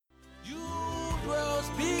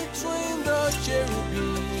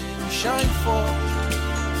cherubim shine forth.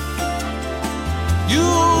 You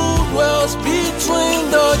dwells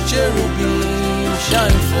between the cherubim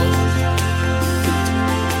shine forth.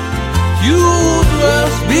 You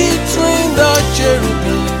dwells between the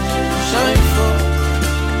cherubim shine forth.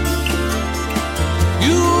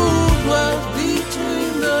 You dwells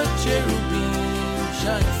between the cherubim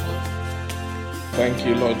shine forth. Thank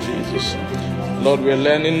you, Lord Jesus. Lord, we're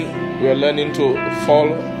learning to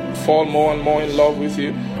fall more and more in love with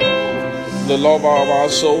you, the love of our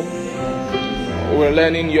soul. We're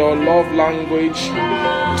learning your love language,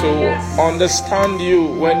 to understand you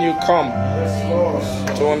when you come,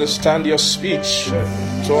 to understand your speech,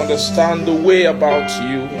 to understand the way about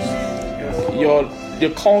you, the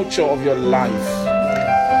culture of your life,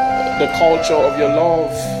 the culture of your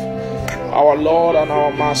love, our Lord and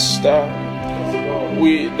our Master.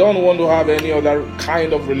 We don't want to have any other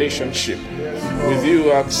kind of relationship with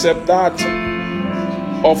you except that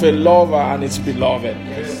of a lover and its beloved.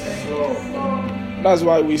 That's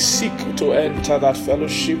why we seek to enter that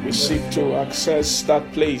fellowship. We seek to access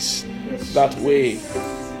that place, that way,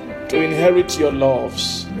 to inherit your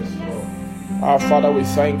loves. Our Father, we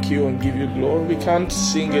thank you and give you glory. We can't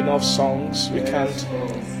sing enough songs. We can't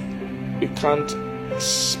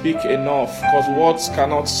speak enough, because words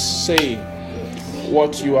cannot say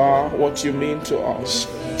what you are, what you mean to us.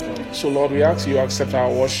 So Lord, we ask you to accept our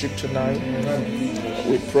worship tonight.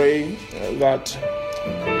 We pray that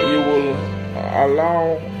you will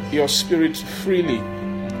allow your Spirit freely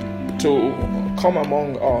to come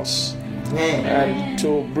among us and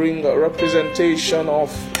to bring a representation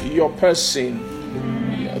of your person,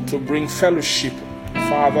 to bring fellowship.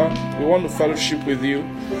 Father, we want to fellowship with you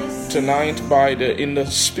tonight in the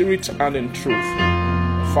Spirit and in truth.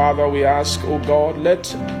 Father, we ask, oh God,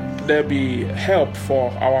 let there be help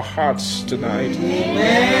for our hearts tonight.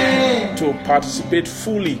 Amen. To participate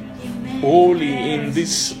fully, wholly in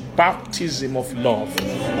this baptism of love.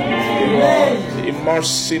 You are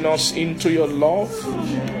immersing us into your love,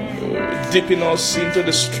 dipping us into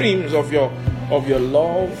the streams of your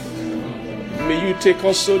love. May you take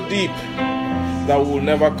us so deep that we will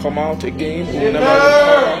never come out again. We will never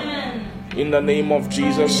recover. In the name of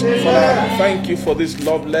Jesus. Father, thank you for these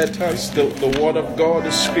love letters, the word of God,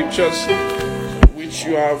 the scriptures,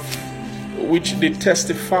 which they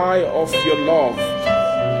testify of your love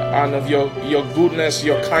and of your goodness,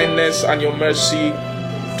 your kindness, and your mercy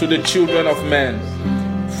to the children of men.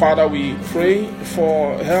 Father, we pray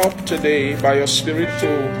for help today by your Spirit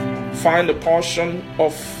to find a portion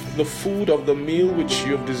of the food of the meal which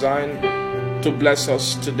you have designed to bless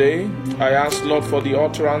us today. I ask, Lord, for the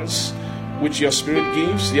utterance which your Spirit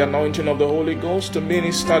gives, the anointing of the Holy Ghost to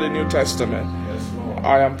minister the New Testament.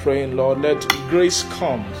 I am praying, Lord, let grace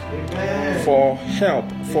come for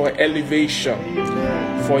help, for elevation,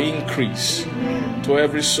 for increase to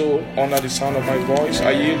every soul under the sound of my voice. I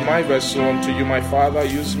yield my vessel unto you, my Father.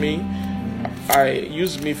 Use me,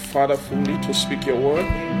 Father, fully to speak your word,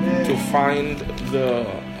 to find the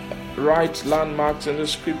right landmarks in the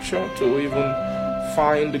scripture, to even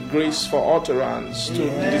find the grace for utterance, to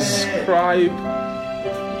describe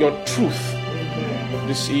your truth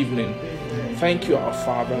this evening. Thank you, our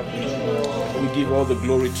Father. We give all the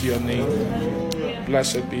glory to your name.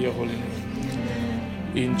 Blessed be your holy name.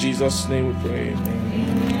 In Jesus' name we pray.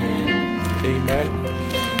 Amen.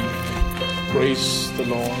 Praise the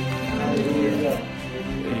Lord.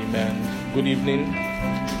 Amen. Good evening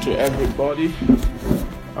to everybody.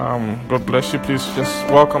 God bless you. Please just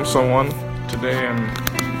welcome someone today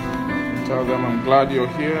and tell them I'm glad you're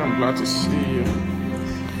here. I'm glad to see you.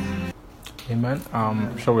 Amen.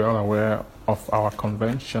 I'm sure we're all aware of our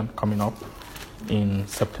convention coming up in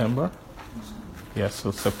September. Yes,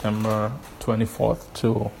 so September 24th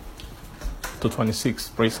to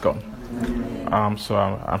 26th. Praise God. So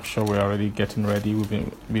I'm sure we're already getting ready. We've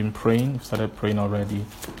been praying. We've started praying already.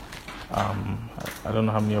 I don't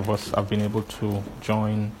know how many of us have been able to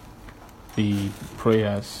join the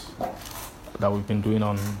prayers that we've been doing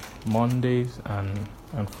on Mondays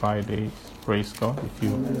and Fridays. Praise God.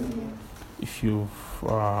 If you're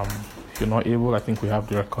not able, I think we have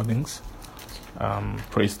the recordings.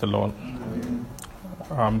 Praise the Lord.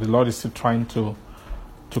 The Lord is still trying to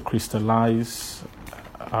crystallize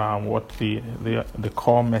what the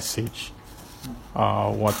core message,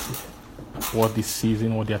 what this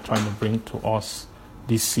season, what they are trying to bring to us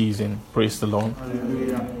this season. Praise the Lord.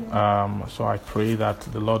 So I pray that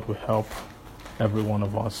the Lord will help every one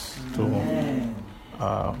of us to.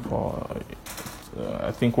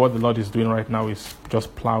 I think what the Lord is doing right now is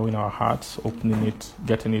just plowing our hearts, opening it,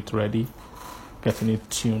 getting it ready, getting it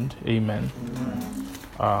tuned. Amen.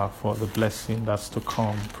 for the blessing that's to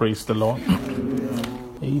come. Praise the Lord.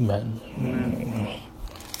 Amen.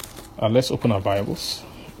 Let's open our Bibles.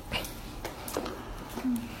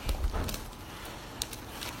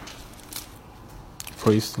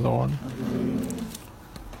 Praise the Lord.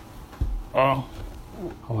 Oh,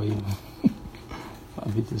 how are you?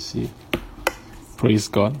 Happy to see you. Praise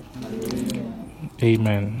God.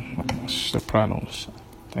 Amen. Sopranos.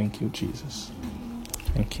 Thank you, Jesus.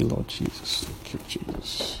 Thank you, Lord Jesus. Thank you,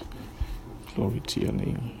 Jesus. Glory to your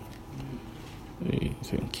name. Hey,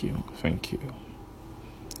 thank you. Thank you.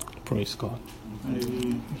 Praise God.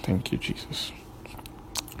 Thank you, Jesus.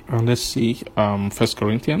 Let's see 1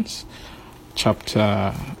 Corinthians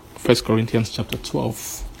chapter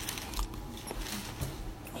 12.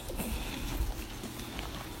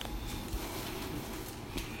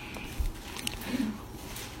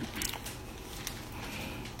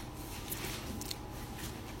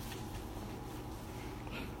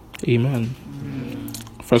 Amen.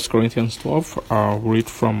 1 Corinthians 12, I'll read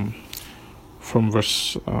from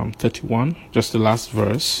verse 31, just the last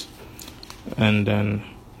verse, and then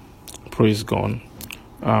praise God.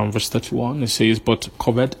 Verse 31, it says, "But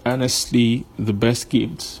covet earnestly the best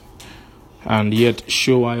gifts, and yet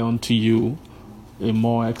show I unto you a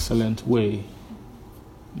more excellent way."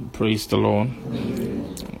 Praise the Lord.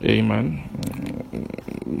 Amen.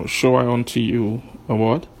 Show I unto you a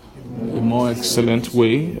what? A more excellent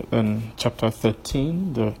way. And chapter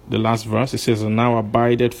 13, the last verse, it says, "And now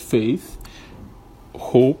abideth faith,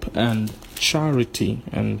 hope, and charity."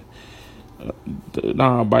 And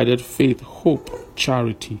now abideth faith, hope,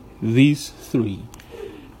 charity. These three.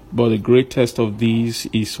 But the greatest of these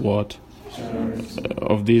is what?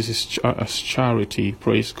 Of these is charity.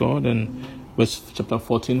 Praise God. And chapter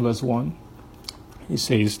 14, verse 1, it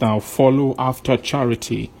says, "Now follow after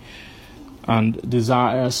charity, and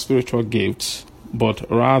desire spiritual gifts, but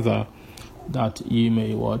rather that ye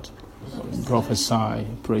may what? Prophesy."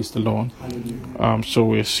 Praise the Lord. So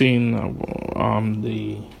we're seeing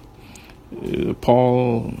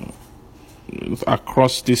Paul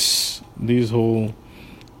across these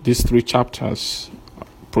three chapters.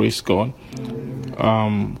 Praise God.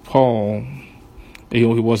 Paul, he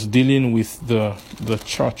was dealing with the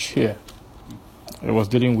church here. He was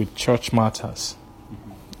dealing with church matters.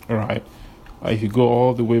 Right. If you go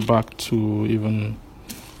all the way back to even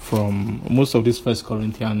from most of this 1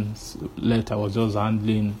 Corinthians letter was just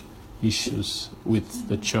handling issues with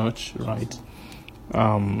the church, right?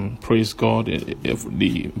 Praise God. If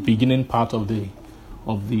the beginning part of the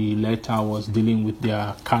letter was dealing with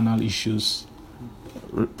their carnal issues,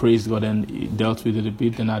 praise God, and he dealt with it a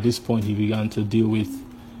bit. And at this point, he began to deal with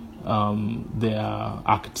their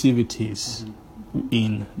activities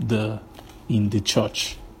in the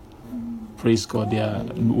church. Praise God.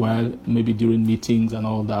 Maybe during meetings and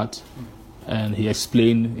all that. And he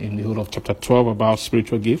explained in the whole of chapter 12 about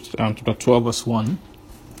spiritual gifts. Chapter 12, verse 1.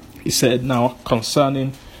 He said, "Now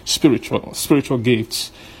concerning spiritual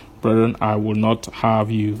gifts, brethren, I will not have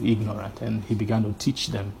you ignorant." And he began to teach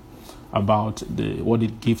them about what the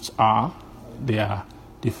gifts are, their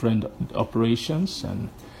different operations. And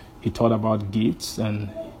he taught about gifts, and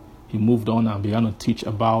he moved on and began to teach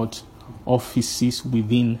about offices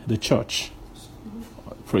within the church.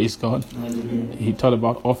 Praise God. He taught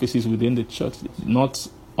about offices within the church, not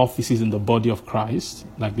offices in the body of Christ,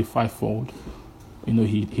 like the fivefold.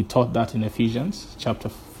 He taught that in Ephesians chapter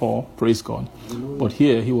 4. Praise God. But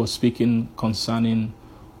here he was speaking concerning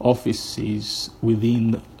offices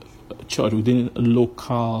within church, within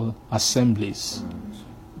local assemblies.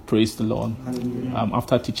 Praise the Lord.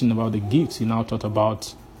 After teaching about the gifts, he now taught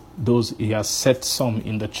about those. He has set some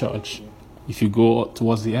in the church. If you go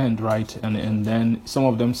towards the end, right, and then some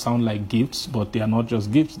of them sound like gifts, but they are not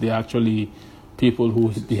just gifts. They are actually people who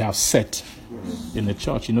they have set in the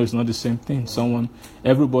church. It's not the same thing.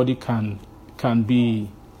 Everybody can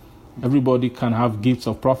have gifts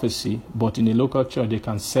of prophecy, but in a local church, they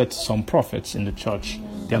can set some prophets in the church.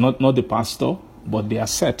 They are not the pastor, but they are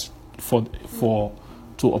set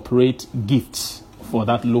to operate gifts for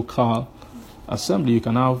that local assembly. You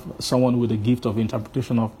can have someone with a gift of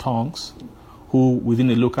interpretation of tongues who within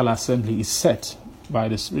a local assembly is set by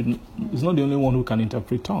the Spirit. He's not the only one who can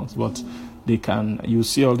interpret tongues, but they can. You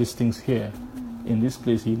see all these things here. In this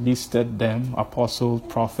place, he listed them: apostle,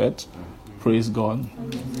 prophet. Praise God.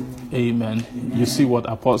 Amen. You see what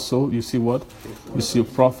apostle, you see what? You see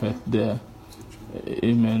prophet there.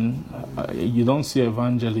 Amen. You don't see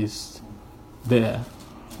evangelist there.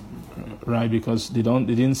 Right, because they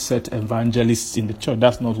didn't set evangelists in the church.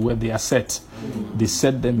 That's not where they are set. They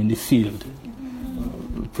set them in the field.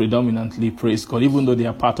 predominantly, praise God, even though they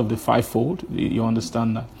are part of the fivefold. You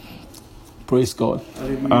understand that? Praise God.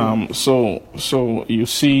 So you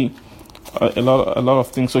see a lot of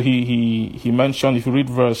things. So he mentioned, if you read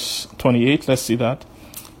verse 28, let's see that.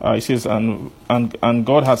 He says, and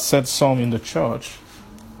God has set some in the church.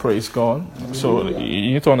 Praise God. So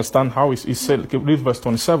you need to understand how he said. Read verse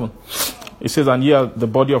 27. It says, and ye are the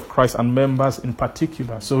body of Christ and members in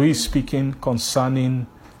particular. So he's speaking concerning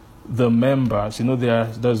the members. You know,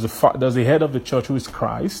 there's the head of the church, who is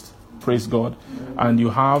Christ. Praise God. And you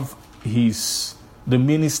have the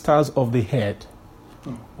ministers of the head,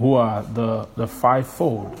 who are the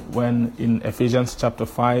fivefold. When in Ephesians chapter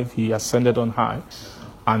 5, he ascended on high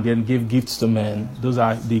and then gave gifts to men. Those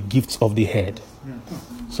are the gifts of the head.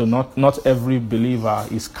 So not every believer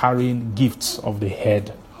is carrying gifts of the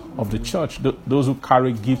head of the church. Those who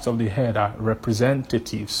carry gifts of the head are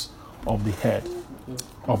representatives of the head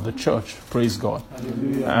of the church. Praise God.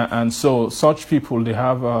 And so such people, they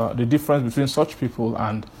have the difference between such people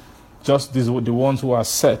and just the ones who are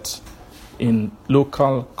set in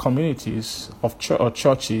local communities of or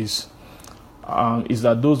churches, is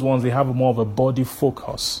that those ones, they have more of a body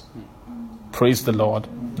focus. Praise the Lord.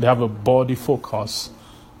 They have a body focus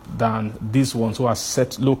than these ones who are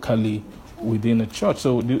set locally within the church.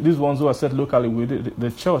 So these ones who are set locally within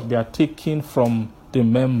the church, they are taken from the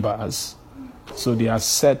members. So they are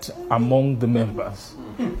set among the members.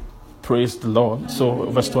 Praise the Lord. So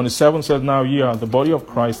verse 27 says, now ye are the body of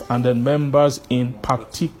Christ, and then members in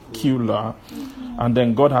particular. And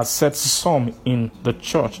then God has set some in the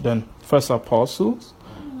church. Then first apostles,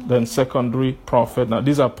 then secondary prophet. Now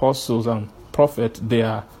these apostles and prophet, they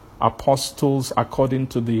are apostles according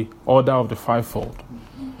to the order of the fivefold.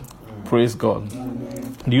 Praise God.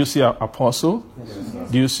 Do you see apostle?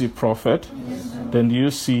 Do you see prophet? Then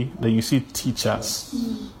you see teachers.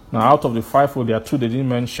 Now out of the fivefold, there are two they didn't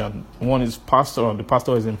mention. One is pastor, and the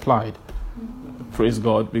pastor is implied. Praise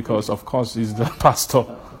God, because of course he's the pastor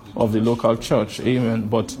of the local church. Amen.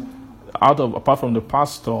 But apart from the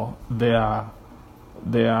pastor, there are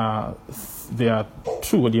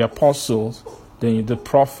two, the apostles, then the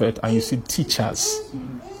prophet, and you see teachers.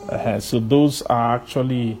 So those are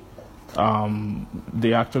actually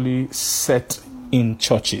they actually set in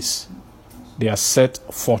churches. They are set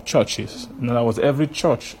for churches. In other words, every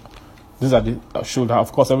church,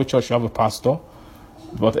 of course, every church should have a pastor,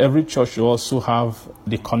 but every church should also have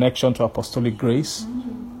the connection to apostolic grace,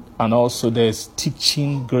 and also there's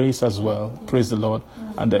teaching grace as well. Praise the Lord.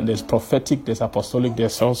 And then there's prophetic, there's apostolic,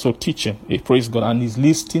 there's also teaching. Praise God. And he's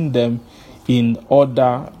listing them in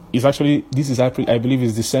order. I believe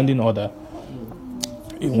is descending order,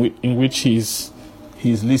 in which he's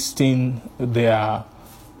listing the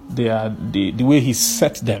way he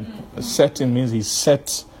set them. Setting means he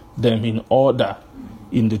set them in order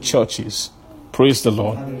in the churches. Praise the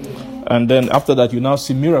Lord. And then after that, you now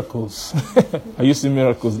see miracles. Are you seeing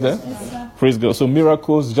miracles there? Yes, praise God. So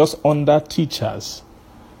miracles just under teachers.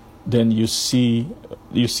 Then you see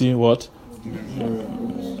what?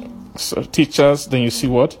 So teachers, then you see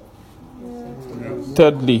what?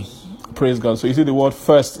 Thirdly, praise God. So you see the word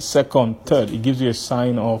first, second, third. It gives you a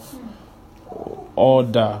sign of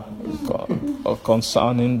order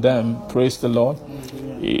concerning them. Praise the Lord.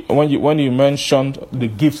 When you mentioned the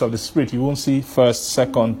gifts of the Spirit, you won't see first,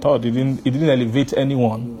 second, third. It didn't elevate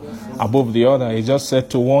anyone above the other. He just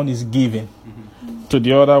said to one is given, to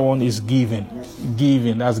the other one is given.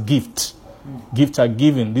 Given, that's gift. Gifts are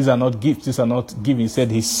given. These are not gifts. These are not given. He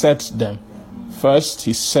said he set them. First,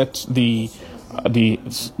 he set the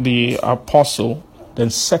apostle. Then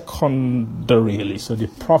secondarily, so the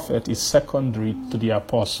prophet is secondary to the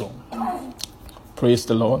apostle. Praise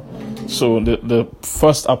the Lord. So the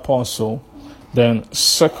first apostle, then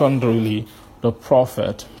secondarily the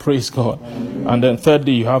prophet. Praise God. And then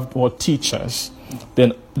thirdly, you have what? Teachers.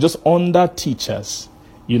 Then just under teachers,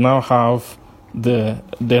 you now have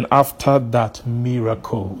then after that,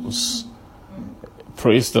 miracles.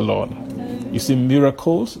 Praise the Lord. You see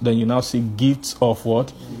miracles, then you now see gifts of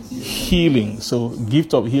what? Healing. So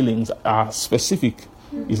gift of healings are specific.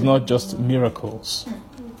 It's not just miracles.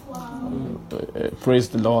 Praise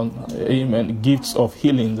the Lord. Amen. Gifts of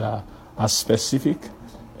healings are specific.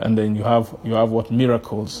 And then you have what?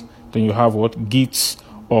 Miracles. Then you have what? Gifts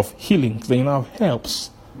of healings. Then you have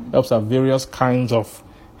helps. Helps are various kinds of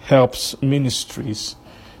helps ministries.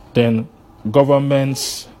 Then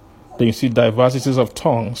governments. Then you see diversities of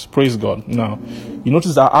tongues. Praise God. Now, you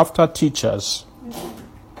notice that after teachers,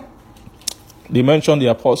 they mentioned the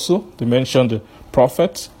apostle, they mentioned the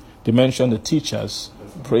prophet, they mentioned the teachers.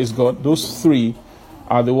 Praise God. Those three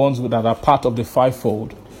are the ones that are part of the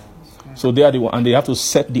fivefold. So they are the one, and they have to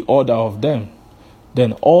set the order of them.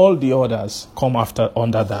 Then all the others come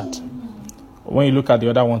under that. When you look at the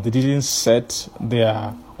other ones, they didn't set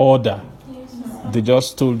their order. They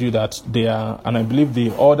just told you that they are, and I believe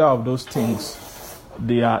the order of those things,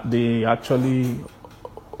 they actually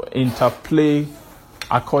interplay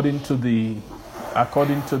according to the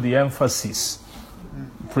emphasis,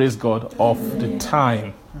 praise God, of the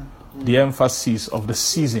time, the emphasis of the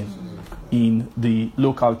season in the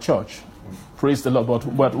local church. Praise the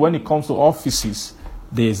Lord. But when it comes to offices,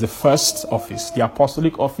 there is the first office. The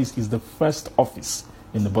apostolic office is the first office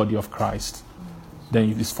in the body of Christ. Then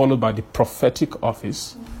it is followed by the prophetic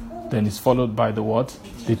office. Then it's followed by the what?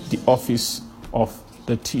 The office of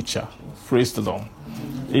the teacher. Praise the Lord.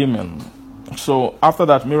 Amen. So after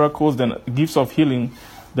that, miracles, then gifts of healing,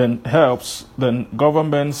 then helps, then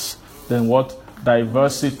governments, then what?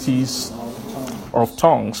 Diversities of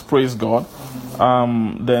tongues. Praise God.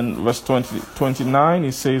 Then verse 29,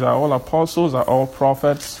 it says, are all apostles, are all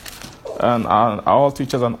prophets, and are all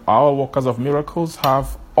teachers, and are all workers of miracles,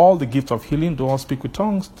 have all the gifts of healing, do all speak with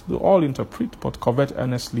tongues, do all interpret, but covet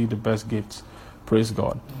earnestly the best gifts. Praise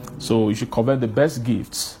God. So you should covet the best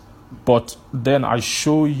gifts, but then I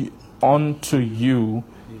show you unto you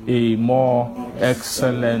a more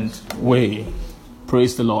excellent way.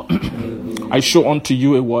 Praise the Lord. I show unto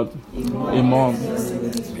you a what? A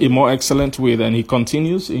more excellent way. Then he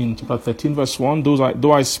continues in chapter 13 verse 1,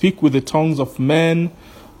 though I speak with the tongues of men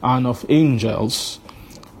and of angels,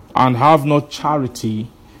 and have not charity,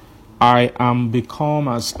 I am become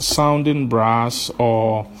as sounding brass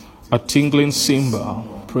or a tingling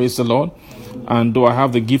cymbal. Praise the Lord. And though I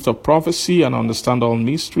have the gift of prophecy and understand all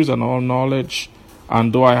mysteries and all knowledge,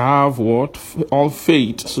 and though I have what? All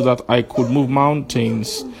faith, so that I could move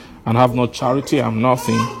mountains, and have not charity, I am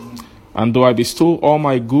nothing. And though I bestow all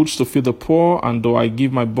my goods to feed the poor, and though I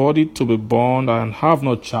give my body to be burned, and have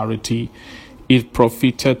not charity, it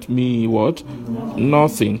profiteth me what?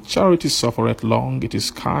 Nothing. Charity suffereth long, it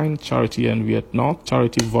is kind. Charity envieth not.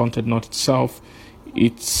 Charity vaunteth not itself.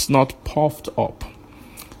 It's not puffed up.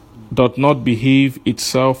 Doth not behave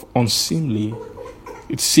itself unseemly.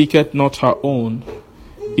 It seeketh not her own.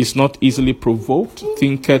 Is not easily provoked.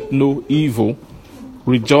 Thinketh no evil.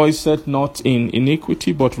 Rejoiceth not in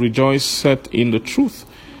iniquity, but rejoiceth in the truth.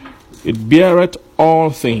 It beareth all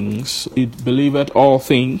things. It believeth all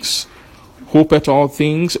things. Hopeth all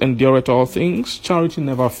things, endureth all things. Charity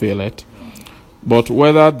never faileth. But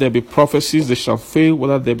whether there be prophecies, they shall fail.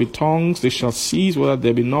 Whether there be tongues, they shall cease. Whether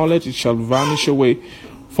there be knowledge, it shall vanish away.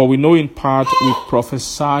 For we know in part, we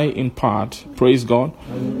prophesy in part. Praise God.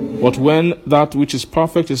 But when that which is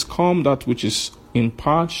perfect is come, that which is in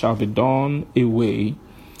part shall be done away.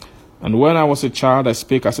 And when I was a child, I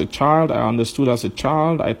spake as a child. I understood as a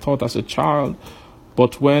child. I thought as a child.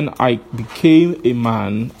 But when I became a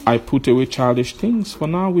man, I put away childish things. For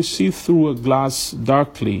now we see through a glass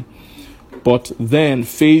darkly, but then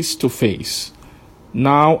face to face.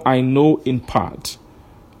 Now I know in part,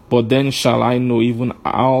 but then shall I know even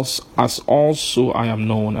as also I am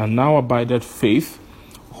known. And now abideth faith,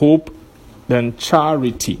 hope, then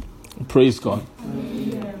charity. Praise God.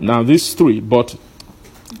 Now these three, but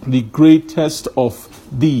the greatest of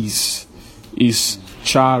these is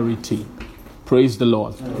charity. Praise the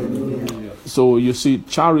Lord. So you see,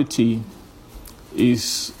 charity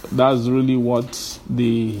that's really what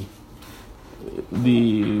the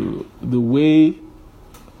way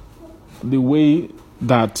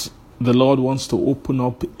that the Lord wants to open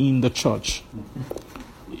up in the church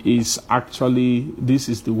is actually, this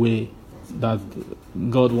is the way that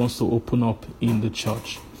God wants to open up in the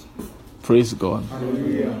church. Praise God.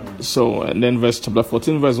 So, and then chapter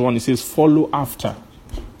 14 verse 1, it says, follow after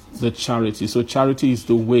the charity. So charity is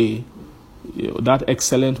the way, that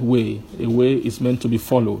excellent way. A way is meant to be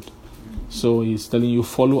followed. So he's telling you,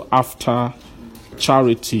 follow after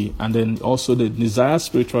charity, and then also the desire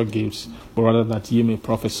spiritual gifts, but rather that ye may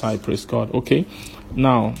prophesy. Praise God. Okay.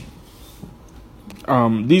 Now,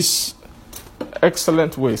 this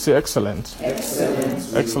excellent way, say excellent.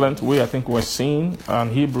 Excellent way, I think we're seeing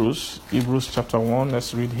Hebrews chapter 1.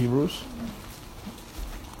 Let's read Hebrews.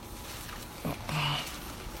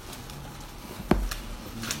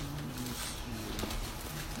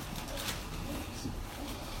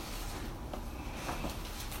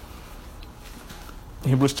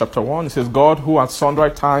 Hebrews chapter 1, it says, God, who at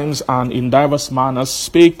sundry times and in diverse manners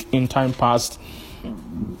spake in time past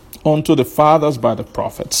unto the fathers by the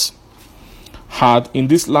prophets, had in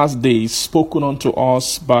these last days spoken unto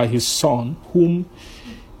us by his Son, whom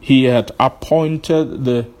he had appointed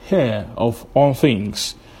the heir of all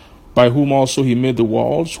things, by whom also he made the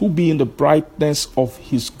worlds, who being the brightness of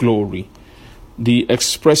his glory, the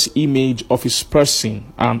express image of his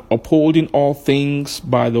person, and upholding all things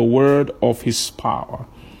by the word of his power,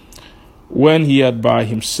 when he had by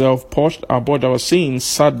himself purged our sins,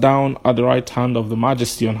 sat down at the right hand of the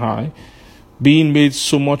Majesty on high, being made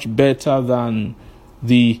so much better than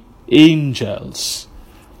the angels,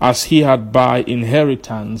 as he had by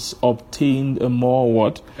inheritance obtained a more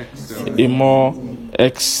what? Excellent. A more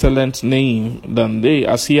excellent name than they,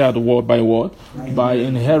 as he had by what? By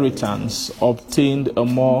inheritance obtained a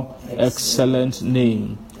more excellent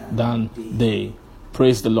name than they.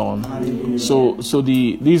 Praise the Lord. So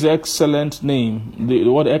this excellent name, the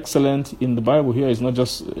word excellent in the Bible here is not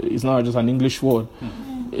just an English word.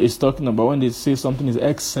 It's talking about when they say something is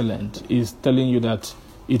excellent, it's telling you that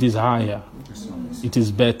it is higher, it is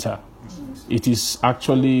better, it is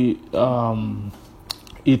actually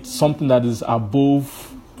it's something that is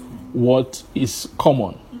above what is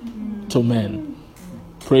common to men.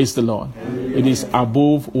 Praise the Lord. It is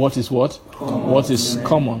above what is what? What is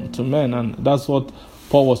common to men. And that's what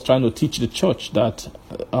Paul was trying to teach the church, that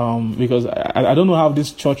because I don't know how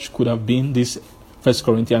this church could have been, this First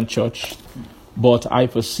Corinthian church, but I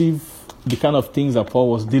perceive the kind of things that Paul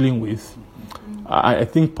was dealing with. I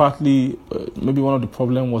think partly maybe one of the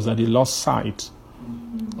problems was that he lost sight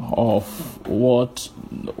of what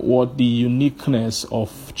the uniqueness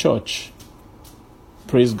of church.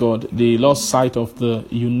 Praise God. They lost sight of the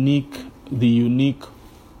unique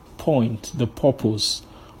point, the purpose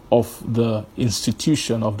of the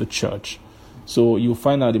institution of the church. So you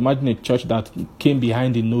find out, imagine a church that came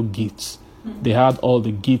behind in no gifts. They had all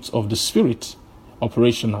the gifts of the Spirit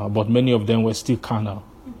operational, but many of them were still carnal.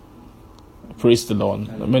 Praise the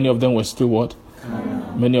Lord. Many of them were still what?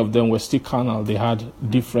 Carnal. Many of them were still carnal. They had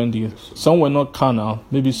different gifts. Some were not carnal.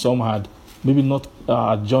 Maybe some had, maybe not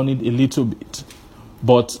journeyed a little bit.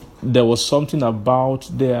 But there was something about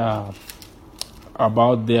their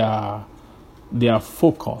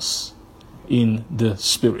focus in the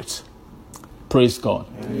Spirit. Praise God.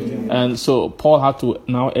 Amen. And so Paul had to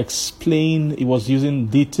now explain. He was using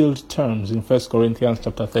detailed terms in 1 Corinthians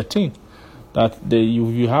chapter 13. That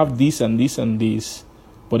you have this and this and this,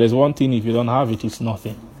 but there's one thing, if you don't have it, it's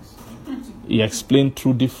nothing. He explained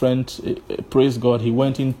through different, praise God, he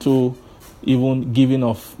went into even giving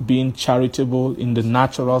of being charitable in the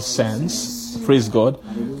natural sense, praise God.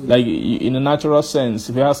 Like in a natural sense,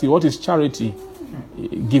 if you ask you, what is charity?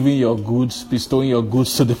 Giving your goods, bestowing your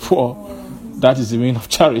goods to the poor. That is the meaning of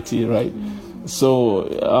charity, right? So,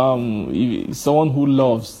 someone who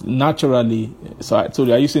loves naturally, so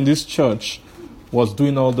are you saying this church was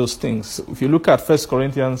doing all those things? If you look at 1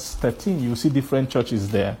 Corinthians 13, you see different churches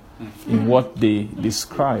there in what they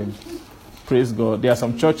describe. Praise God. There are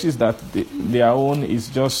some churches that their own is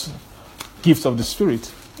just gifts of the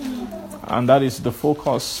Spirit. And that is the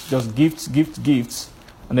focus, just gifts.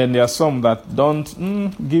 And then there are some that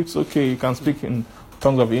don't, gifts, okay, you can speak in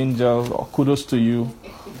tongues of angels, or kudos to you.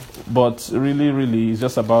 But really, it's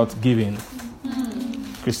just about giving.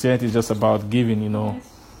 Christianity is just about giving,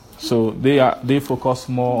 So they focus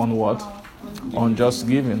more on what? On just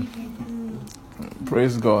giving.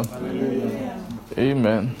 Praise God.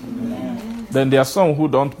 Amen. Then there are some who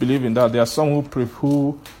don't believe in that. There are some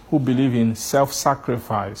who believe in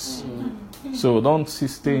self-sacrifice. So don't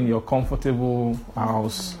stay in your comfortable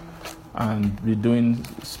house and be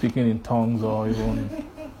speaking in tongues or even,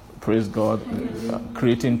 praise God,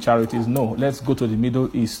 creating charities. No, let's go to the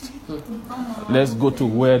Middle East. Let's go to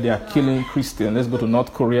where they are killing Christians. Let's go to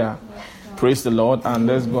North Korea. Praise the Lord. And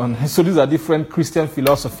let's go on. So these are different Christian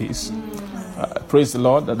philosophies. Praise the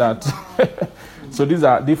Lord. So these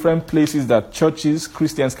are different places that churches,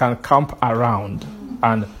 Christians can camp around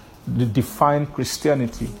and define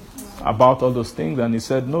Christianity about all those things. And he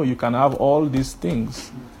said, no, you can have all these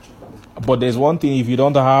things. But there's one thing, if you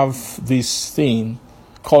don't have this thing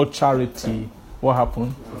called charity, what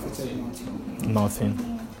happened?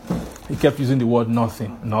 Nothing. He kept using the word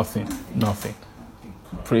nothing.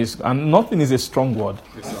 Praise. And nothing is a strong word.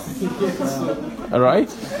 All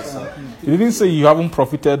right? He didn't say you haven't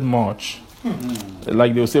profited much.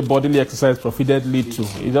 Like they will say bodily exercise profited little.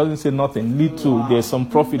 It doesn't say nothing. Little, there's some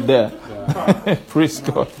profit there. Praise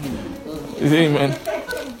God. Amen.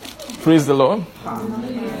 Praise the Lord.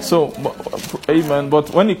 So, amen. But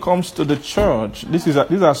when it comes to the church, these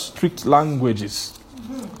are strict languages.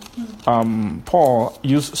 Paul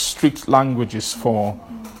used strict languages for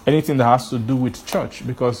anything that has to do with church,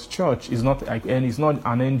 because church is not like, and it's not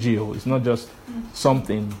an NGO. It's not just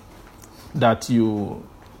something that you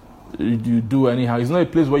you do anyhow. It's not a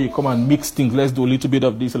place where you come and mix things. Let's do a little bit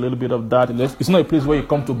of this, a little bit of that. It's not a place where you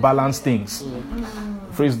come to balance things.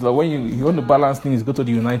 Praise the Lord. When you want to balance things, go to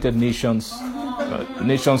the United Nations.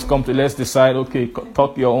 Nations come to, let's decide, okay,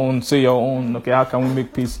 talk your own, say your own, okay, how can we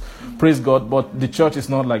make peace? Praise God. But the church is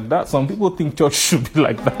not like that. Some people think church should be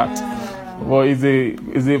like that. Well,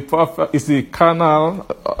 it's a carnal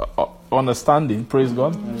understanding. Praise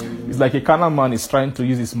God. It's like a carnal man is trying to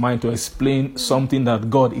use his mind to explain something that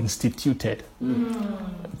God instituted.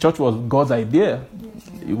 Church was God's idea.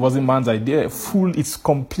 It wasn't man's idea. It's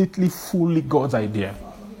completely, fully God's idea.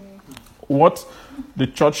 What the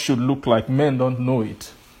church should look like, men don't know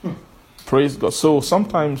it. Praise God. So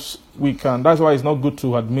sometimes that's why it's not good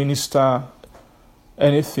to administer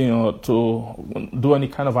anything or to do any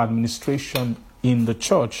kind of administration in the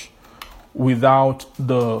church without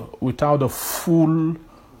the full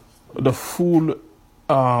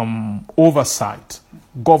oversight,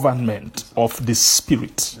 government of the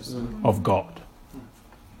Spirit of God.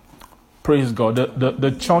 Praise God.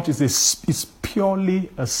 The church is purely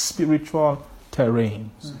a spiritual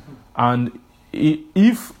terrain. And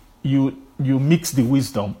if you mix the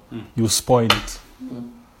wisdom, you spoil it.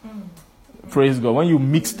 Praise God. When you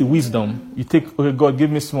mix the wisdom, you take, okay, God,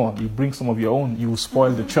 give me small. You bring some of your own, you will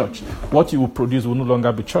spoil the church. What you will produce will no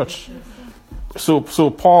longer be church. So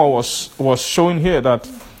Paul was showing here that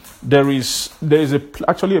there is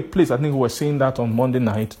actually a place, I think we were saying that on Monday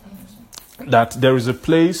night, that there is a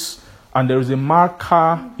place and there is a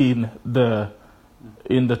marker in the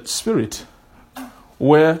spirit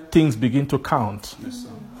where things begin to count. Yes, sir.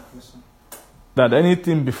 Yes, sir. That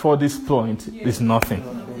anything before this point is nothing.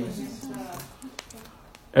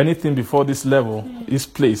 Anything before this level, this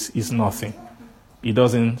place is nothing. It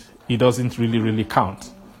doesn't really count.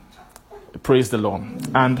 Praise the Lord.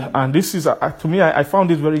 And this is, to me, I found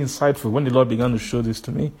this very insightful when the Lord began to show this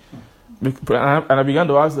to me. And I began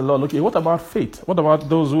to ask the Lord, okay, what about faith? What about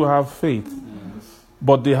those who have faith?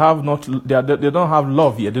 But they have not, they don't have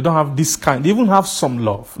love yet. They don't have this kind. They even have some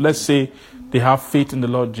love. Let's say they have faith in the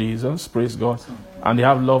Lord Jesus, praise God, and they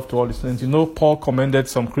have love to all the saints. You know, Paul commended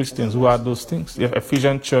some Christians who had those things. The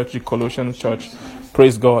Ephesian church, the Colossian church,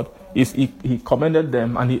 praise God. He commended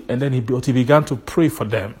them, and then he began to pray for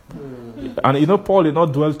them. And you know, Paul did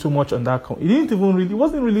not dwell too much on that. It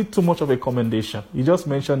wasn't really too much of a commendation. He just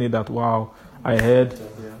mentioned it that, wow, I heard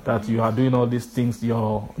that you are doing all these things,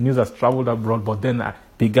 your news has traveled abroad, but then I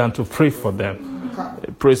began to pray for them.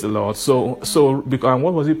 Praise the Lord. And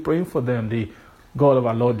what was he praying for them? The God of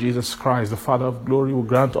our Lord Jesus Christ, the Father of glory, will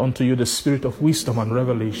grant unto you the spirit of wisdom and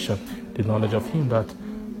revelation, the knowledge of him, that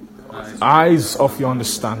eyes of your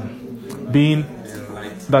understanding, being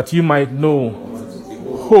that you might know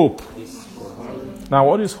hope. Now,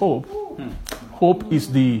 what is hope? Hope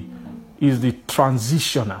is the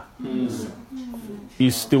transitioner.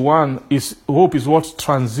 Hope is what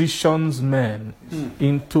transitions men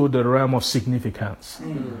into the realm of significance.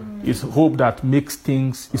 It's hope that makes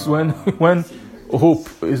things. It's when hope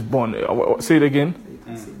is born. Say it again.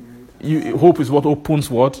 Hope is what opens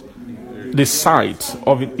what? The sight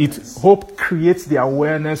of it. Hope creates the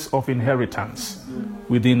awareness of inheritance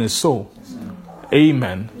within a soul.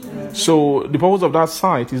 Amen. So the purpose of that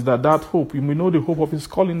sight is that hope, you may know the hope of his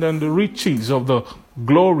calling, then the riches of the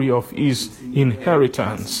glory of his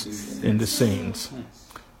inheritance in the saints.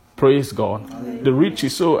 Praise God. The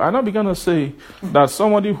riches. So I now began to say that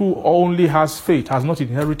somebody who only has faith has not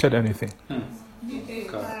inherited anything.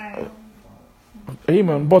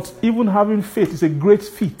 Amen. But even having faith is a great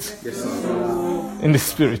feat in the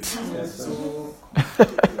spirit.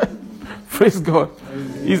 Praise God.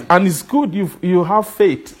 And it's good you have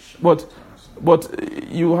faith, but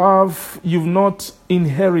you've not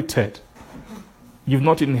inherited. You've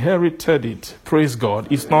not inherited it. Praise God.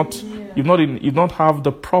 It's not you don't have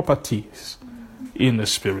the properties in the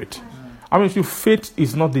spirit. I mean, if faith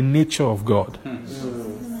is not the nature of God.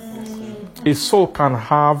 A soul can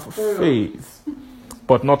have faith,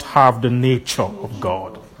 but not have the nature of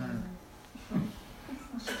God.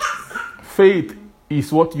 Faith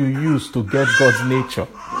is what you use to get God's nature.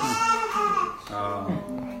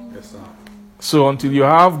 So until you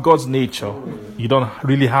have God's nature, you don't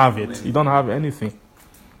really have it. You don't have anything.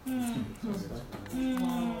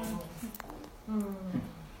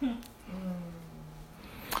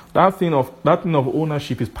 That thing of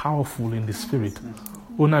ownership is powerful in the spirit.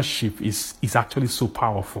 Ownership is actually so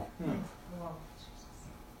powerful.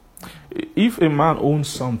 If a man owns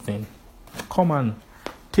something, come and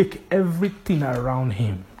take everything around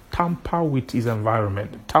him, tamper with his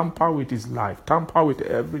environment, tamper with his life, tamper with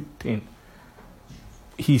everything.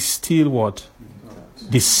 He's still what?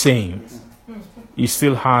 The same. he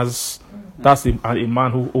still has, that's a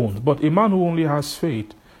man who owns. But a man who only has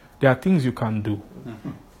faith, there are things you can do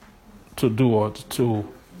to do what? To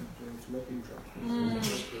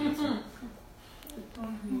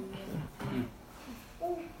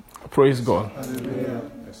praise God.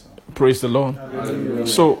 Praise the Lord.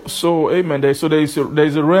 So amen. There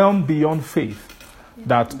is a realm beyond faith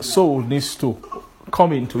that soul needs to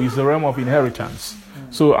come into. Is the realm of inheritance.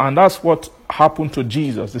 So, and that's what happened to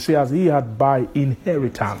Jesus. They say, as he had by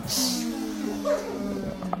inheritance.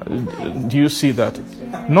 Do you see that?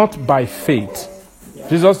 Not by faith.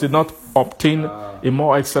 Jesus did not obtain a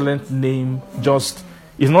more excellent name. Just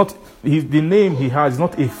is not the name he has is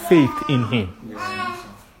not a faith in him.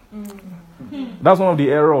 That's one of the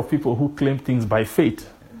error of people who claim things by faith.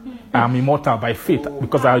 I am immortal by faith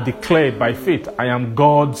because I declared by faith. I am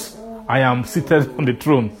God's. I am seated on the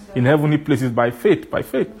throne in heavenly places by faith. By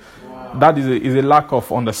faith. That is a lack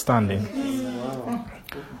of understanding.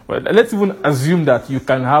 Well, let's even assume that you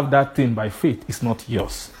can have that thing by faith. It's not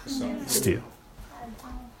yours still.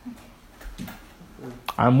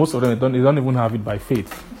 And most of them they don't even have it by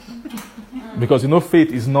faith. Because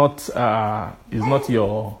faith is not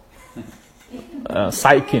your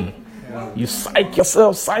psyching. You psych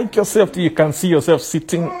yourself till you can see yourself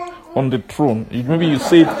sitting on the throne. Maybe you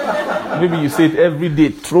say it every day.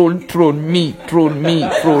 Throne me,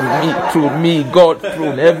 God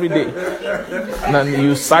throne every day. And then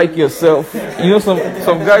you psych yourself.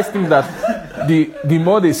 Some guys think that the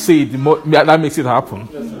more they say it, the more that makes it happen.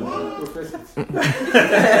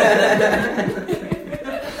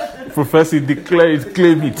 Profess it, declare it,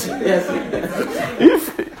 claim it.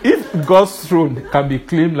 If God's throne can be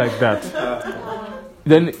claimed like that,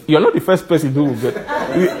 then you're not the first person who will get.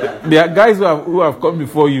 There are guys who have come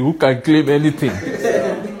before you who can claim anything,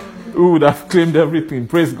 who would have claimed everything.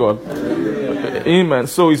 Praise God. Amen.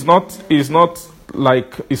 So it's not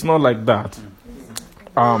like that.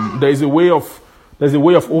 There's a way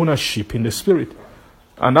of ownership in the spirit,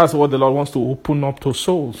 and that's what the Lord wants to open up to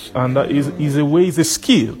souls. And that is a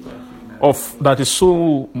skill that the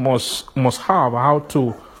soul must have, how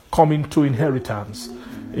to come into inheritance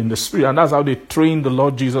in the spirit. And that's how they train the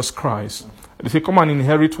Lord Jesus Christ. They say, come and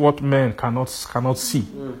inherit what men cannot see,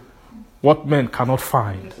 what men cannot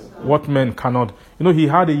find, what men cannot. He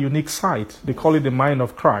had a unique sight. They call it the mind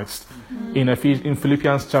of Christ in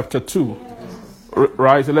Philippians chapter 2.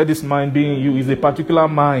 Right? So let this mind be in you. Is a particular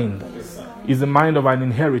mind. Is the mind of an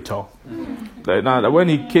inheritor. Now, when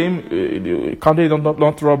he came, he counted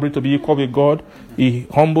not robbery to be equal with God. He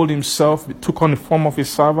humbled himself, took on the form of a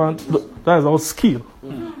servant. That is all skill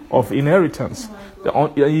of inheritance.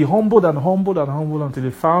 He humbled until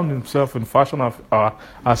he found himself in fashion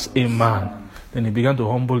as a man. Then he began to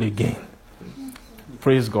humble again.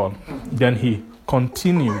 Praise God. Then he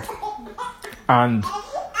continued and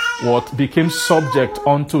became subject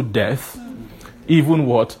unto death, even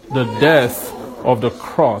the death of the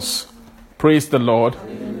cross. Praise the Lord.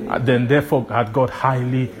 Then therefore had God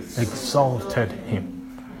highly exalted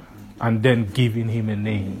him and then given him a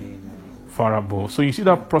name far above. So you see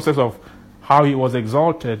that process of how he was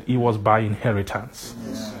exalted, he was by inheritance.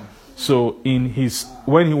 So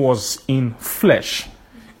when he was in flesh,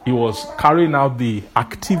 he was carrying out the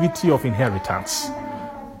activity of inheritance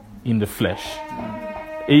in the flesh.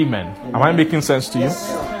 Amen. Am I making sense to you?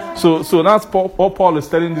 So that's what Paul is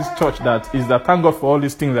telling this church, that thank God for all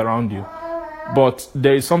these things around you. But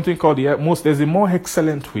there is something called there's a more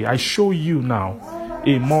excellent way. I show you now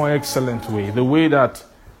a more excellent way. The way that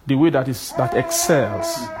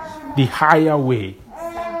excels. The higher way.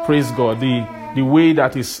 Praise God. The way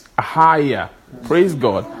that is higher. Praise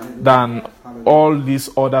God. Than all these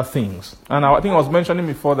other things. And I think I was mentioning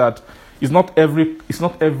before that it's not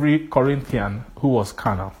every Corinthian who was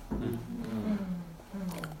carnal.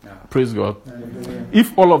 Praise God.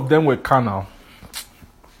 If all of them were carnal,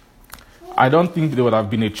 I don't think there would have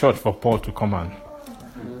been a church for Paul to come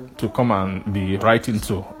and be writing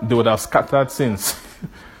to. They would have scattered since.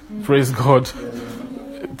 Praise God.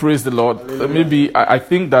 Praise the Lord. Maybe I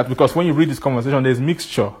think that because when you read this conversation, there's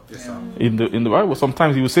mixture in the Bible.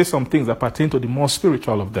 Sometimes he will say some things that pertain to the more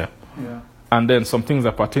spiritual of them, and then some things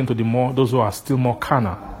that pertain to those who are still more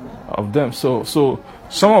carnal of them. So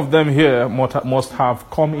some of them here must have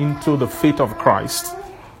come into the faith of Christ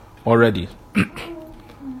already.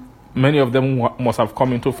 Many of them must have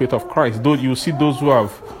come into faith of Christ. Though you see those who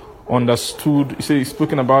have understood. You see, he's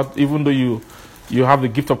speaking about even though you have the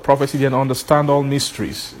gift of prophecy and understand all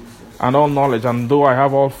mysteries and all knowledge, and though I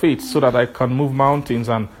have all faith so that I can move mountains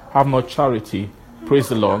and have no charity, praise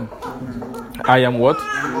the Lord, I am what?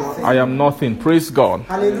 I am nothing. Praise God.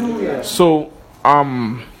 Hallelujah. So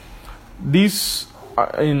this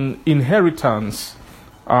inheritance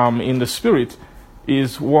in the Spirit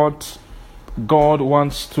is what God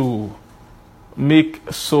wants to make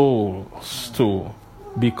souls to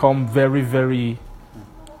become very, very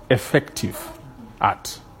effective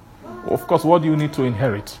at. Of course, what do you need to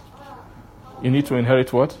inherit? You need to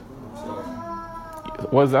inherit what?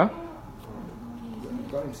 What's that?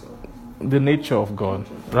 The nature of God,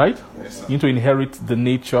 right? Yes, you need to inherit the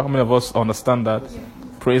nature. How many of us understand that?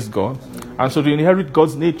 Praise God. And so to inherit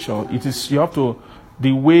God's nature,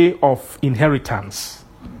 the way of inheritance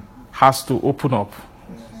has to open up,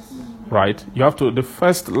 right? The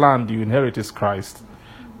first land you inherit is Christ.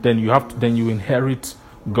 Then you inherit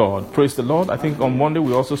God. Praise the Lord. I think on Monday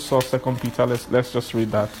we also saw 2 Peter. Let's just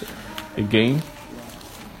read that again.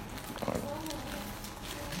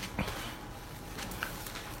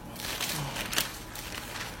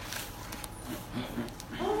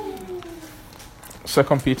 2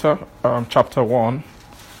 Peter chapter 1.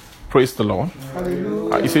 Praise the Lord.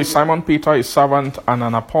 It says, Simon Peter, a servant and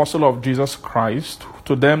an apostle of Jesus Christ,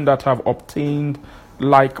 to them that have obtained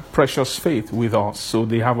like precious faith with us. So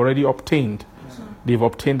they have already obtained. They've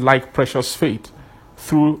obtained like precious faith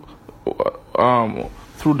through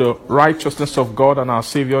the righteousness of God and our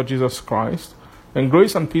Savior Jesus Christ. And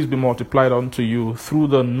grace and peace be multiplied unto you through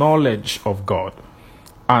the knowledge of God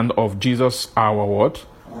and of Jesus our what?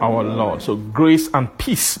 Our Lord. So grace and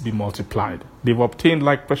peace be multiplied. They've obtained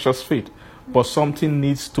like precious faith, but something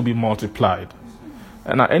needs to be multiplied.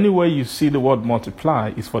 And anywhere you see the word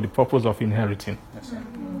multiply is for the purpose of inheriting.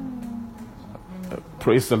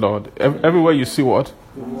 Praise the Lord. Everywhere you see what?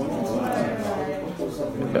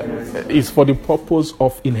 It's for the purpose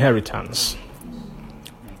of inheritance.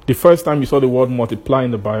 The first time you saw the word multiply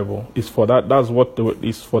in the Bible is for that. That's what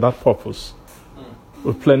is for that purpose.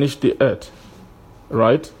 Replenish the earth.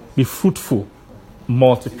 Right? Be fruitful,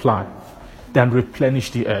 multiply, then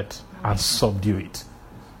replenish the earth and subdue it.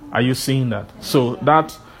 Are you seeing that? So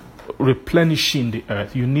that replenishing the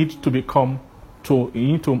earth, you need to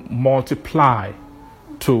multiply,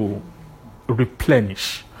 to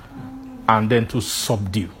replenish, and then to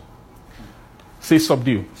subdue. Say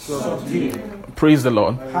subdue. Subdue. Praise the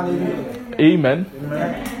Lord. Hallelujah. Amen.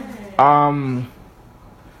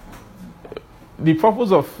 The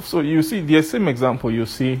purpose of, so you see, the same example, you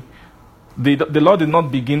see, the Lord did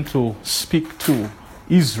not begin to speak to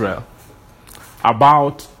Israel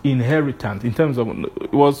about inheritance in terms of,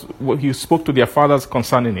 it was what he spoke to their fathers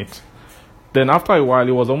concerning it. Then after a while,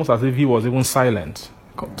 it was almost as if he was even silent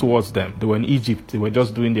towards them. They were in Egypt. They were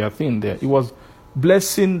just doing their thing there. He was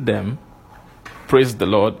blessing them. Praise the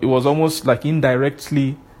Lord. It was almost like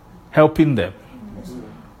indirectly helping them.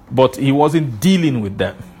 But he wasn't dealing with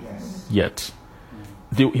them yet.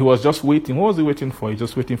 He was just waiting. What was he waiting for? He's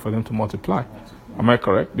just waiting for them to multiply. Am I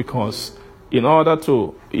correct? Because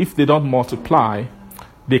if they don't multiply,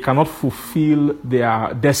 they cannot fulfill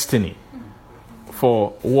their destiny for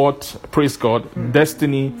what, praise God,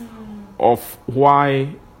 destiny of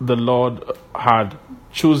why the Lord had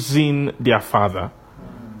chosen their father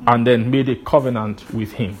and then made a covenant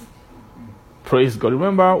with him. Praise God.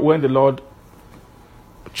 Remember when the Lord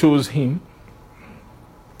chose him?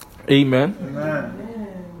 Amen. Amen.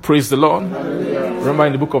 Praise the Lord. Hallelujah. Remember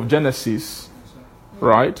in the book of Genesis,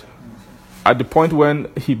 right? At the point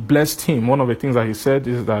when he blessed him, one of the things that he said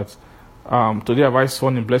is that, today have I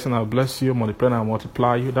sworn in blessing, I'll bless you, multiply and I'll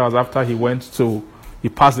multiply you. That was after he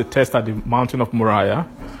passed the test at the mountain of Moriah,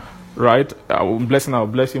 right? Blessing, I'll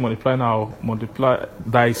bless you, multiply and I'll multiply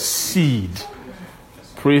thy seed.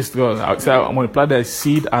 Praise God. I'll multiply thy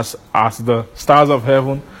seed as the stars of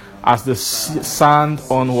heaven, as the sand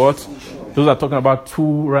on what? Those are talking about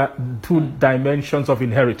two dimensions of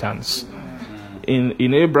inheritance.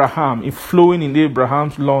 In Abraham, flowing in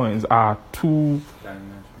Abraham's loins are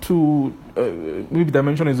maybe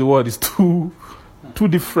dimension is the word, is two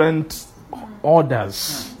different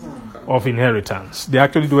orders of inheritance. They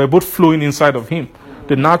were both flowing inside of him,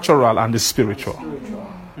 the natural and the spiritual.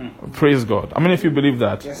 Praise God. How many of you believe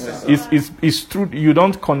that? It's true. You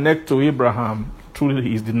don't connect to Abraham through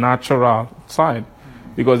the natural side,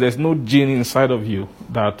 because there's no gene inside of you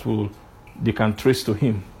that they can trace to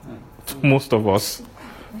him. To most of us,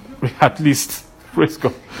 at least, praise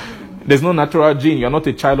God. There's no natural gene. You're not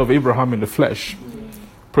a child of Abraham in the flesh.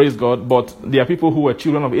 Praise God. But there are people who were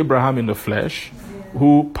children of Abraham in the flesh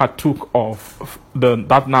who partook of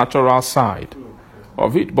that natural side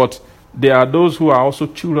of it. But there are those who are also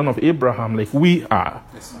children of Abraham, like we are.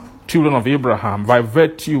 Children of Abraham. By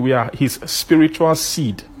virtue, we are his spiritual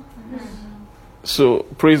seed. So,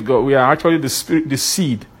 praise God, we are actually the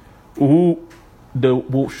seed who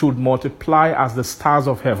should multiply as the stars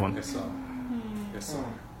of heaven.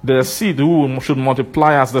 The seed who should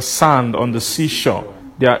multiply as the sand on the seashore.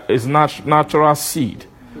 There is natural seed.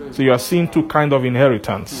 So you are seeing two kind of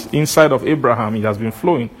inheritance. Inside of Abraham, it has been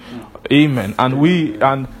flowing. Amen.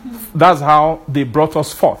 And that's how they brought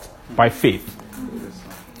us forth, by faith.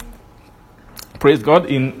 Praise God.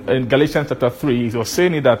 In Galatians chapter 3, he was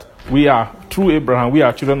saying that we are through Abraham, we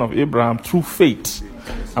are children of Abraham through faith.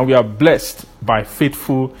 And we are blessed by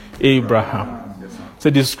faithful Abraham. So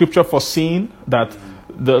the scripture foreseeing that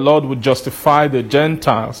the Lord would justify the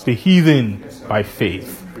Gentiles, the heathen, by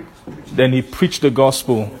faith. Then he preached the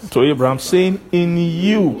gospel to Abraham, saying, in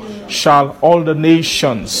you shall all the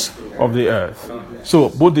nations of the earth. So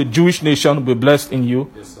both the Jewish nation will be blessed in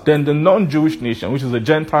you, then the non-Jewish nation, which is the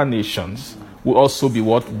Gentile nations, will also be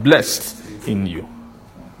what? Blessed in you.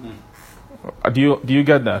 Do you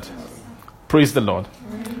get that? Praise the Lord.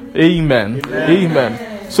 Amen.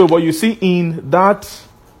 Amen. So what you see in that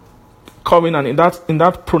covenant, in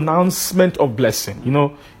that pronouncement of blessing,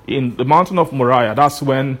 in the mountain of Moriah, that's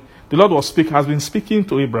when the Lord has been speaking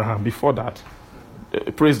to Abraham before that.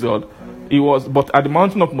 Praise God. But at the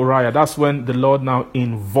mountain of Moriah, that's when the Lord now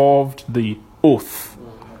involved the oath.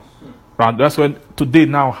 Right? That's when, today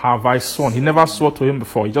now have I sworn. He never swore to him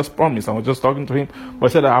before. He just promised. I was just talking to him. But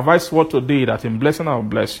he said, have I sworn today that in blessing I will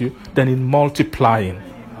bless you, then in multiplying.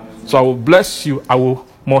 So I will bless you, I will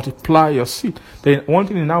multiply your seed. Then one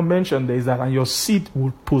thing he now mentioned there is that and your seed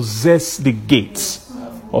will possess the gates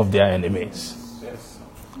of their enemies.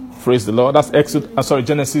 Praise the Lord. That's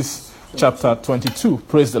Genesis chapter 22.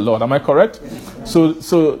 Praise the Lord. Am I correct? So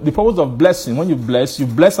the purpose of blessing, when you bless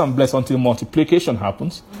and bless until multiplication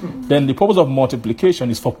happens. Then the purpose of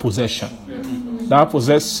multiplication is for possession. That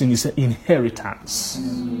possession is inheritance.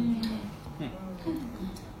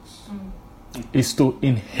 Is to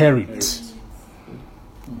inherit.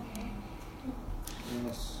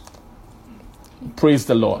 Praise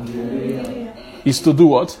the Lord. Is to do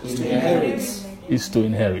what? Inherit. Is to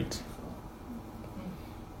inherit.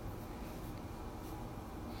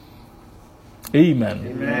 Amen.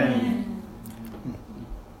 Amen.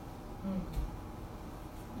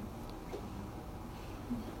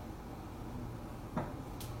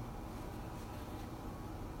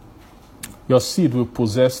 Your seed will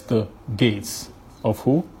possess the gates of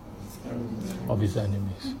who? Of his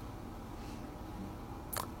enemies.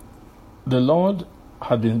 The Lord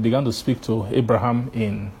had begun to speak to Abraham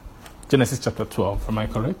in Genesis chapter 12. Am I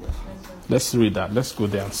correct? Let's read that. Let's go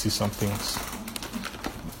there and see some things.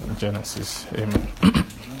 In Genesis. Amen.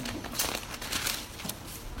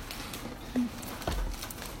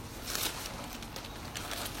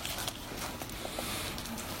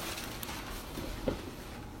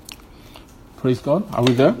 Praise God. Are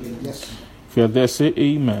we there? Yes. If you are there, say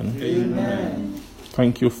amen. Amen.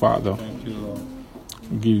 Thank you, Father. Thank you, Lord.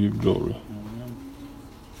 Give you glory. Amen.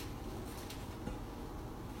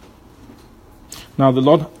 Now the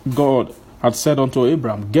Lord God had said unto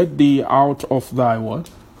Abraham, get thee out of thy what?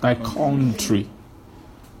 Thy country,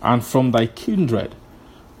 and from thy kindred,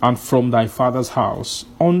 and from thy father's house,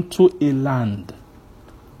 unto a land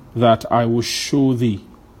that I will show thee.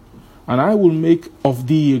 And I will make of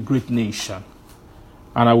thee a great nation,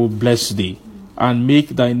 and I will bless thee, and make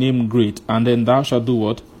thy name great, and then thou shalt do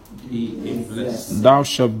what? Be a blessing. Thou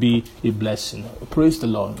shalt be a blessing. Praise the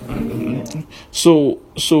Lord. So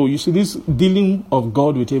you see, this dealing of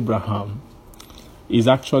God with Abraham is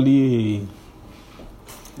actually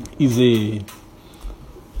it's a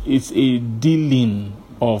dealing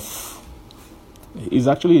of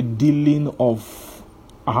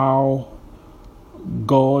how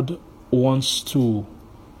God wants to,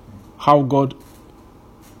 how God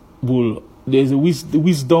will, there's a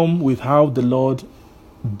wisdom with how the Lord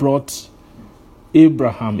brought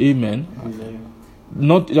Abraham, amen.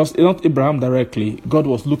 Not Abraham directly. God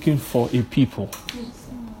was looking for a people.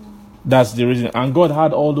 That's the reason. And God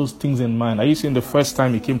had all those things in mind. Are you seeing the first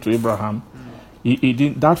time he came to Abraham? He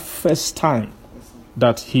did that first time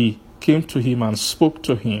that he came to him and spoke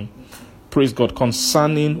to him, praise God,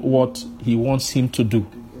 concerning what he wants him to do.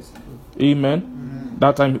 Amen.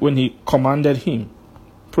 That time when he commanded him,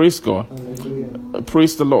 praise God,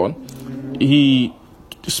 praise the Lord, he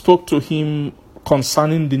spoke to him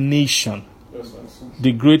concerning the nation.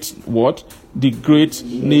 The great what? The great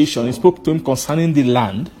nation. He spoke to him concerning the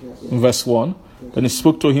land, in verse 1. Then he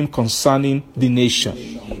spoke to him concerning the nation.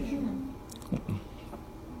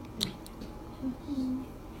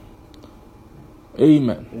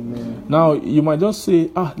 Amen. Amen. Now, you might just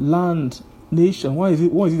say, land, nation. What is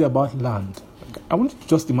it about land? I want you to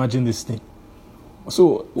just imagine this thing.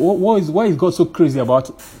 So, why is God so crazy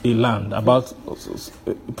about a land? About,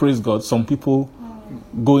 praise God, some people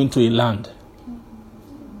go into a land.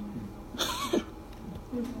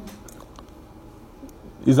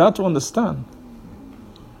 Is that to understand?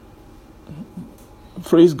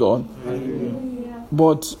 Praise God.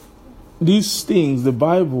 But these things, the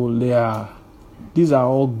Bible, these are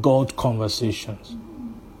all God conversations.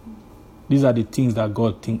 These are the things that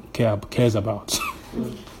God cares about.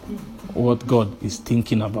 What God is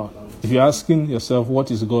thinking about. If you're asking yourself,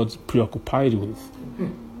 what is God preoccupied with?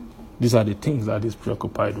 These are the things that He's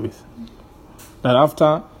preoccupied with. That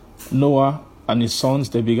after Noah and his sons,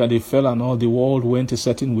 they fell and all the world went a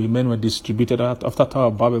certain way. Men were distributed after Tower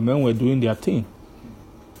of Babel. Men were doing their thing.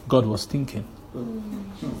 God was thinking.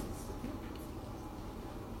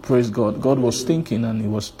 Praise God. God was thinking, and He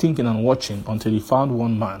was thinking and watching until He found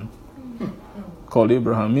one man called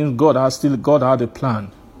Abraham. Means God had a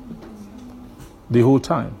plan the whole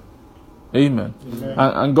time. Amen.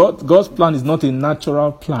 And God's plan is not a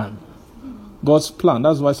natural plan. God's plan.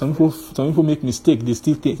 That's why some people make mistakes.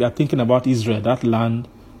 They are thinking about Israel, that land.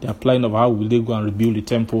 They are planning of how will they go and rebuild the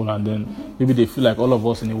temple, and then maybe they feel like all of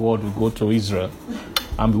us in the world will go to Israel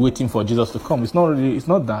and be waiting for Jesus to come. It's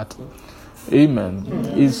not that. Amen.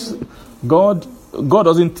 It's God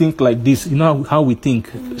doesn't think like this. You know how we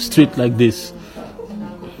think, straight like this.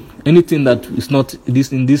 Anything that is not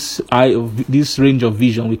in this eye of this range of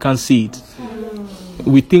vision, we can't see it.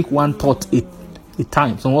 We think one thought a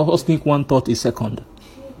time. Some of us think one thought a second.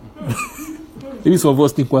 Maybe some of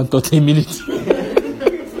us think one thought a minute.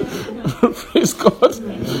 Praise God.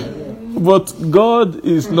 But God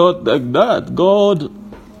is not like that. God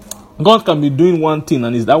can be doing one thing,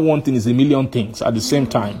 and that one thing is a million things at the same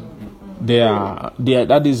time.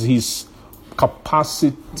 That is His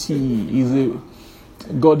capacity.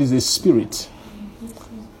 God is a spirit.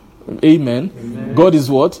 Amen. God is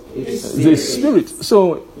what? Is a spirit.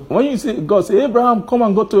 So when you say God say, Abraham, come,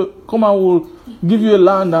 I will give you a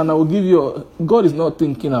land, and I will give you. God is not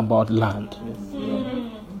thinking about land.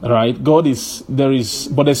 Right? But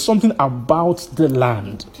there's something about the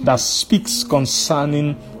land that speaks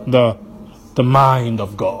concerning the mind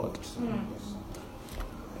of God.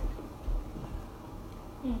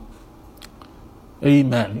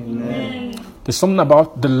 Amen. There's something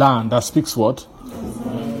about the land that speaks what?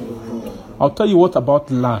 I'll tell you what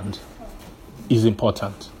about land is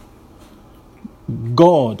important.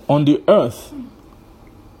 God on the earth,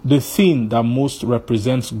 the thing that most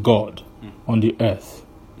represents God on the earth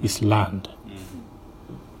is land.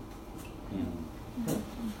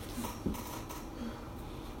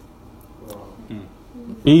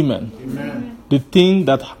 Amen. The thing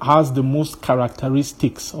that has the most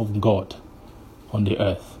characteristics of God on the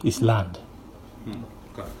earth is land.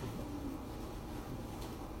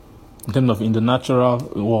 In terms of in the natural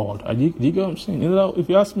world. Do you get what I'm saying? If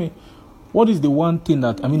you ask me, what is the one thing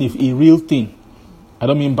that, if a real thing, I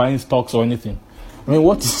don't mean buying stocks or anything.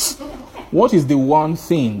 What is the one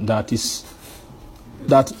thing that is,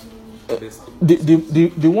 that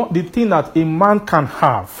the thing that a man can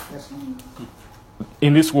have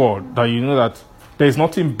in this world, that you know that there is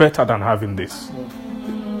nothing better than having this.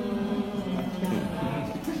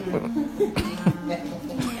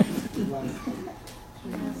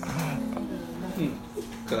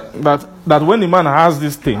 That when the man has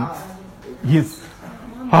this thing, he's,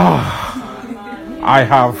 I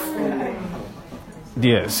have,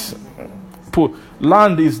 yes.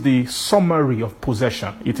 Land is the summary of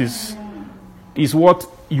possession. It is what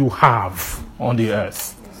you have on the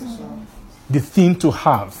earth. The thing to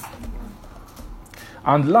have.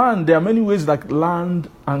 And land, there are many ways like land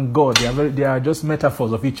and God. They are just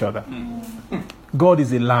metaphors of each other. God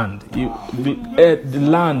is a land. The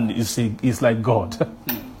land is like God.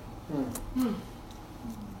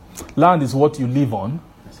 Land is what you live on.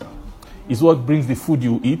 Is what brings the food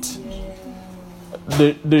you eat.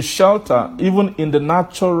 The shelter, even in the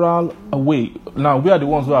natural way. Now we are the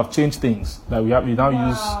ones who have changed things. That we now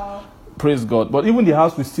use. Praise God. But even the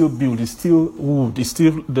house we still build is still wood. It's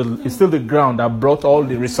still the ground that brought all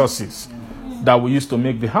the resources that we used to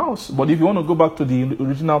make the house. But if you want to go back to the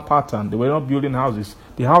original pattern, they were not building houses.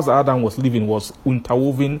 The house that Adam was living was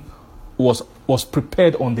interwoven, was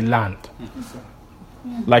prepared on the land.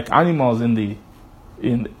 Like animals in the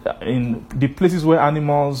places where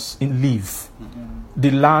animals live,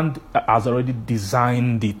 the land has already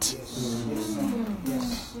designed it.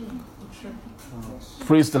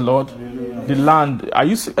 Praise the Lord. The land,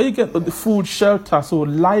 you get the food, shelter, so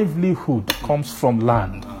livelihood comes from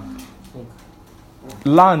land.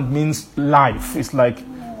 Land means life. It's like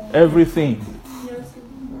everything.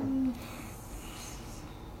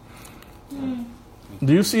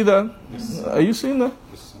 Do you see that? Are you seeing that?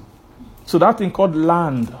 So that thing called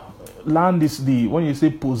land is when you say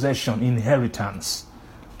possession, inheritance.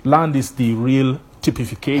 Land is the real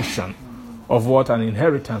typification of what an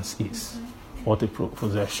inheritance is, what a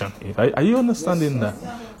possession is. Are you understanding that?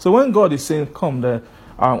 So when God is saying, come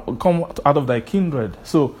out of thy kindred,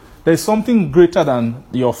 so there's something greater than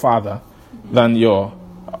your father, than your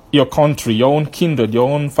country, your own kindred, your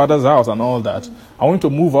own father's house and all that. I want to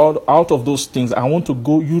move out of those things. I want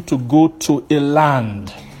you to go to a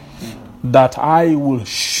land that I will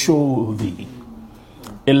show thee.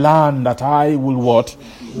 A land that I will what?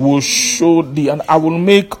 Will show thee, and I will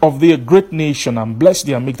make of thee a great nation, and bless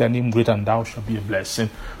thee, and make thy name great, and thou shalt be a blessing.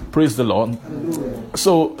 Praise the Lord.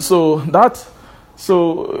 So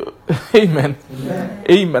amen.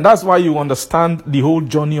 Amen. That's why you understand the whole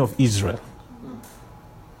journey of Israel.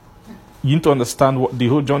 You need to understand what the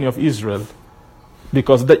whole journey of Israel,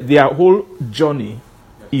 because their whole journey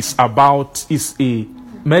is a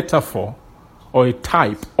metaphor or a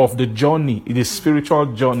type of the journey, the spiritual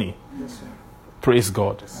journey, praise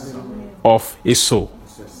God, of a soul.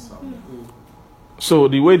 So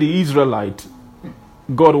the way the Israelite,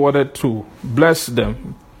 God wanted to bless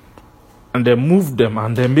them and then move them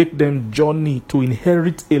and then make them journey to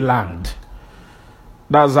inherit a land.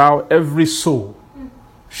 That's how every soul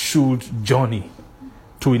should journey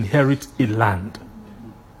to inherit a land.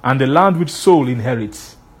 And the land which soul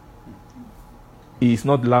inherits is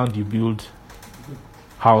not land you build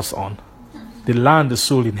house on. The land the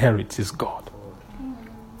soul inherits is God.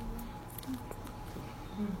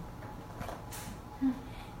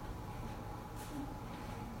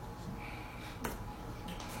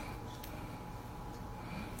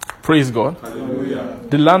 Praise God. Hallelujah.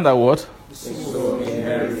 The land that what? The soul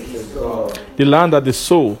inherits is God. The land that the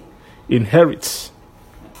soul inherits.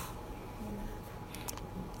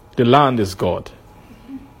 The land is God.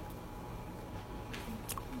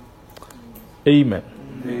 Amen.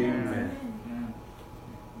 Amen.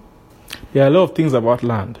 There are a lot of things about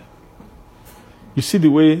land. You see the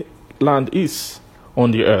way land is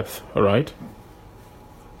on the earth, all right?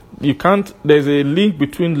 There's a link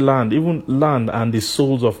between land, even land, and the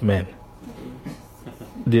souls of men.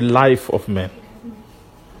 The life of men.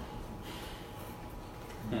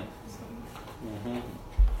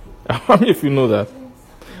 How many of you know that?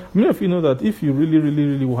 How many of you know that if you really, really,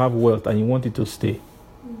 really have wealth and you want it to stay,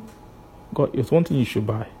 God, it's one thing you should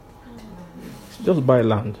buy. Just buy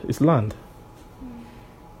land. It's land.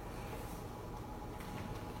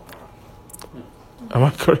 Am I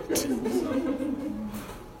correct?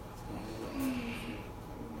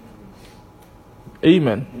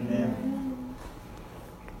 Amen. Amen.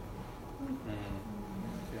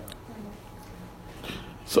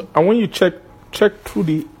 So, and when you check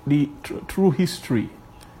through through history,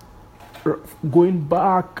 going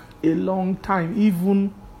back a long time,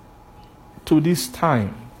 even to this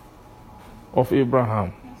time of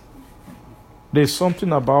Abraham, there's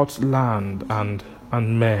something about land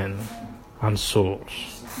and men and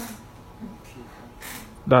souls.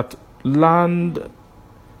 That land,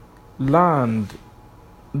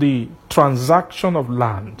 the transaction of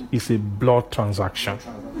land is a blood transaction.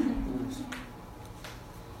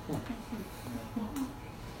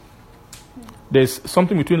 There's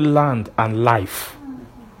something between land and life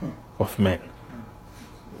of men.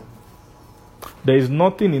 There is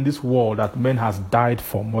nothing in this world that man has died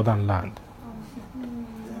for more than land.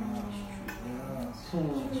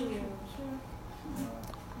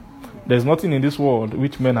 There's nothing in this world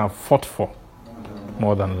which men have fought for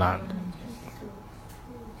more than land.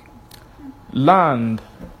 Land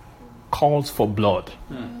calls for blood.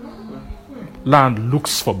 Land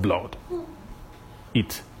looks for blood.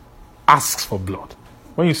 It asks for blood.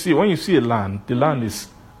 When you see a land, the land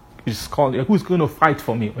is called, who's going to fight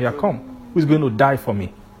for me? Oh yeah, come. Who's going to die for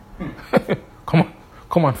me?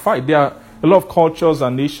 Come and fight. There are a lot of cultures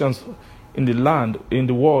and nations in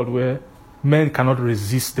the world where men cannot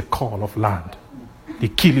resist the call of land. They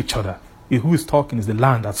kill each other. Who is talking is the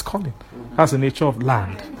land that's calling. That's the nature of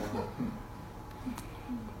land.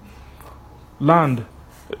 Land.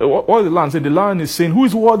 What does the land say? The land is saying, who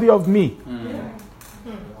is worthy of me?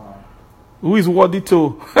 Who is worthy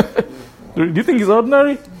to? Do you think it's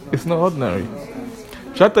ordinary? It's not ordinary.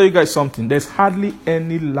 Shall I tell you guys something? There's hardly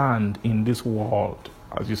any land in this world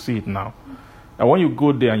as you see it now. And when you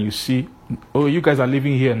go there and you see, oh, you guys are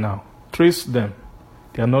living here now, trace them.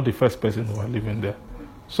 They are not the first person who are living there.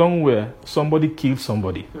 Somewhere, somebody killed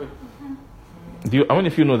somebody. How many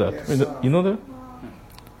of you know that? Yes. You know that?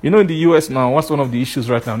 You know, in the US now, what's one of the issues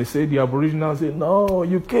right now? They say the Aboriginals say, no,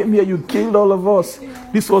 you came here, you killed all of us.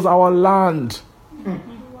 This was our land.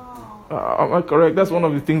 Am I correct? That's one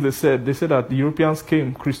of the things they said. They said that the Europeans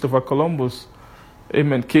came, Christopher Columbus,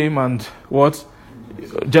 amen, came and what?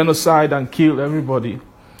 Genocide and killed everybody.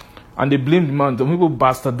 And they blamed the man. The people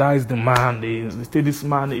bastardized the man. They say this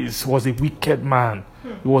man was a wicked man.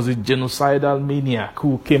 He was a genocidal maniac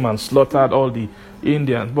who came and slaughtered all the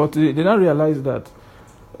Indians. But they did not realize that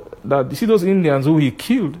you see those Indians who he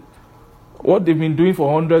killed, what they've been doing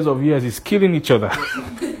for hundreds of years is killing each other.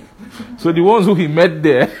 So the ones who he met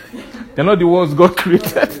there, they're not the ones God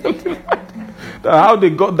created. How they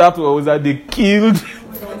got that was that they killed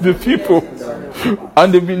the people.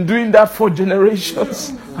 And they've been doing that for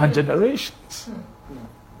generations and generations.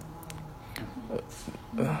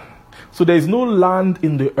 So there is no land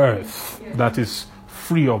in the earth that is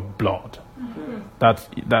free of blood,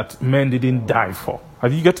 that men didn't die for. Are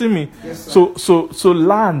you getting me? Yes, So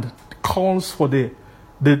land calls for the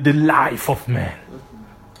life of man.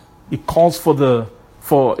 It calls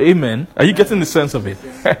for amen. Are you getting the sense of it?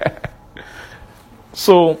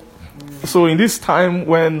 So in this time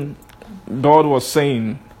when God was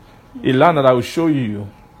saying, a land that I will show you,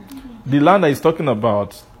 the land that he's talking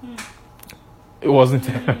about, it wasn't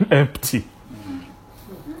empty.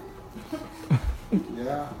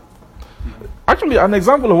 Yeah. Actually, an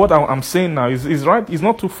example of what I'm saying now is right. It's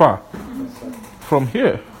not too far from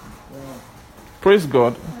here. Praise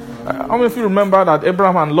God. How many of you remember that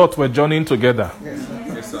Abraham and Lot were journeying together?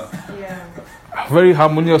 Yes, sir. Very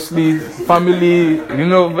harmoniously, family,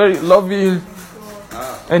 very loving,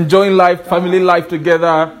 enjoying life, family life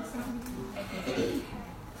together.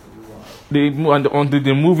 They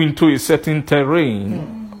move into a certain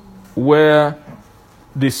terrain where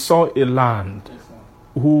they saw a land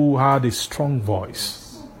who had a strong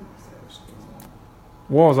voice.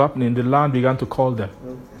 What was happening? The land began to call them.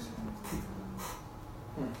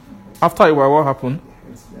 After a while, what happened?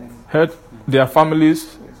 Their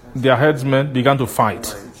families, their headsmen began to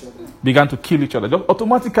fight, began to kill each other. Just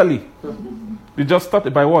automatically, they just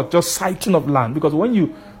started by what? Just sighting of land. Because when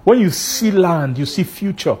you see land, you see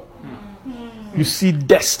future, you see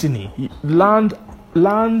destiny.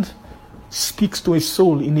 Land speaks to a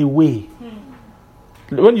soul in a way.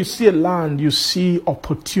 When you see a land, you see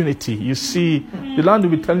opportunity. You see the land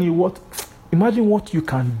will be telling you what. Imagine what you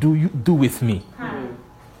can do with me.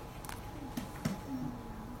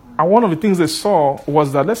 And one of the things they saw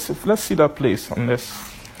was that let's see that place and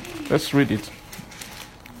let's read it.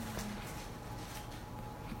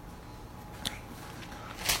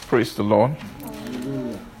 Praise the Lord.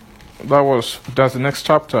 That's the next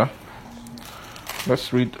chapter.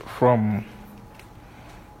 Let's read from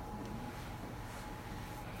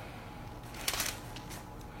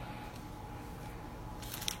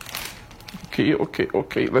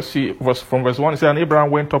Okay. Let's see. From verse 1, it says, and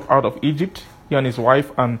Abraham went up out of Egypt, he and his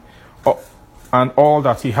wife, and all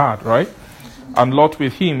that he had, right? And Lot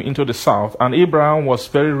with him into the south. And Abraham was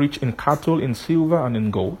very rich in cattle, in silver, and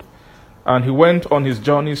in gold. And he went on his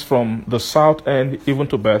journeys from the south end even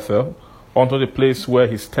to Bethel, unto the place where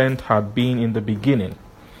his tent had been in the beginning,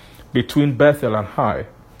 between Bethel and Hai,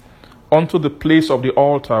 unto the place of the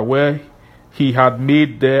altar where he had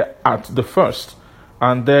made there at the first.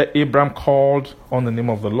 And there Abraham called on the name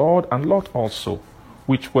of the Lord, and Lot also,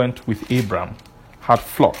 which went with Abraham, had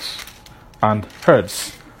flocks and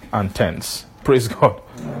herds and tents. Praise God.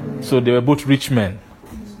 Amen. So they were both rich men.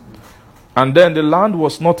 And then the land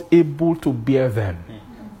was not able to bear them.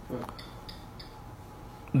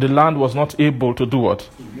 The land was not able to do what?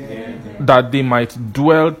 That they might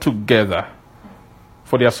dwell together.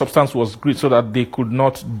 For their substance was great, so that they could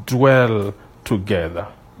not dwell together.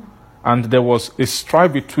 And there was a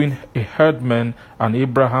strife between a herdman and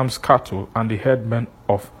Abraham's cattle and the herdman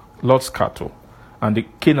of Lot's cattle. And the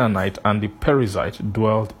Canaanite and the Perizzite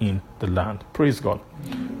dwelled in the land. Praise God.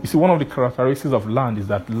 You see, one of the characteristics of land is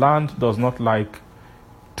that land does not like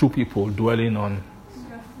two people dwelling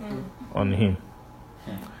on him.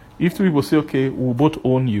 If two people say, okay, we'll both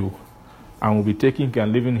own you and we'll be taking care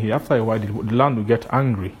and living here, after a while the land will get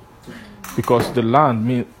angry. Because the land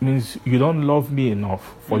means you don't love me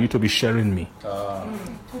enough for you to be sharing me.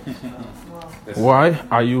 Why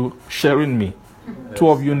are you sharing me? Two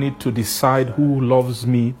of you need to decide who loves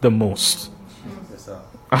me the most.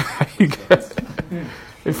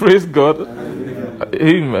 Praise God.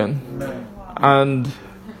 Amen. And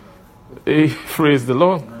praise the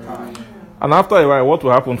Lord. And after a while, what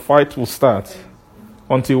will happen? Fight will start.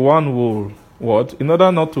 Until one will, what? In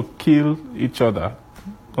order not to kill each other,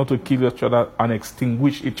 and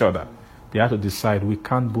extinguish each other, they have to decide, we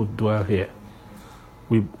can't both dwell here.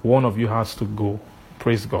 One of you has to go.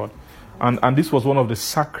 Praise God. And this was one of the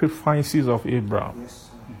sacrifices of Abraham.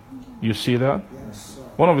 You see that?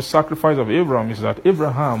 One of the sacrifices of Abraham is that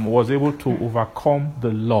Abraham was able to overcome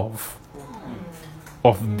the love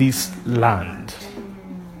of this land.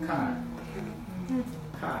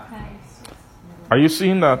 Are you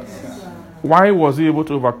seeing that? Why was he able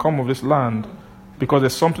to overcome of this land? Because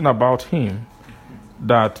there's something about him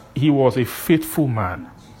that he was a faithful man.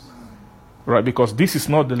 Right? Because this is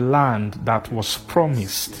not the land that was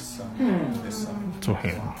promised to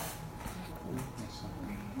him.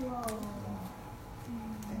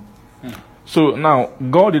 So now,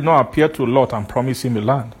 God did not appear to Lot and promise him a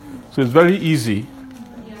land. So it's very easy.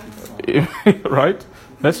 Right?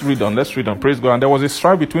 Let's read on. Praise God. And there was a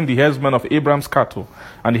strife between the herdsmen of Abraham's cattle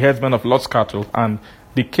and the herdsmen of Lot's cattle. And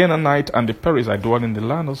the Canaanite and the Perizzite dwell in the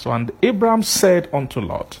land also. And Abraham said unto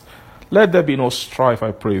Lot, let there be no strife,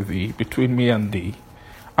 I pray thee, between me and thee,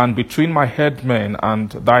 and between my headmen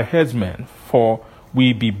and thy headsmen, for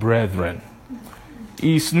we be brethren.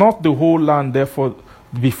 Is not the whole land therefore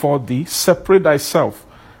before thee? Separate thyself,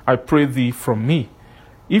 I pray thee, from me.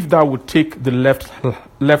 If thou would take the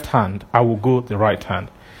left hand, I will go the right hand.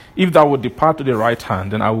 If thou would depart to the right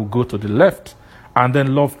hand, then I will go to the left. And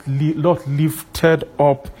then Lot lifted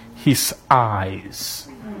up his eyes.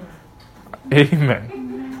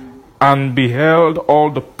 Amen. And beheld all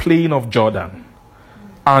the plain of Jordan.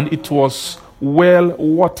 And it was well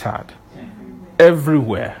watered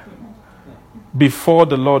everywhere. Before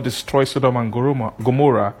the Lord destroyed Sodom and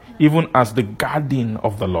Gomorrah, even as the garden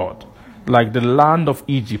of the Lord, like the land of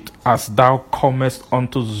Egypt, as thou comest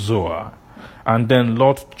unto Zoar. And then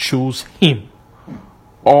Lot chose him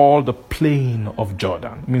all the plain of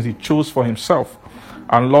Jordan. It means he chose for himself.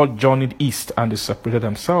 And Lot journeyed east, and they separated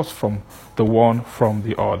themselves from the one from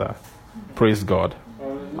the other. Praise God.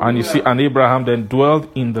 And you see, and Abraham then dwelled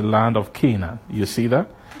in the land of Canaan. You see that?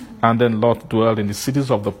 And then Lot dwelled in the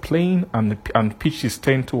cities of the plain and pitched his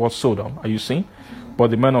tent towards Sodom. Are you seeing?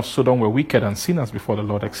 But the men of Sodom were wicked and sinners before the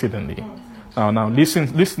Lord exceedingly. Now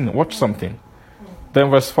listen, watch something. Then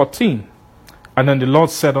verse 14. And then the Lord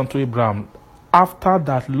said unto Abraham, after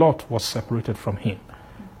that Lot was separated from him,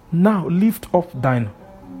 now lift up thine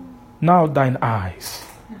eyes,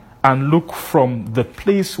 and look from the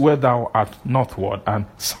place where thou art northward and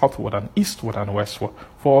southward and eastward and westward,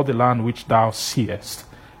 for all the land which thou seest,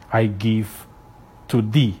 I give to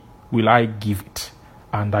thee, will I give it,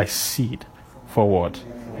 and thy seed forward.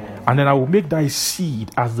 And then I will make thy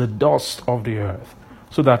seed as the dust of the earth,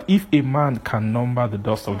 so that if a man can number the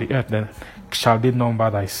dust of the earth, then shall they number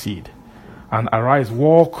thy seed. And arise,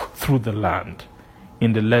 walk through the land,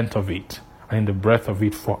 in the length of it, and in the breadth of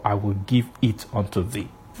it, for I will give it unto thee.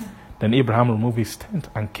 Then Abraham removed his tent,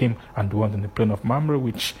 and came and dwelt in the plain of Mamre,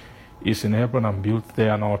 which is in Hebron, and built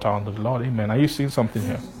there an altar unto the Lord. Amen. Are you seeing something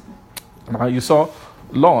here? Now you saw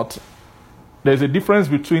Lot. There's a difference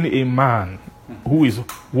between a man who is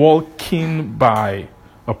walking by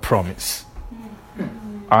a promise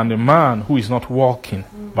and a man who is not walking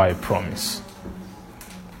by a promise.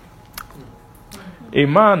 A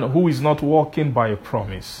man who is not walking by a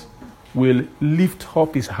promise will lift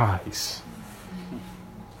up his eyes.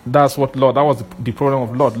 That's what Lot, that was the problem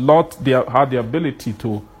of Lot. Lot had the ability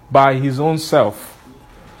to, by his own self.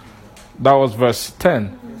 That was verse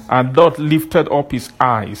 10. And Lot lifted up his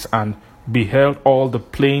eyes and beheld all the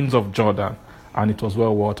plains of Jordan, and it was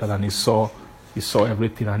well watered, and he saw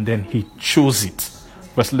everything, and then he chose it.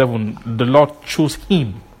 Verse 11, the Lord chose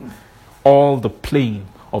him all the plain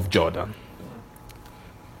of Jordan.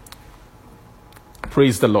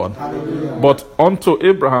 Praise the Lord. Hallelujah. But unto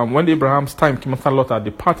Abraham, when Abraham's time came after Lot had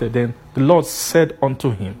departed, then the Lord said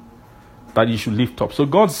unto him that you should lift up. So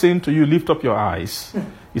God saying to you, lift up your eyes,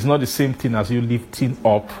 is not the same thing as you lifting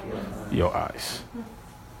up your eyes.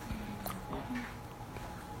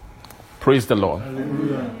 Praise the Lord.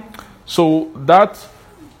 Hallelujah. So that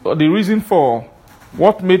the reason for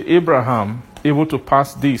what made Abraham able to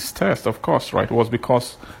pass this test, of course, right, was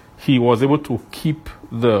because he was able to keep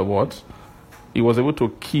the what? He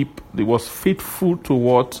was faithful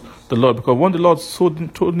towards the Lord. Because when the Lord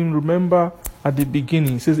told him, remember at the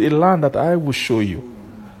beginning, he says, a land that I will show you.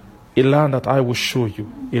 A land that I will show you.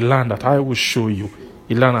 A land that I will show you.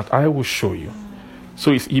 A land that I will show you.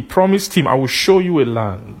 So he promised him, I will show you a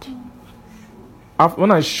land. When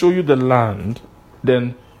I show you the land,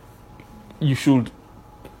 then you should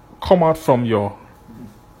come out from your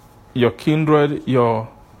kindred, your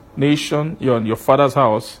nation, your father's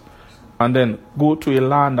house, and then go to a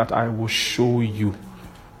land that I will show you.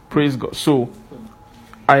 Praise God. So,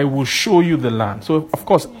 I will show you the land. So, of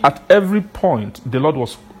course, at every point, the Lord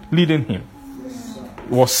was leading him.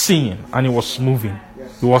 He was seeing and he was moving.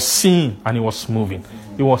 He was seeing and he was moving.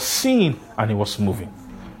 He was seeing and he was moving.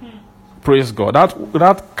 Praise God.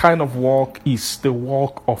 That kind of walk is the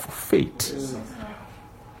walk of faith.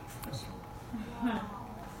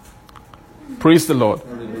 Praise the Lord.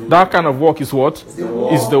 That kind of walk is what?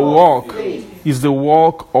 Is the walk. Is the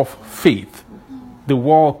walk of faith. The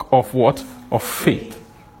walk of what? Of faith.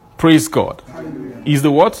 Praise God. Is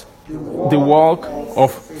the what? The walk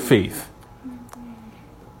of faith.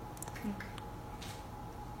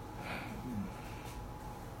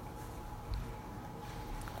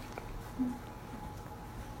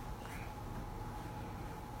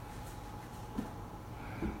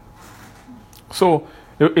 So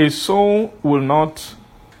a soul will not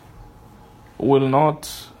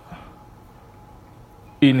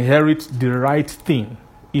inherit the right thing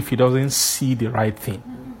if he doesn't see the right thing.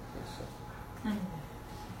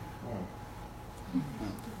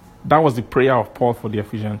 That was the prayer of Paul for the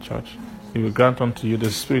Ephesian church. He will grant unto you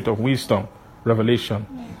the spirit of wisdom, revelation,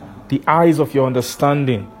 the eyes of your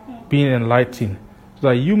understanding being enlightened, so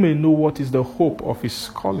that you may know what is the hope of his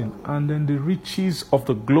calling, and then the riches of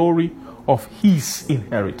the glory of his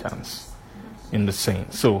inheritance in the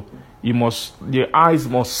saints. So your eyes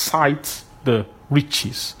must sight the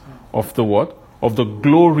riches of the what? Of the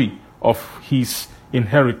glory of his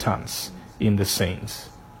inheritance in the saints.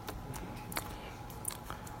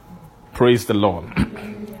 Praise the Lord.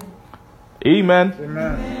 Amen.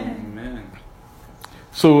 Amen.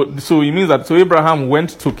 So it means that Abraham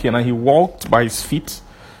went to Canaan. He walked by his feet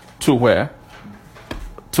to where?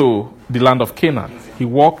 To the land of Canaan. He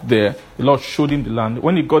walked there. The Lord showed him the land.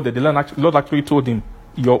 When he got there, the Lord actually told him,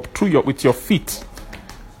 with your feet,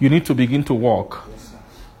 you need to begin to walk.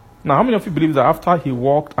 Now, how many of you believe that after he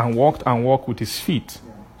walked and walked and walked with his feet,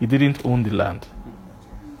 he didn't own the land?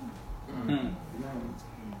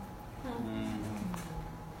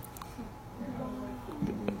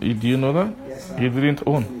 Do you know that? He didn't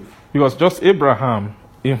own. Because just Abraham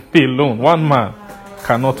alone, one man,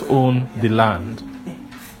 cannot own the land.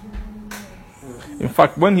 In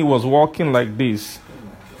fact, when he was walking like this,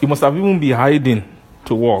 he must have even been hiding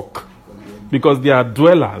to walk, because there are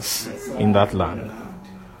dwellers in that land.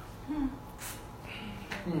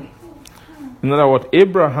 In other words,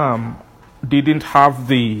 Abraham didn't have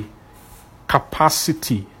the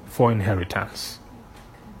capacity for inheritance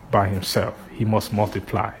by himself. He must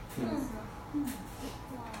multiply.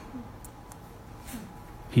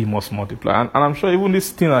 He must multiply. And I'm sure even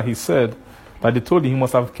this thing that he said, that they told him, he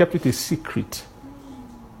must have kept it a secret.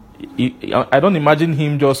 I don't imagine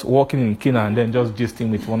him just walking in Canaan and then just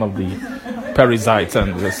gisting with one of the Perizzites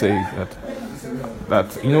and just say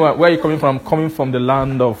that you know where are you coming from? I'm coming from the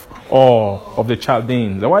land of the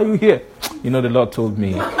Chaldeans. Why are you here? You know, the Lord told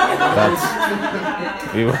me that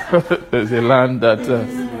there's a land that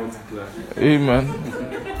amen.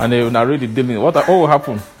 And they will narrate the dealing. What will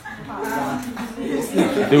happen?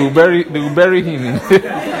 They will bury him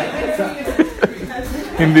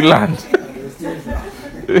in the land.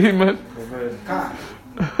 Amen.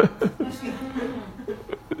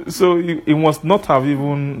 So he must not have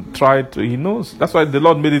even tried to. He knows. That's why the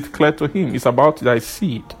Lord made it clear to him. It's about thy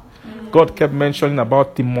seed. God kept mentioning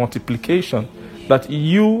about the multiplication. That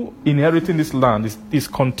you inheriting this land is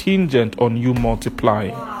contingent on you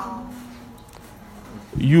multiplying.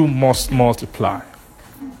 You must multiply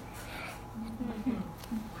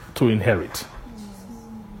to inherit.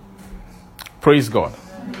 Praise God.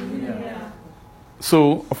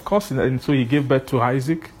 So, of course, and so he gave birth to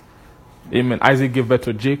Isaac. Amen. Isaac gave birth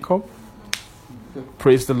to Jacob.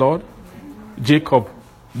 Praise the Lord. Jacob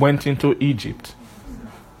went into Egypt.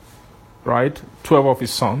 Right? 12 of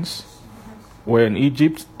his sons were in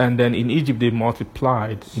Egypt. And then in Egypt, they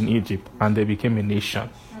multiplied in Egypt. And they became a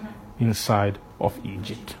nation inside of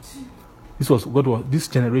Egypt. These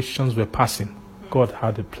generations were passing. God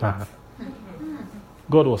had a plan.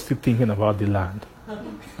 God was still thinking about the land.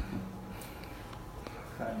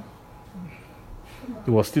 He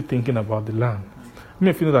was still thinking about the land. I mean,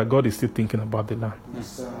 if you know that God is still thinking about the land.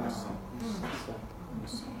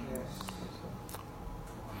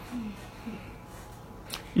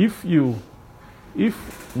 If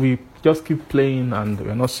we just keep playing and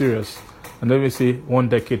we're not serious, and then we say 1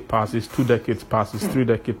 decade passes, 2 decades passes, 3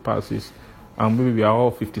 decades passes, and maybe we are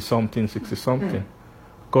all 50-something, 60-something,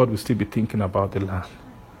 God will still be thinking about the land.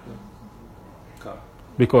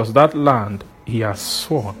 Because that land, He has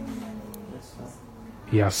sworn.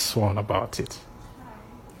 He has sworn about it.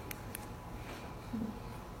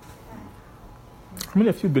 How many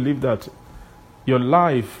of you believe that your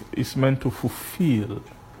life is meant to fulfill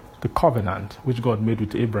the covenant which God made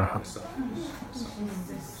with Abraham?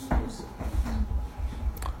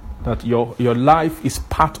 That your life is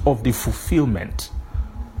part of the fulfillment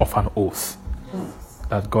of an oath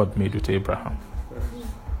that God made with Abraham.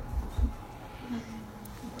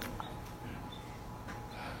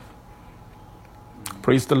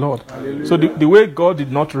 Praise the Lord. So the way God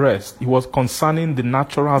did not rest, it was concerning the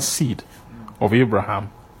natural seed of Abraham.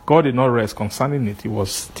 God did not rest concerning it. It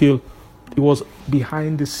was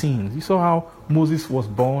behind the scenes. You saw how Moses was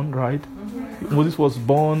born, right? Moses was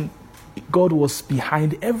born. God was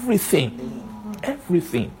behind everything.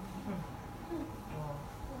 Everything.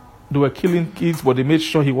 They were killing kids, but they made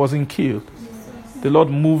sure he wasn't killed. The Lord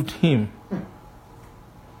moved him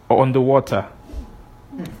on the water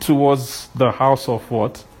towards the house of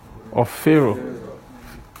what? Of Pharaoh.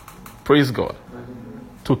 Praise God.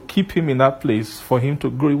 To keep him in that place, for him to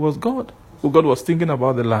grow, it was God. God was thinking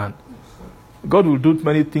about the land. God will do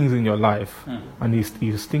many things in your life, and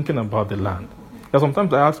he's thinking about the land. And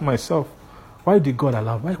sometimes I ask myself, why did God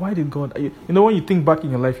allow? Why did God? You know, when you think back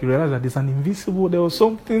in your life, you realize that there's an invisible, there was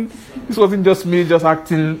something. This wasn't just me just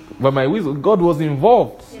acting by my wisdom. God was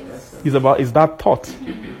involved. It's that thought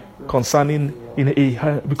concerning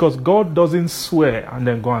because God doesn't swear and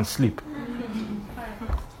then go and sleep.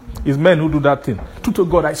 It's men who do that thing. True to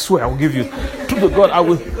God, I swear I will give you. True to God, I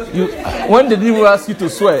will. When they didn't ask you to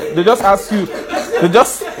swear, they just ask you. They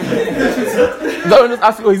just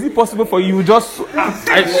ask you, is it possible for you?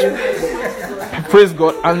 Praise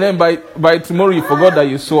God, and then by tomorrow you forgot that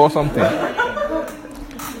you swore something.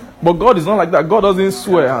 But God is not like that. God doesn't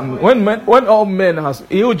swear. And when all men a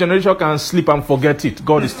whole generation can sleep and forget it,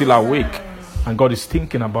 God is still awake, and God is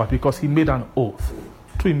thinking about it because He made an oath,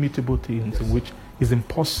 two immutable things in which it's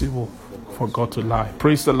impossible for God to lie.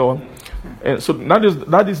 Praise the Lord. And so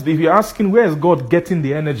that is if you're asking where is God getting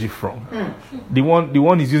the energy from, the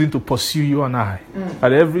one He's using to pursue you and I.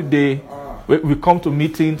 And every day we come to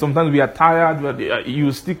meetings. Sometimes we are tired, but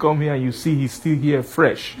you still come here and you see He's still here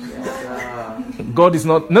fresh. God is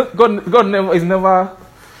not. God never is never.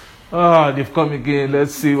 They've come again.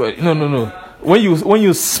 Let's see. No. When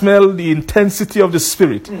you smell the intensity of the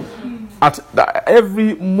Spirit, at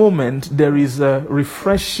every moment there is a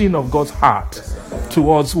refreshing of God's heart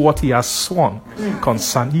towards what He has sworn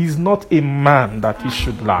concern. He is not a man that He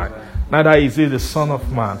should lie, neither is He the Son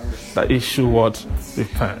of Man that He should what?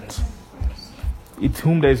 Repent. In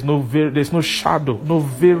whom there is there's no shadow, no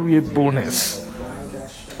variableness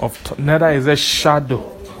of neither is there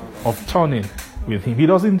shadow of turning with Him. He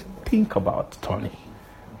doesn't think about turning.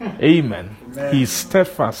 Amen. He is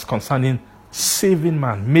steadfast concerning saving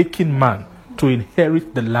man, making man to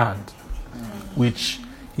inherit the land which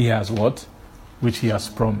He has what? Which He has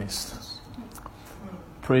promised.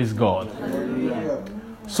 Praise God.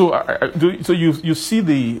 So you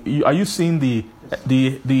see are you seeing the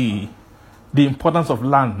importance of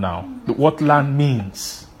land now? What land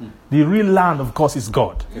means? The real land, of course, is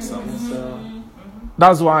God.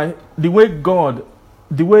 That's why the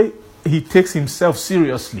way He takes Himself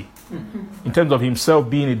seriously, in terms of Himself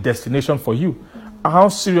being a destination for you, how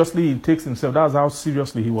seriously He takes Himself, that's how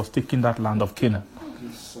seriously He was taking that land of Canaan.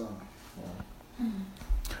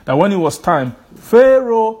 That when it was time,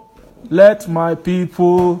 Pharaoh, let my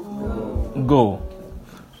people go.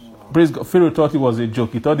 Praise God. Pharaoh thought it was a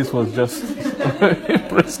joke. He thought this was just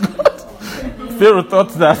praise God. Pharaoh thought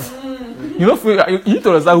that, you need to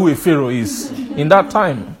understand who a Pharaoh is. In that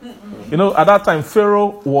time, at that time,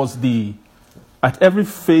 Pharaoh was at every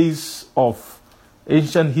phase of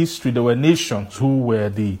ancient history, there were nations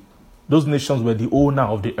those nations were the owner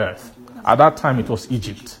of the earth. At that time, it was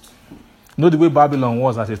Egypt. The way Babylon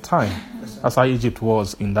was at a time, that's how Egypt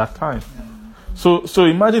was in that time. So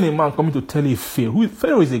imagine a man coming to tell you Pharaoh.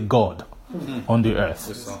 Pharaoh is a god on the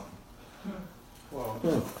earth.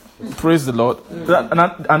 Praise the Lord.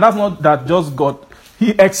 And that's not that just God.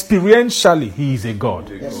 He experientially, he is a god.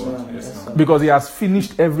 Because he has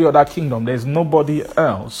finished every other kingdom. There is nobody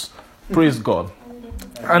else. Praise God.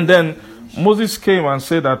 And then Moses came and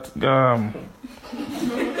said that,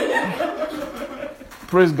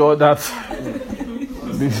 praise God, that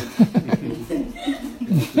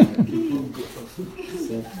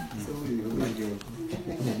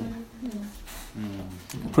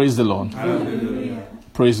praise the Lord. Hallelujah.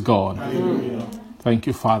 Praise God. Hallelujah. Thank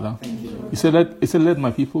you, Father. He said, let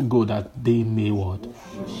my people go that they may what?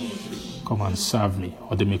 Come and serve me,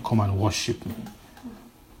 or they may come and worship me.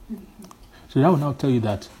 So I will now tell you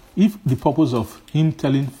that if the purpose of him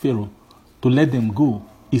telling Pharaoh to let them go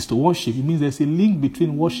is to worship, it means there's a link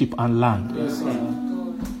between worship and land. Yes,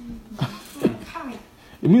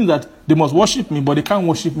 it means that they must worship me, but they can't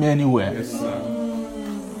worship me anywhere. Yes,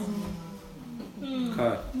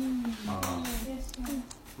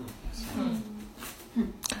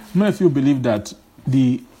 Many of you believe that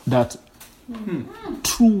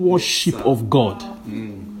true worship of God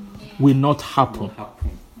will not happen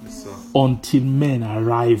until men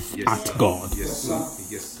arrive at God. Yes, sir.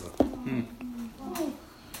 Yes, sir.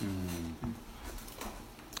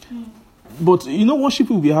 But worship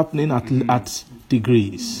will be happening at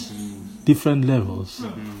degrees, different levels.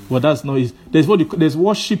 But that's not it. There's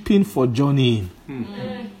worshiping for journeying.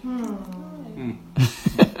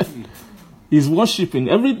 He's worshiping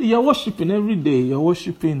you're worshiping every day. You're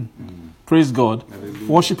worshiping. Praise God.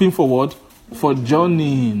 Worshiping for what? For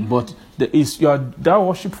journeying. But that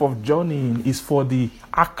worship for journeying is for the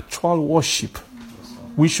actual worship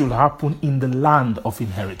which should happen in the land of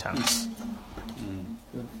inheritance.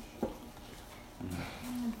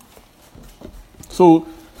 So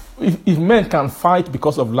if men can fight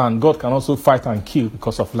because of land, God can also fight and kill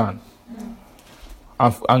because of land.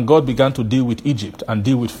 And God began to deal with Egypt and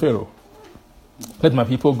deal with Pharaoh. Let my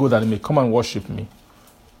people go that they may come and worship me.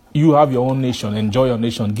 You have your own nation, enjoy your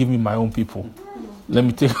nation, give me my own people. Let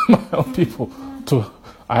me take my own people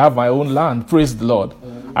I have my own land, praise the Lord.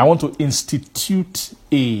 I want to institute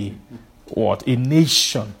a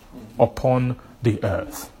nation upon the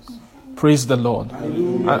earth. Praise the Lord.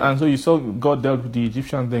 And so you saw God dealt with the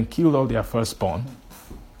Egyptians, then killed all their firstborn.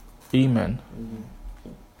 Amen.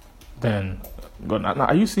 Then God, now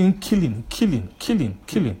are you seeing killing?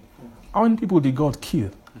 How many people did God kill?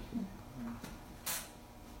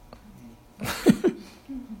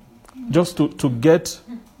 Just to get,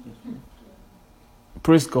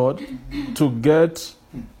 praise God, to get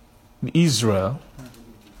Israel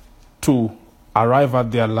to arrive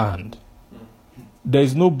at their land. There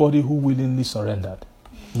is nobody who willingly surrendered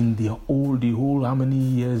in the whole how many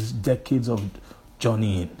years, decades of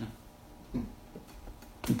journeying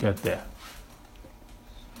to get there.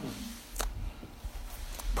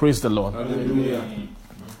 Praise the Lord. Hallelujah.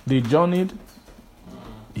 They journeyed.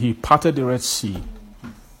 He parted the Red Sea.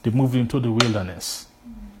 They moved into the wilderness.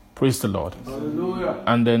 Praise the Lord. Hallelujah.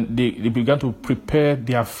 And then they began to prepare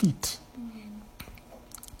their feet.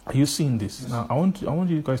 Are you seeing this? Now, I want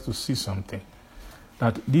you guys to see something.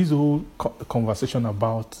 That this whole conversation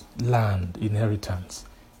about land, inheritance,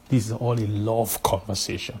 this is all a love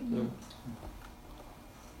conversation.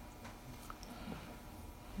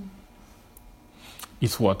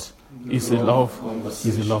 It's what? It's a love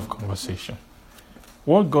conversation.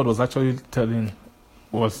 What God was actually telling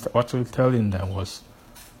them was,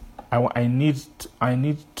 I need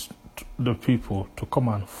the people to come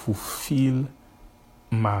and fulfill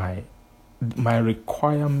my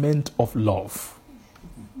requirement of love.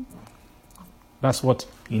 That's what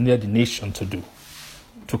he needed the nation to do.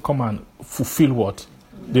 To come and fulfill what?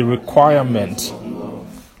 The requirement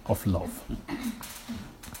of love.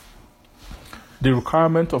 The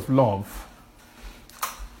requirement of love.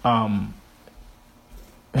 Amen.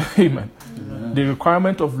 The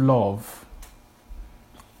requirement of love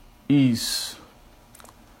is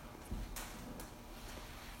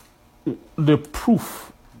the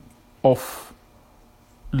proof of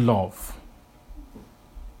love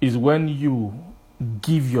is when you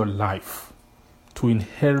give your life to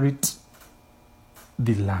inherit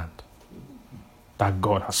the land that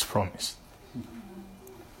God has promised.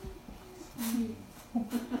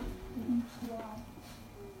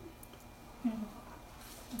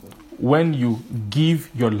 When you give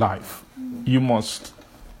your life, you must,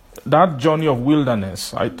 that journey of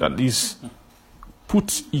wilderness, that is,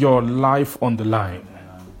 put your life on the line.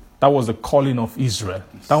 That was the calling of Israel.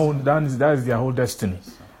 That is their whole destiny.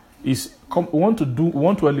 Want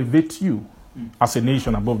to elevate you as a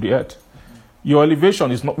nation above the earth. Your elevation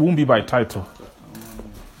won't be by title.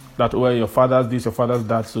 That your father's this, your father's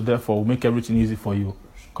that, so therefore we'll make everything easy for you.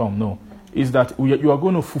 Come, no. Is that you are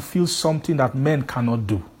going to fulfill something that men cannot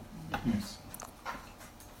do.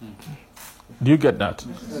 Do you get that?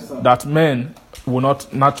 That men will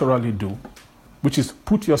not naturally do, which is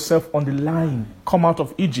put yourself on the line, come out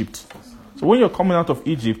of Egypt. So when you're coming out of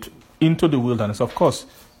Egypt into the wilderness, of course,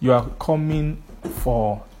 you are coming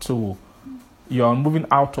you are moving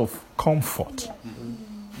out of comfort.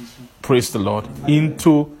 Praise the Lord.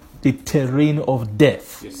 Into the terrain of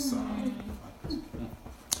death. Yes, sir.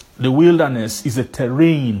 The wilderness is a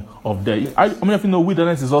terrain of death. How many of you know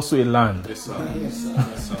wilderness is also a land? Yes, sir. Yes, sir.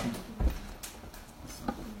 Yes, sir.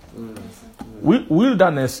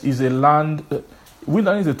 Wilderness is a land.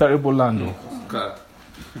 Wilderness is a terrible land. Okay.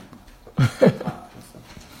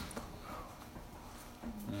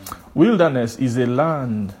 Wilderness is a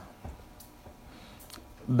land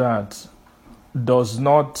that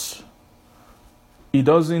doesn't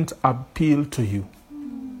appeal to you.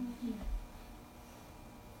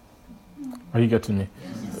 Are you getting me?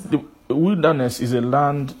 Yes. The wilderness is a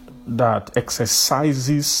land that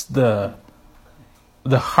exercises the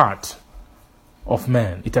heart of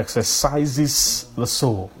man. It exercises the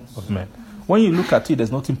soul of man. When you look at it,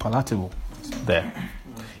 there's nothing palatable there.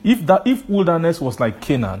 If wilderness was like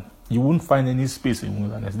Canaan, you wouldn't find any space in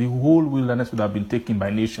wilderness. The whole wilderness would have been taken by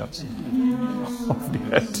nations of the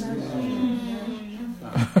earth.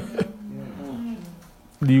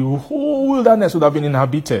 The whole wilderness would have been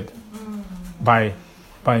inhabited by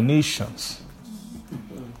nations.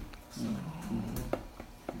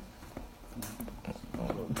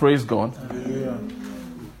 Praise God.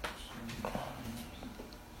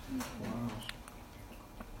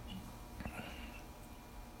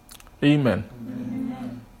 Amen.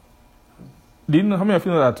 Do you know how many of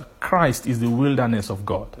you know that Christ is the wilderness of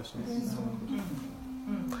God?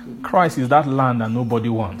 Christ is that land that nobody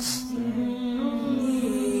wants.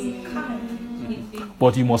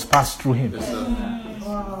 But you must pass through him.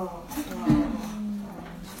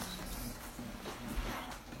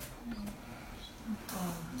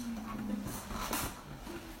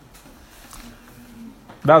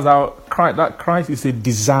 That's how Christ is a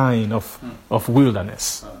design of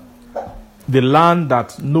wilderness. The land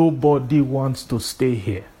that nobody wants to stay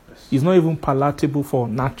here. It's not even palatable for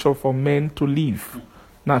men to live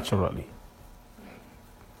naturally.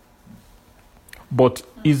 But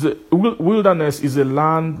wilderness is a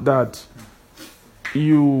land that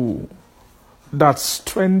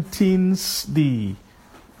strengthens the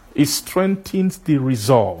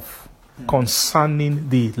resolve concerning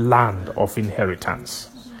the land of inheritance.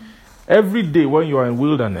 Every day when you are in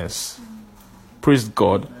wilderness, praise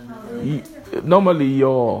God, normally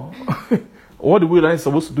what the wilderness is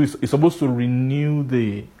supposed to do is supposed to renew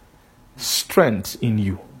the strength in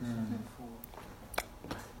you.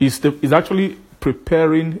 It's actually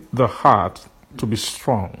preparing the heart to be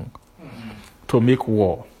strong, to make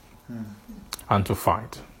war, and to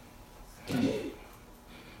fight.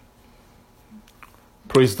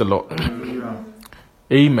 Praise the Lord.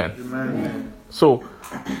 Amen. So,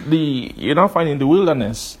 you now find in the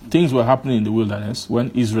wilderness, things were happening in the wilderness when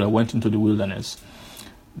Israel went into the wilderness.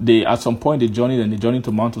 At some point, they journeyed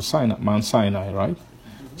to Mount Sinai, right?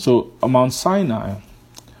 So, Mount Sinai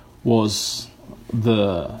was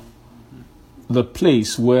the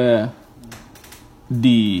place where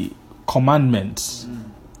the commandments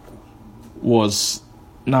was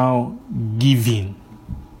now given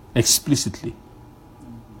explicitly.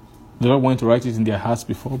 The Lord wanted to write it in their hearts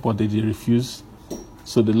before, but they refused.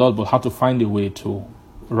 So the Lord will have to find a way to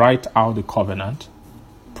write out the covenant.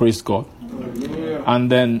 Praise God.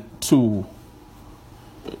 And then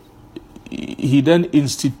he then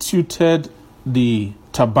instituted the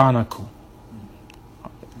tabernacle.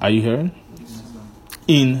 Are you hearing?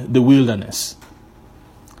 In the wilderness.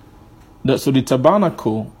 So the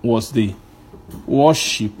tabernacle was the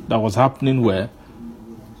worship that was happening where?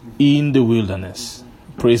 In the wilderness.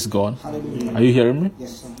 Praise God. Hallelujah. Are you hearing me?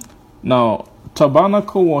 Yes, sir. Now,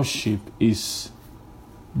 tabernacle worship is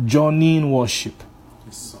journeying worship.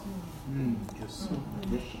 Yes, sir. Yes, sir.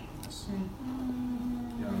 Yes, sir.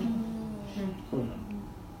 Yeah.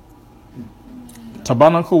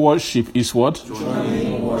 Tabernacle worship is what?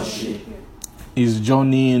 Journeying worship. Is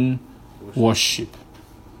journeying worship.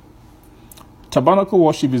 Tabernacle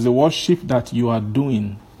worship is the worship that you are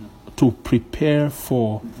doing to prepare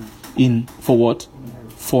for what?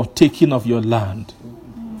 For taking of your land,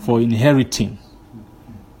 for inheriting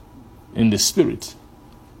in the spirit.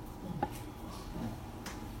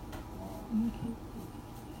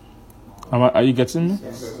 Are you getting me?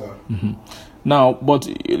 Yes, sir. Mm-hmm. Now, but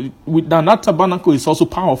that tabernacle is also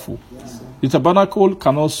powerful. Yes, The tabernacle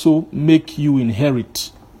can also make you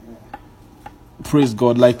inherit. Praise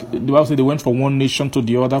God. Like the Bible said, they went from one nation to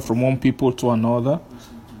the other, from one people to another.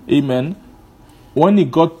 Amen. When it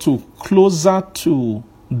got closer to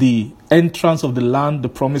the entrance of the land, the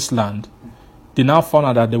promised land, they now found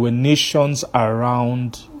out that there were nations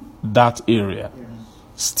around that area.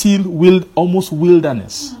 Still almost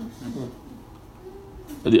wilderness.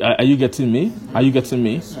 Are you getting me? Are you getting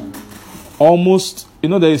me? Almost,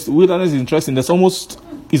 there's wilderness is interesting. It's almost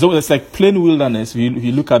like plain wilderness. If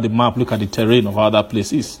you look at the map, look at the terrain of how that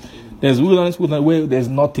place is. There's wilderness where there's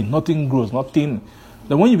nothing grows, nothing.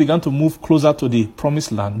 Then when you began to move closer to the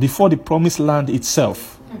promised land, before the promised land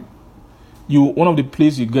itself, one of the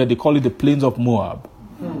places you get, they call it the plains of Moab.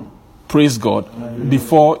 Praise God.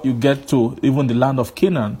 Before you get to even the land of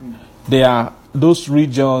Canaan, there are those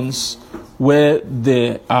regions where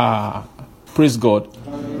there are, praise God,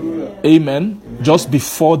 amen, just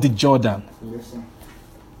before the Jordan.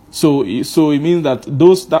 So it means that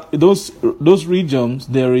those regions,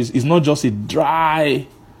 is not just a dry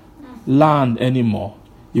land anymore.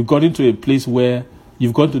 You've got into a place where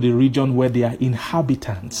you've gone to the region where there are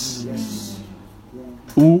inhabitants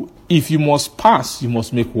who, if you must pass, you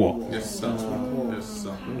must make war. Yes, sir. Yes,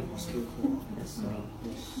 sir.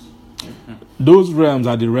 Those realms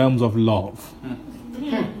are the realms of love.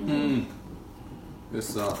 Yes,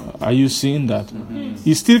 sir. Are you seeing that?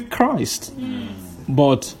 He's still Christ,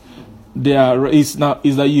 but there is that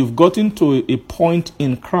you've gotten to a point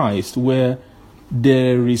in Christ where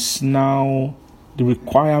there is now the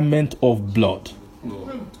requirement of blood.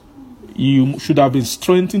 You should have been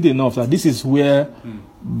strengthened enough that this is where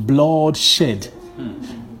bloodshed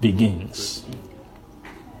begins.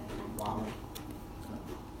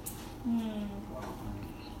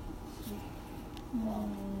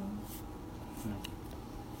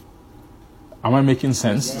 Am I making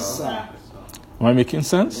sense? Yes, sir. Am I making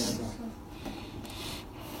sense?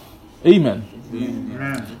 Amen.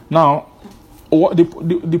 Amen. Now, what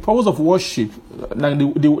the purpose of worship, like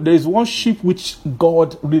there is worship which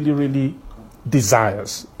God really, really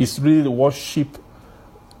desires. It's really the worship.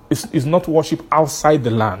 It's not worship outside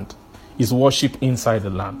the land. It's worship inside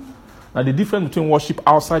the land. Now, the difference between worship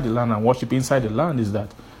outside the land and worship inside the land is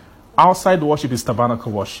that outside worship is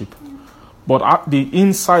tabernacle worship, but the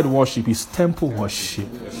inside worship is temple worship.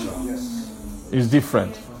 It's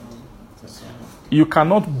different. You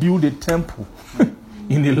cannot build a temple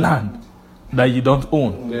in a land that you don't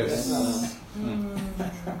own. Yes.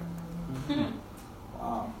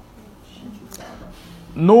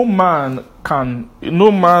 No man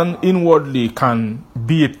inwardly can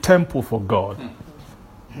be a temple for God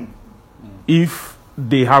if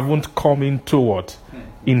they haven't come into what?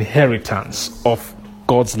 Inheritance of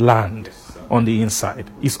God's land on the inside.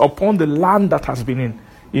 It's upon the land that has been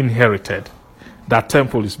inherited that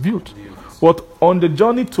temple is built. But on the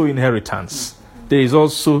journey to inheritance, there is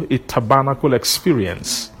also a tabernacle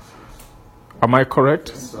experience. Am I correct?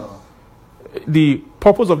 Yes, sir. The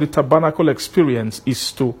purpose of the tabernacle experience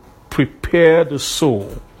is to prepare the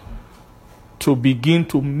soul to begin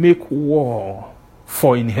to make war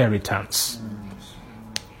for inheritance.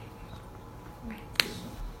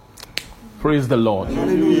 Praise the Lord.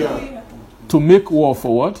 Hallelujah. To make war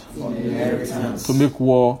for what? For inheritance. To make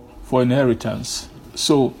war for inheritance.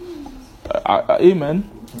 So, amen.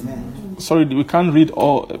 Amen. Sorry, we can't read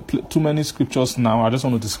too many scriptures now. I just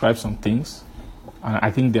want to describe some things. And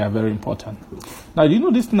I think they are very important. Now, do you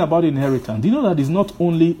know this thing about inheritance? Do you know that it's not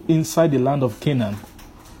only inside the land of Canaan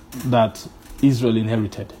that Israel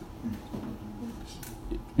inherited?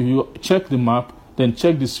 If you check the map, then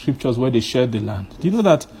check the scriptures where they shared the land. Do you know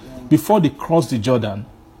that before they crossed the Jordan,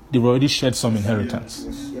 they've already shared some inheritance?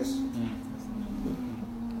 Yes.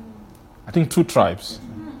 I think 2 tribes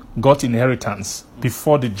got inheritance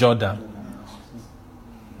before the Jordan.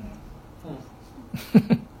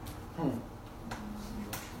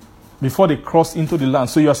 Before they crossed into the land.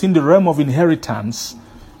 So you are seeing the realm of inheritance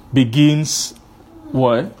begins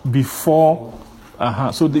before.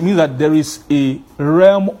 So it means that there is a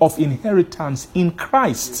realm of inheritance in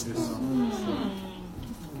Christ.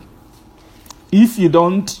 If you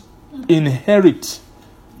don't inherit,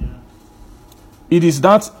 it is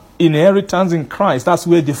that inheritance in Christ, that's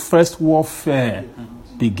where the first warfare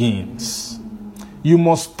begins. You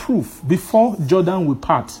must prove before Jordan will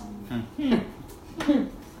part.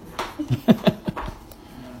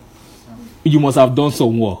 You must have done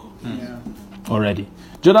some war already.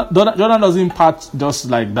 Jordan doesn't part just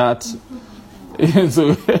like that.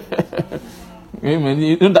 So, amen.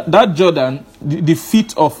 You know, that Jordan, the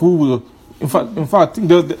feet of who will. In fact, I think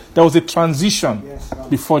there was a transition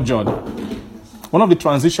before Jordan. One of the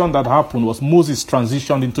transitions that happened was Moses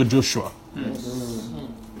transitioned into Joshua.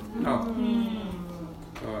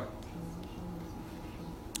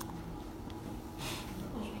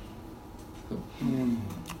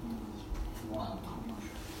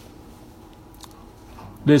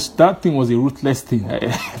 That thing was a ruthless thing,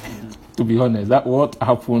 to be honest. That what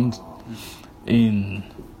happened in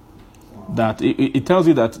that. It tells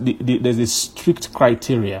you that there's a strict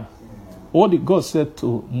criteria. What God said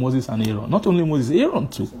to Moses and Aaron, not only Moses, Aaron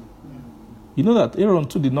too. You know that Aaron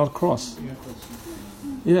too did not cross.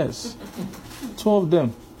 Yes. 2 of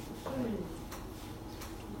them.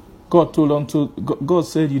 God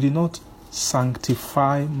said, you did not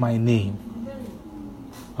sanctify my name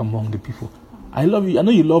among the people. I love you. I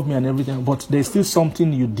know you love me and everything, but there's still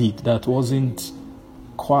something you did that wasn't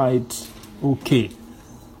quite okay.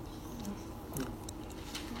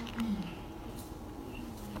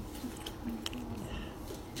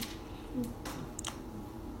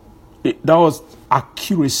 That was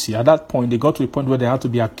accuracy. At that point, they got to a point where there had to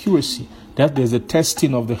be accuracy. That there's a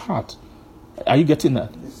testing of the heart. Are you getting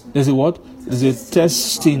that? There's a what? There's a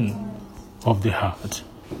testing of the heart.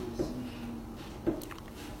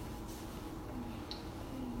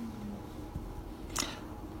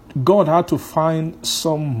 God had to find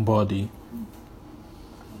somebody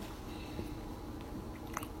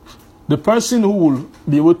The person who will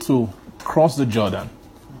be able to cross the Jordan,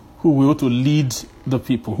 who will be able to lead the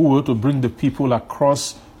people, who will be able to bring the people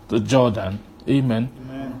across the Jordan, amen,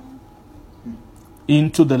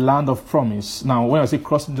 into the land of promise. Now, when I say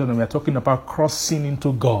crossing Jordan, we are talking about crossing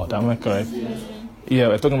into God. Am I correct? Yeah,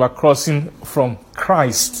 we're talking about crossing from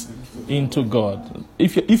Christ into God.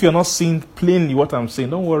 If you're not seeing plainly what I'm saying,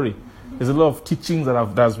 don't worry. There's a lot of teachings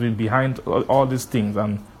that's been behind all these things,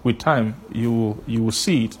 and with time you will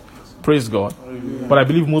see it. Praise God. But I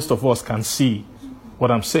believe most of us can see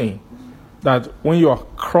what I'm saying. That when you are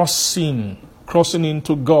crossing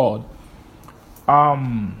into God,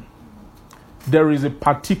 there is a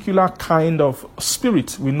particular kind of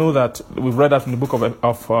spirit. We know that, we've read that in the book of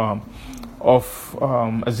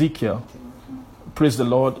Ezekiel. Praise the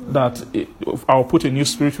Lord. That I'll put a new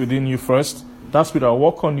spirit within you first. That spirit will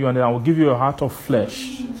work on you, and then I will give you a heart of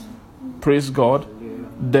flesh. Praise God.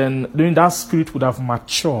 Then that spirit would have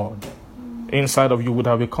matured inside of you, would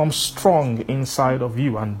have become strong inside of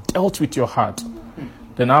you and dealt with your heart.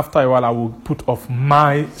 Then after a while, I will put off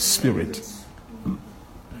my spirit.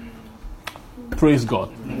 Praise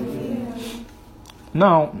God.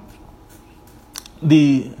 Now,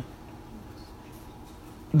 the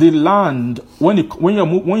land, when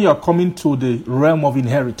you are coming to the realm of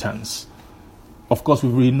inheritance, of course,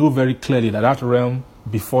 we know very clearly that realm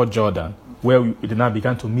before Jordan, where they now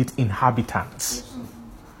began to meet inhabitants,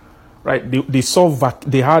 right? They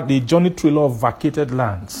journeyed through a lot of vacated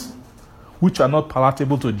lands, which are not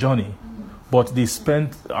palatable to journey, but they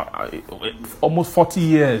spent almost 40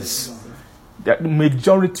 years. The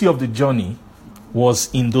majority of the journey was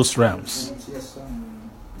in those realms.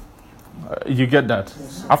 You get that?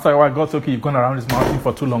 After a while, God said, okay, you've gone around this mountain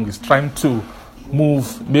for too long. It's time to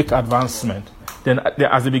move, make advancement. Then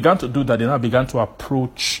as they began to do that, they now began to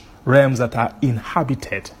approach realms that are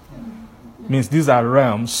inhabited. Means these are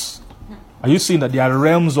realms. Are you seeing that they are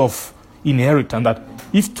realms of inheritance? That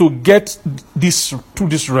if to get this to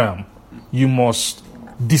this realm, you must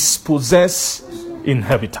dispossess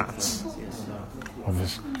inhabitants.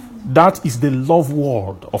 That is the love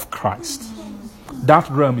world of Christ. That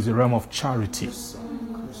realm is a realm of charity.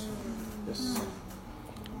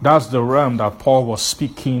 That's the realm that Paul was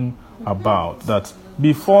speaking about. That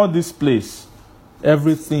before this place,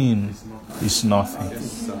 everything is nothing.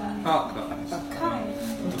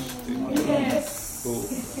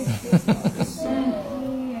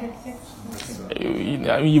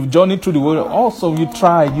 You've journeyed through the world. Also, you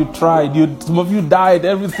tried. Some of you died,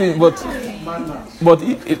 everything. But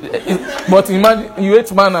imagine you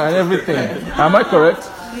ate manna and everything. Am I correct?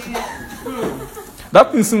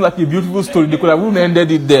 That thing seems like a beautiful story. They could have even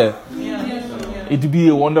ended it there. It'd be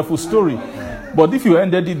a wonderful story. But if you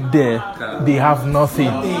ended it there, they have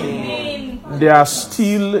nothing. They are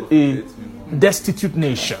still a destitute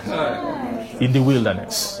nation in the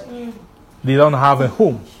wilderness. They don't have a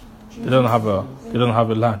home. They don't have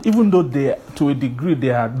a land. Even though to a degree, they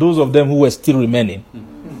are those of them who were still remaining.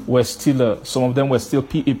 Were still some of them were still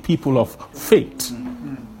a people of faith.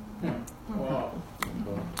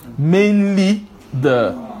 Mainly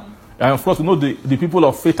and of course, we know the people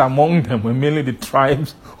of faith among them were mainly the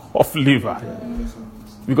tribes of Levi.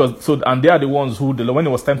 And they are the ones who, when it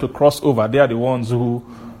was time to cross over, they are the ones who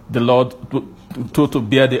the Lord told to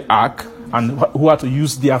bear the ark and who had to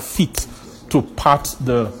use their feet to part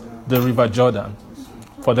the river Jordan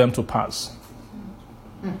for them to pass.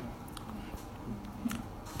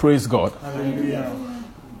 Praise God. Hallelujah.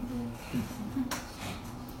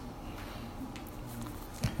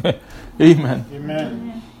 Amen.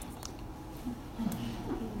 Amen.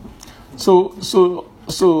 So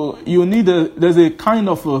you need there's a kind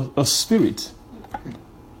of a spirit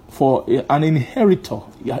for an inheritor.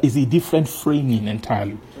 Is a different framing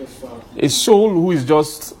entirely. A soul who is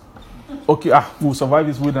just we'll survive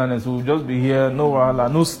this wilderness. We'll just be here, no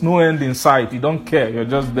end in sight. You don't care. You're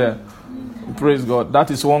just there. Praise God.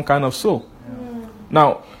 That is one kind of soul.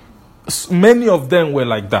 Now, many of them were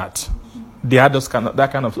like that. They had that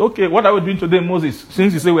kind of. Okay, what are we doing today, Moses?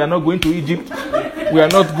 Since you say we are not going to Egypt, we are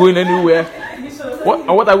not going anywhere.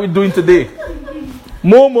 What are we doing today?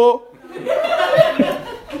 Momo.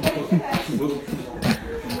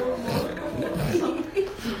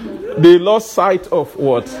 They lost sight of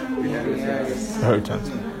what? Inheritance.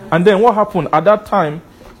 And then what happened? At that time,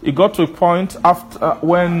 it got to a point after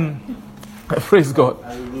when, praise God,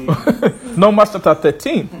 Numbers chapter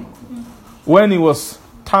 13, when it was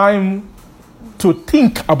time to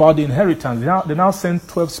think about the inheritance, they now sent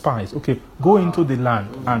 12 spies. Okay, go into the land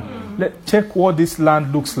and check what this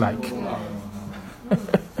land looks like.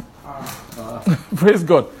 Praise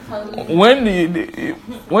God. When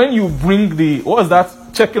you bring what was that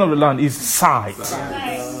checking of the land is sight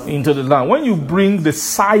into the land. When you bring the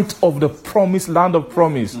sight of the promised land of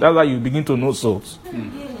promise, that's how you begin to know souls.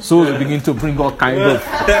 So you begin to bring all kinds of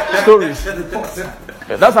stories.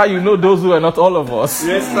 That's how you know those who are not all of us.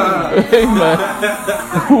 Yes, sir. Amen.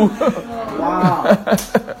 Wow.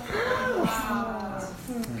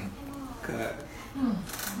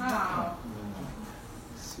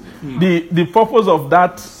 The purpose of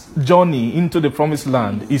that journey into the promised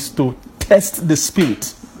land is to test the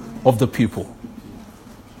spirit of the people.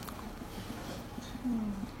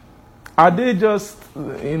 Are they just,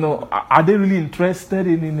 are they really interested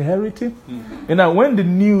in inheriting? When the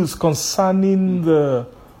news concerning the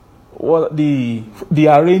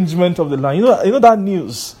arrangement of the land, that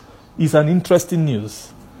news is an interesting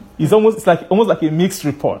news. It's almost like a mixed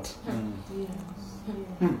report.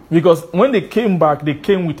 Because when they came back, they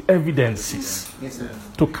came with evidences. Yes,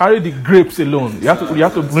 to carry the grapes alone. You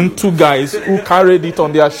have to bring two guys who carried it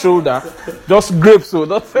on their shoulder. Just grapes, so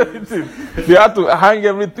not anything. They had to hang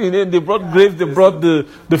everything in. They brought grapes, they brought the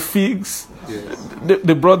figs,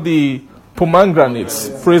 they brought the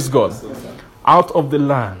pomegranates, praise God, out of the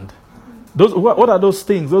land. What are those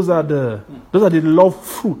things? Those are the love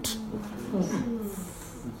fruit.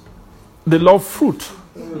 The love fruit.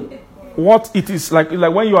 What it is like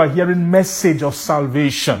when you are hearing message of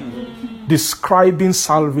salvation, describing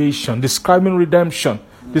salvation, describing redemption,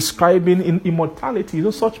 describing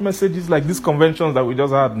immortality. Such messages like these conventions that we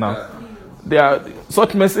just had now. They are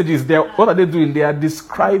such messages. What are they doing? They are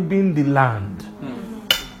describing the land.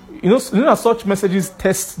 Such messages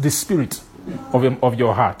test the spirit of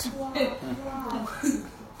your heart.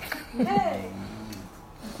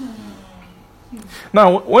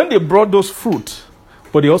 Now, when they brought those fruit,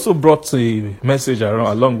 but they also brought a message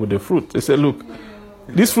along with the fruit. They said, look,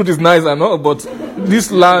 this fruit is nice and all, but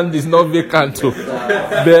this land is not vacant.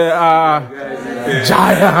 There are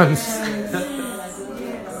giants.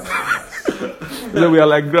 We are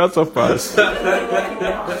like grasshoppers.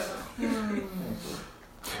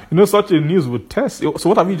 Such a news would test. So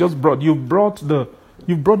what have you just brought? You brought the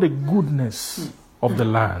goodness of the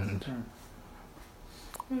land.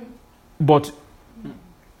 But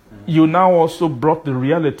you now also brought the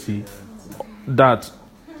reality that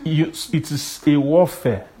it is a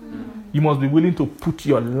warfare. You must be willing to put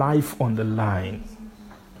your life on the line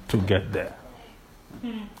to get there.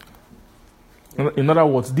 In other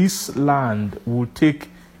words, this land will take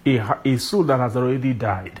a soul that has already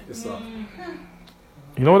died. Yes, sir.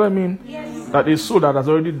 You know what I mean? Yes. That a soul that has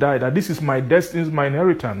already died, that this is my destiny, my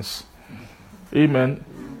inheritance. Amen.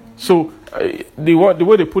 So, the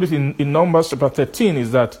way they put it in Numbers chapter 13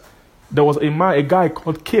 is that there was a guy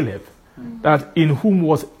called Caleb, that in whom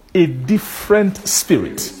was a different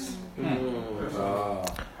spirit.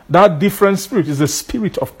 That different spirit is the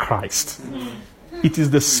spirit of Christ. It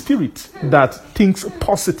is the spirit that thinks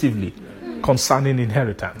positively concerning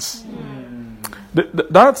inheritance.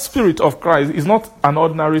 That spirit of Christ is not an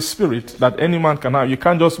ordinary spirit that any man can have. You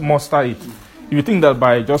can't just muster it. If you think that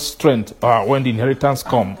by just strength, when the inheritance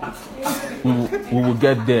comes, we will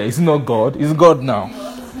get there. It's not God. It's God now.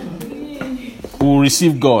 We will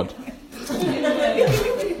receive God.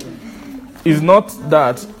 It's not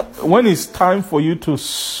that when it's time for you to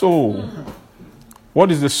sow,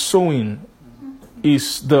 what is the sowing?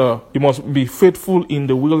 Is you must be faithful in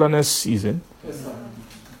the wilderness season.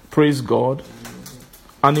 Praise God.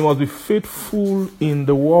 And you must be faithful in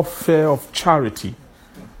the warfare of charity.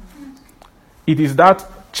 It is that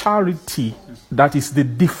charity that is the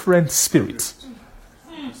different spirit.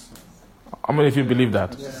 How many of you believe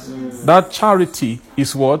that? That charity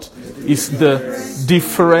is what? Is the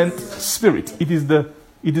different spirit. It is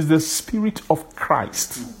the spirit of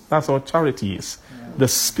Christ. That's what charity is. The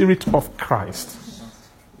spirit of Christ.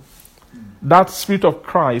 That spirit of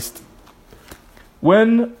Christ,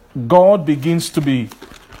 when God begins to be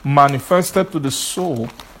manifested to the soul,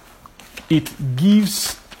 it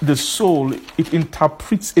gives the soul, it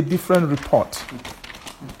interprets a different report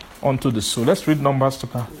onto the soul. Let's read Numbers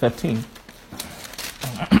chapter 13.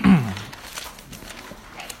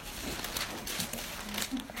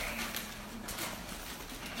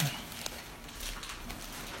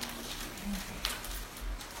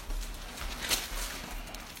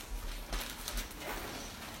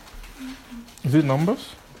 Is it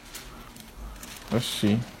Numbers? Let's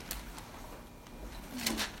see.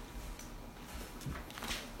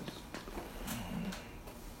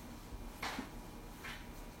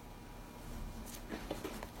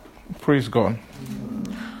 Praise God.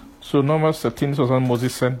 So Numbers 13 was when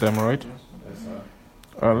Moses sent them, right?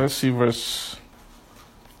 Let's see verse.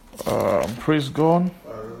 Praise God.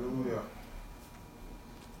 Hallelujah.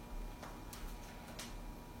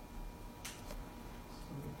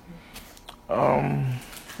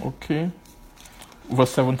 Okay.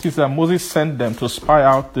 Verse 17 says, Moses sent them to spy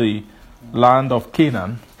out the land of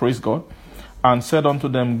Canaan, praise God, and said unto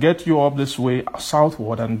them, Get you up this way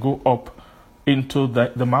southward and go up into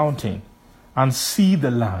the mountain and see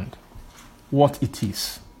the land, what it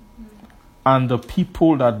is, and the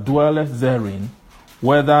people that dwelleth therein,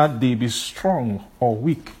 whether they be strong or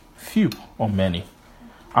weak, few or many,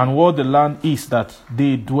 and what the land is that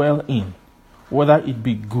they dwell in, whether it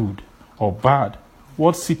be good or bad,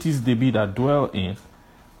 what cities they be that dwell in,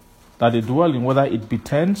 that they dwell in, whether it be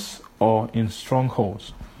tents or in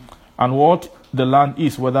strongholds, and what the land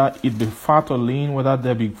is, whether it be fat or lean, whether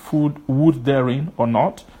there be wood therein or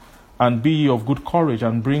not, and be ye of good courage,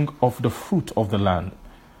 and bring of the fruit of the land.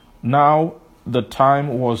 Now the time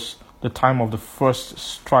was the time of the first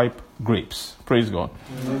stripe grapes. Praise God.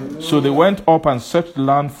 Amen. So they went up and searched the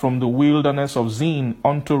land from the wilderness of Zin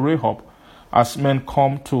unto Rehob, as men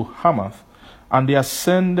come to Hamath. And they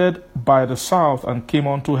ascended by the south and came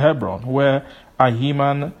unto Hebron, where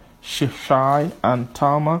Ahiman, Sheshai, and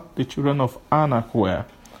Talmah, the children of Anak, were.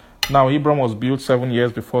 Now Hebron was built 7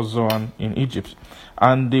 years before Zoan in Egypt.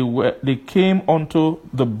 And they came unto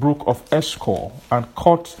the brook of Eshcol, and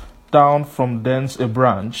cut down from thence a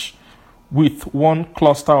branch with one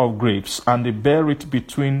cluster of grapes, and they bare it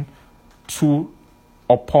between two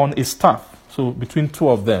upon a staff. So between two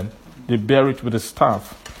of them, they bare it with a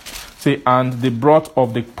staff. Say, and they brought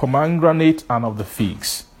of the pomegranate and of the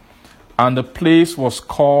figs. And the place was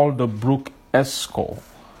called the brook Eshcol,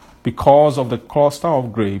 because of the cluster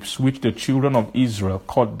of grapes which the children of Israel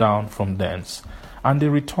cut down from thence. And they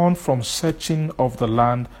returned from searching of the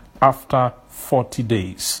land after 40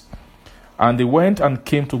 days. And they went and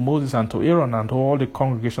came to Moses and to Aaron and to all the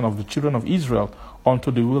congregation of the children of Israel unto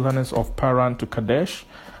the wilderness of Paran to Kadesh,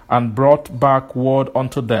 and brought back word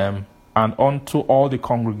unto them and unto all the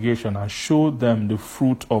congregation, and showed them the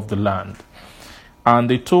fruit of the land. And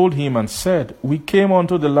they told him and said, We came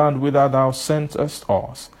unto the land whither thou sentest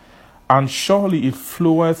us, and surely it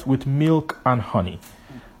floweth with milk and honey,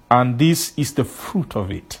 and this is the fruit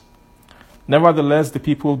of it. Nevertheless, the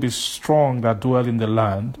people be strong that dwell in the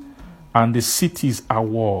land, and the cities are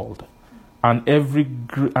walled, and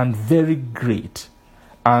very great.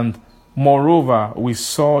 And moreover, we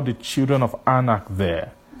saw the children of Anak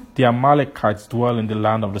there. The Amalekites dwell in the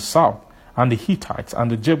land of the south, and the Hittites,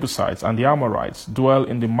 and the Jebusites, and the Amorites dwell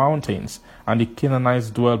in the mountains, and the Canaanites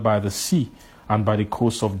dwell by the sea, and by the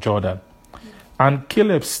coast of Jordan. And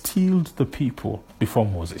Caleb stilled the people before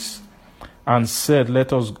Moses, and said,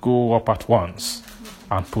 Let us go up at once,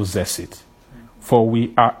 and possess it. For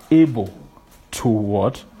we are able to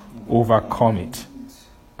what? Overcome it.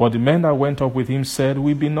 But the men that went up with him said,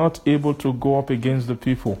 We be not able to go up against the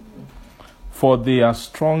people, for they are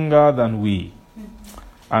stronger than we.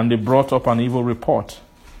 And they brought up an evil report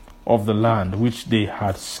of the land which they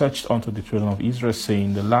had searched unto the children of Israel,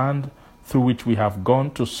 saying, The land through which we have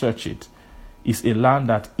gone to search it is a land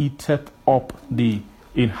that eateth up the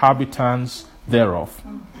inhabitants thereof.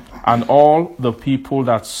 And all the people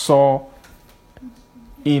that we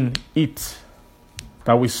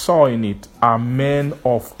saw in it are men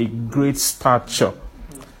of a great stature.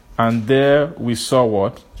 And there we saw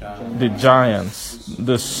what? The giants,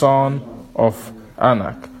 the son of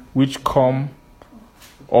Anak, which come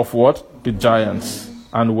of what? The giants,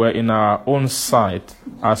 and were in our own sight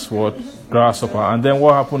as what? Grasshopper. And then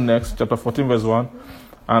what happened next? Chapter 14 verse 1.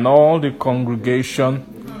 And all the congregation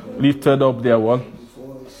lifted up their what?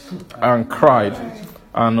 And cried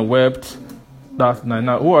and wept that night.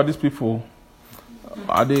 Now, who are these people?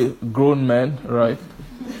 Are they grown men, right?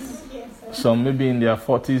 Some maybe in their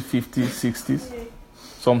 40s, 50s, 60s,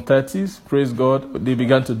 some 30s. Praise God. They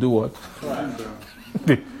began to do what?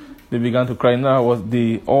 They began to cry. Now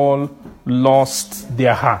they all lost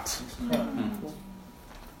their heart.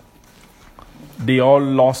 They all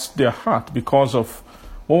lost their heart because of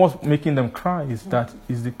what was making them cry is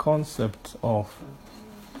the concept of,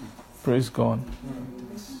 praise God,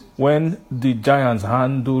 when the giants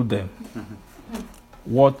handled them.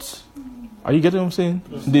 What are you getting what I'm saying?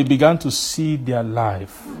 They began to see their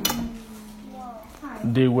life.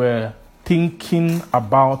 They were thinking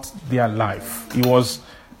about their life.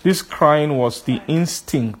 This crying was the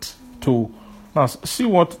instinct to. Now see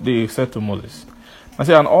what they said to Moses. I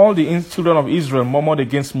said, and all the children of Israel murmured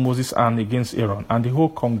against Moses and against Aaron, and the whole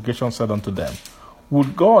congregation said unto them,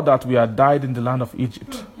 Would God that we had died in the land of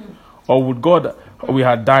Egypt, or would God we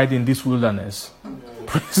had died in this wilderness?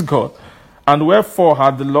 Praise God. And wherefore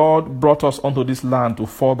had the Lord brought us unto this land to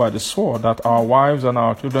fall by the sword, that our wives and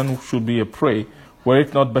our children should be a prey? Were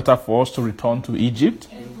it not better for us to return to Egypt?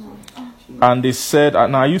 And they said,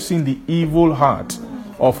 and are you seeing the evil heart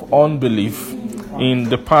of unbelief in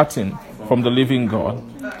departing from the living God?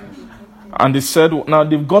 And they said, now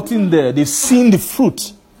they've gotten there, they've seen the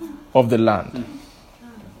fruit of the land.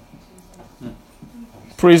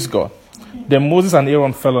 Praise God. Then Moses and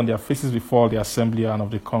Aaron fell on their faces before the assembly and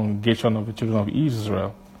of the congregation of the children of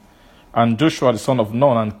Israel. And Joshua the son of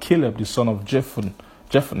Nun and Caleb the son of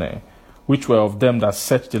Jephunneh, which were of them that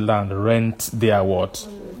searched the land, rent their what?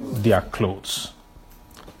 Their clothes.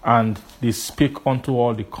 And they spake unto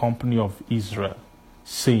all the company of Israel,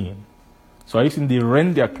 saying, so I think they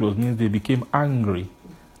rent their clothes means they became angry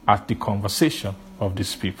at the conversation of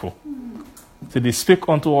these people. So they spake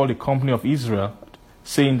unto all the company of Israel,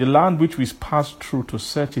 saying, the land which we passed through to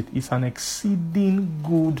search it is an exceeding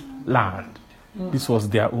good land. This was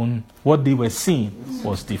their own, what they were seeing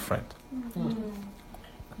was different.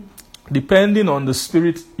 Depending on the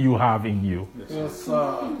spirit you have in you. Yes,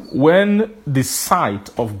 sir. When the sight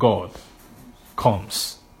of God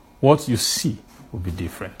comes, what you see will be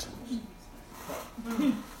different.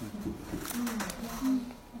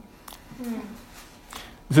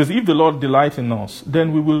 It says, if the Lord delight in us,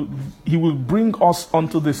 then he will bring us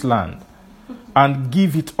unto this land and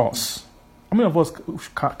give it us. How many of us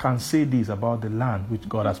can say this about the land which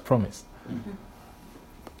God has promised?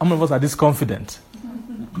 How many of us are this confident?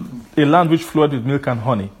 A land which flowed with milk and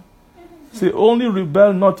honey. Say, only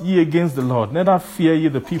rebel not ye against the Lord, neither fear ye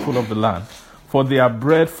the people of the land, for they are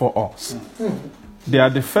bread for us. Their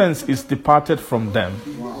defense is departed from them,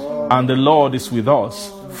 and the Lord is with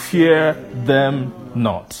us. Fear them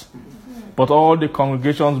not. But all the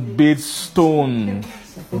congregations bade stone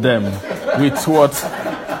them with what?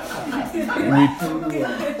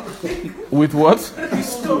 With what?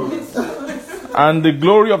 And the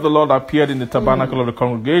glory of the Lord appeared in the tabernacle of the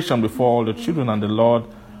congregation before all the children. And the Lord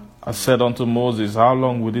said unto Moses, how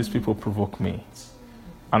long will these people provoke me?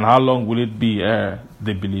 And how long will it be ere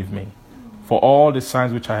they believe me? For all the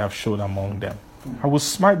signs which I have showed among them, I will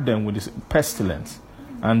smite them with this pestilence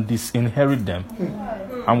and disinherit them,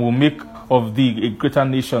 and will make of thee a greater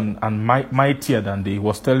nation and mightier than thee. He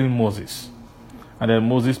was telling Moses. And then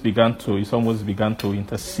Moses began to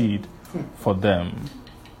intercede for them.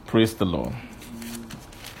 Praise the Lord.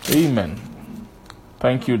 Amen.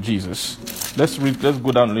 Thank you, Jesus. Let's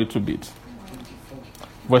go down a little bit.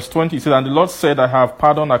 Verse 20 says, and the Lord said, I have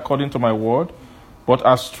pardoned according to my word, but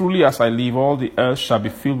as truly as I live, all the earth shall be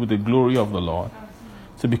filled with the glory of the Lord.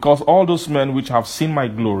 So because all those men which have seen my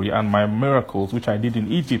glory and my miracles which I did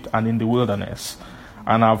in Egypt and in the wilderness,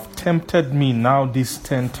 and have tempted me now these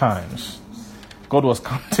 10 times, God was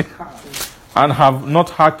counting, and have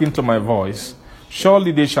not hearkened to my voice,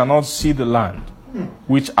 surely they shall not see the land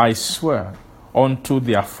which I swear unto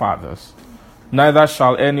their fathers, neither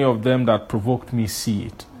shall any of them that provoked me see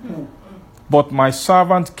it. But my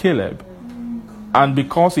servant Caleb, and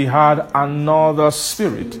because he had another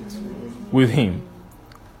spirit with him,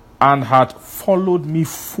 and had followed me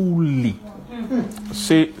fully.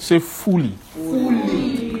 Say fully.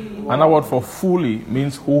 Another word for fully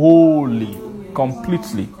means wholly,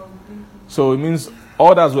 completely. So it means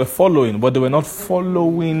others were following, but they were not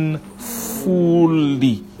following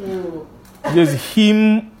fully. Yes,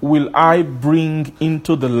 him will I bring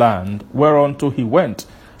into the land whereunto he went,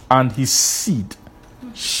 and his seed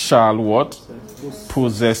shall what?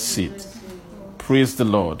 Possess it. Praise the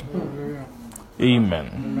Lord.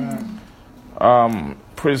 Amen.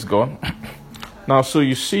 Praise God. Now, so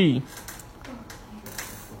you see,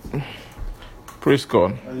 praise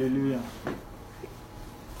God. Hallelujah.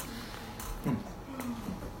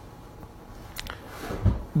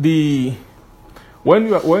 When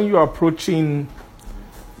you are approaching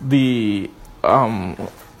the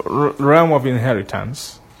realm of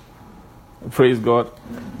inheritance, praise God.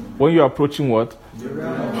 When you are approaching what?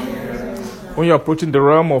 When you are approaching the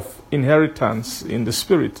realm of inheritance in the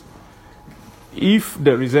spirit, if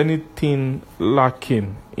there is anything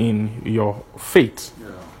lacking in your faith,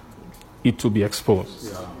 it will be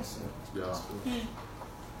exposed.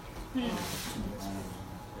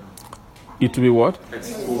 It will be what?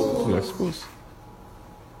 Exposed. It will be exposed.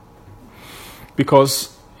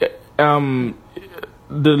 Because the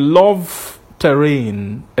love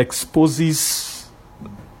terrain exposes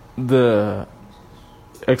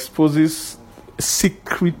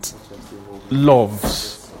secret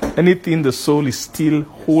loves. Anything the soul is still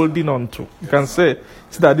holding on to. You can say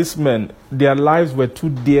that these men, their lives were too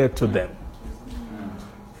dear to them.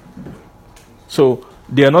 So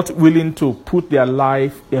they are not willing to put their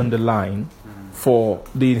life on the line for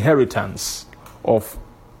the inheritance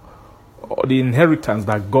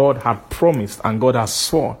that God had promised and God has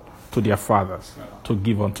sworn to their fathers to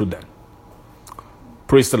give unto them.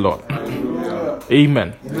 Praise the Lord.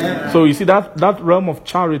 Amen. So you see that realm of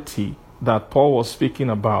charity that Paul was speaking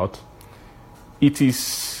about, it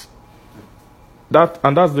is that,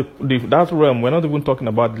 and that's that realm. We're not even talking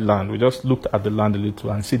about the land. We just looked at the land a little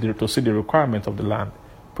and see the requirements of the land.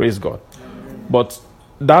 Praise God. But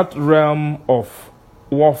that realm of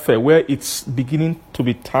warfare where it's beginning to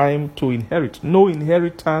be time to inherit. No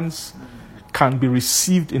inheritance can be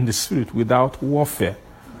received in the spirit without warfare.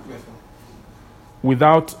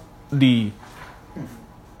 Without there's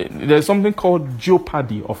something called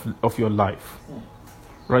jeopardy of your life.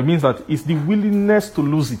 Right? It means that it's the willingness to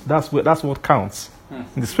lose it. That's what counts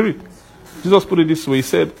in the spirit. Jesus put it this way. He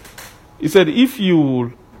said, if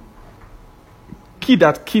you he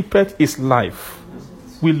that keepeth his life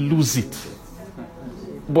will lose it.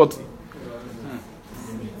 But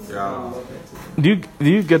do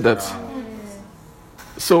you get that?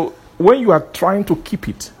 So when you are trying to keep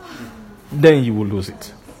it, then you will lose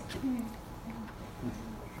it.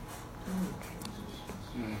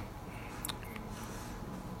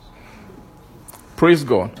 Praise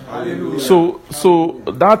God. Hallelujah. So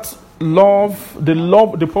that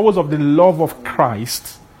the purpose of the love of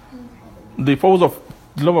Christ, the purpose of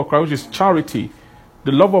the love of Christ, which is charity,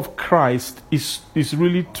 the love of Christ is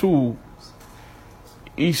really to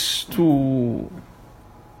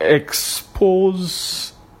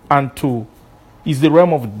expose and is the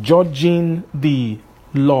realm of judging the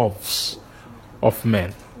loves of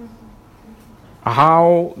men.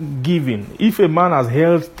 How giving, if a man has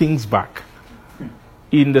held things back,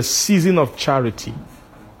 in the season of charity,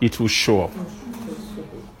 it will show up. Do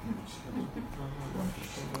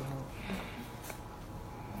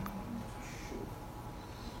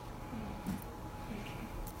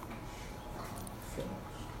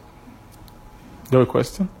you have a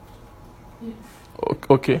question? Yes.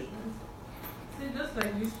 Okay. So just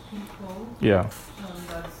like these people, Yeah.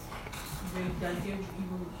 that gave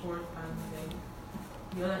evil report, and then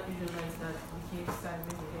the other Israelites that became silent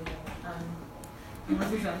together, and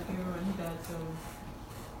Moses and Aaron that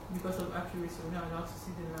because of accuracy we're not allowed to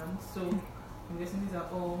see the land. So I'm guessing these are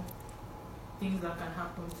all things that can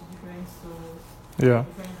happen to different souls,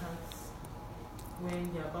 different hearts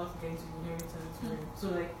when they're about to get into inheritance. So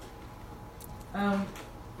like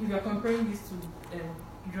if you're comparing this to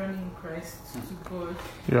joining Christ to God,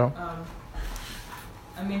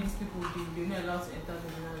 I mean these people they're not allowed to enter the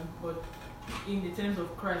land, but in the terms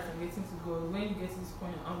of Christ and getting to God, when you get to this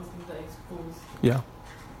point and all these things are exposed,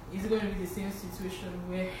 is it going to be the same situation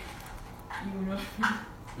where you will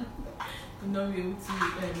not be able to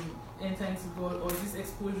enter into God, or this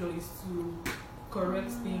exposure is to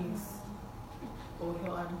correct things or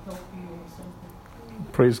help you or something?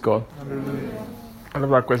 Praise God. I love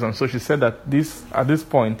that question. So she said that at this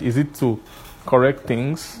point, is it to correct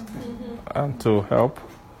things and to help,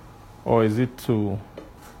 or is it to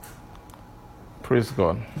praise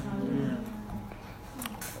God?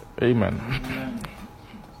 Amen.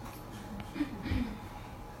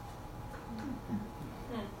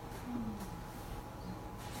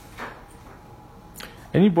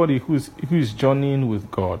 Anybody who is journeying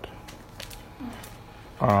with God,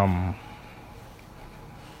 there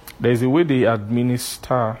is a way they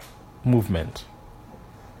administer movement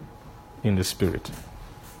in the spirit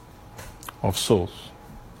of souls.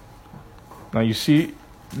 Now you see,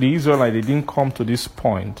 the Israelites, they didn't come to this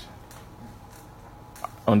point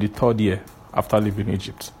on the third year after leaving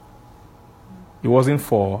Egypt. It wasn't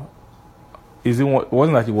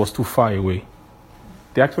that it was too far away.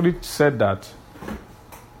 They actually said that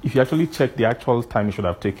if you actually check the actual time it should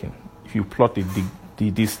have taken, if you plot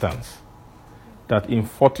the distance, that in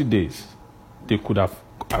 40 days they could have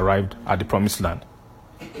arrived at the promised land.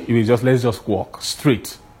 It was just, let's just walk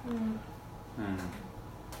straight.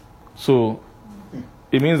 So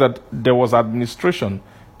it means that there was administration.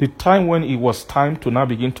 The time when it was time to now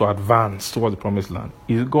begin to advance towards the promised land,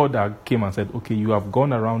 is God that came and said, okay, you have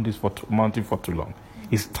gone around this mountain for too long.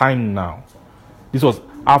 It's time now. This was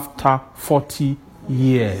after 40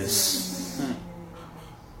 years.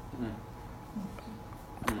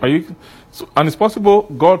 Are you? So, and it's possible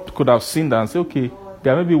God could have seen that and said, okay,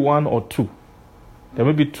 there may be one or two. There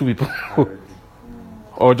may be two people.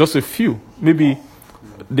 Or just a few. Maybe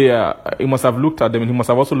he must have looked at them, and he must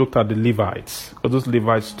have also looked at the Levites. Because those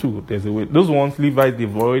Levites too, there's a way. Those ones, Levites,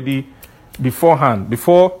 they've already, beforehand,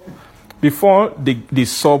 before they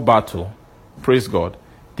saw battle, praise God,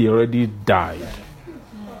 they already died.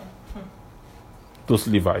 Those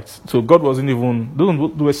Levites. So God wasn't even,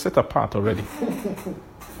 they were set apart already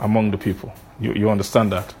among the people. You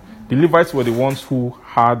understand that? The Levites were the ones who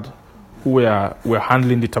were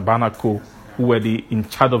handling the tabernacle, who were in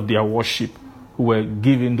charge of their worship, who who were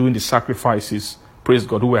doing the sacrifices, praise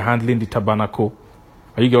God, who were handling the tabernacle.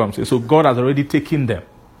 Are you getting what I'm saying? So God has already taken them.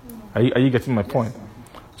 Are you getting my point?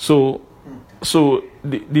 So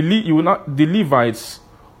the Levites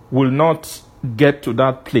will not get to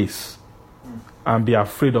that place and be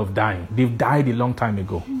afraid of dying. They've died a long time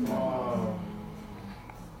ago.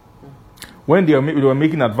 When they were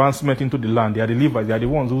making advancement into the land, they are the Levites, they are the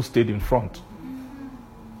ones who stayed in front.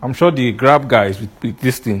 I'm sure the grab guys with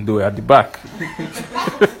this thing, they were at the back.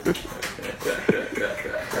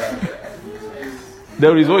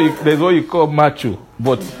 There's what you call macho,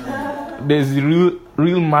 but there's the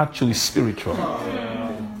real macho is spiritual.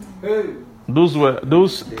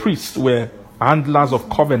 Those priests were handlers of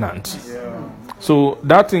covenant. So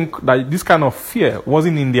that this kind of fear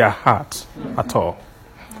wasn't in their heart at all.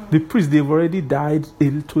 The priests, they've already died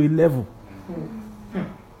to a level.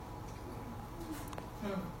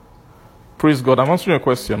 Praise God. I'm answering your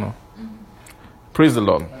question now. Praise the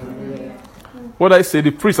Lord. What I say, the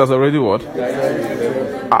priest has already what?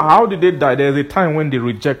 How did they die? There's a time when they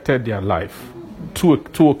rejected their life. Two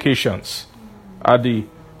occasions. At the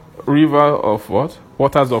river of what?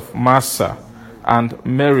 Waters of Massa and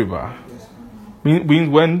Meribah.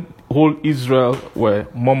 When whole Israel were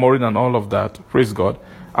murmuring and all of that. Praise God.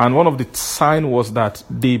 And one of the signs was that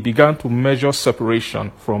they began to measure separation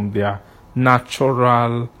from their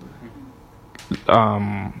natural,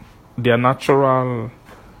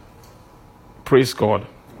 praise God.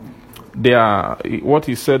 What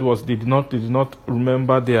he said was they did not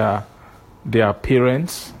remember their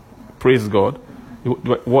parents. Praise God.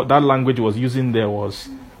 What that language was using there was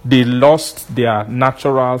they lost their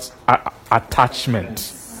natural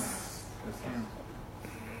attachment.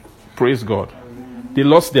 Praise God. They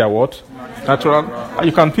lost their what? Natural.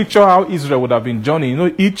 You can picture how Israel would have been journeying. You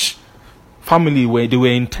know, each family they were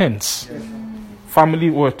intense. Family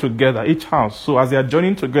were together, each house. So as they are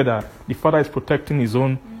journeying together, the father is protecting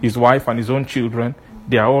his wife and his own children.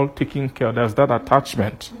 They are all taking care. There's that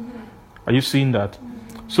attachment. Are you seeing that?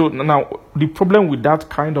 So now the problem with that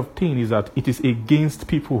kind of thing is that it is against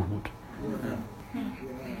peoplehood.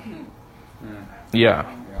 Yeah.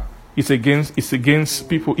 It's against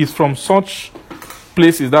people. It's from such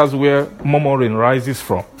places. That's where murmuring rises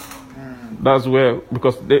from. That's where,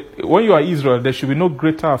 because when you are Israel, there should be no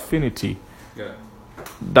greater affinity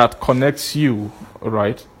that connects you,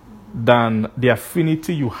 right, than the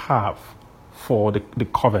affinity you have for the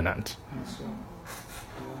covenant.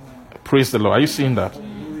 Praise the Lord. Are you seeing that?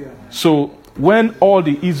 So when all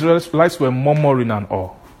the Israelites were murmuring and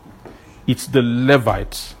all, it's the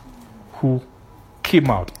Levites who came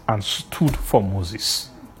out and stood for Moses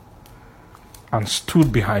and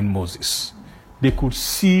stood behind Moses. They could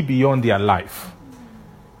see beyond their life.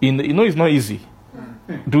 It's not easy.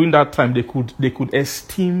 During that time, they could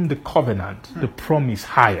esteem the covenant, the promise,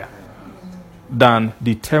 higher than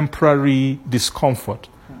the temporary discomfort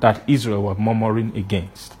that Israel was murmuring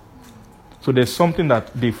against. So there's something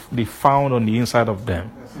that they found on the inside of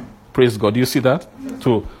them. Praise God. Do you see that?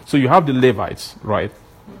 So you have the Levites, right?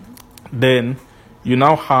 Then you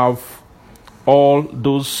now have all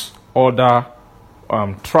those other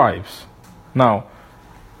tribes. Now,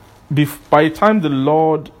 by the time the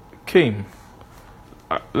Lord came,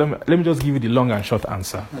 let me just give you the long and short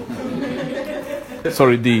answer.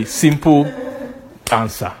 Sorry, the simple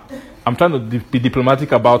answer. I'm trying to be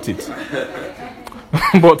diplomatic about it.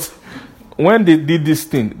 But when they did this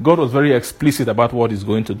thing, God was very explicit about what He's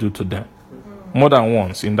going to do to them. More than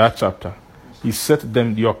once in that chapter. He said to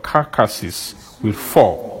them, your carcasses will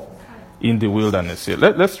fall in the wilderness. Here.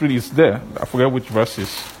 Let's read it. It's there. I forget which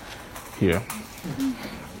verses here.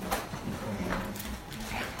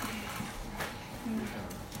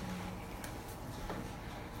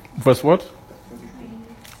 Verse what?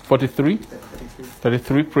 43?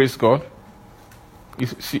 33, praise God. You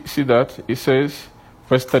see that? It says,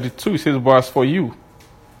 verse 32, it says, but as for you,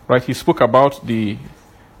 right? He spoke about he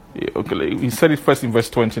said it first in verse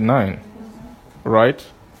 29, right?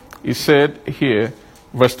 He said here,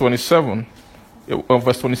 verse 27,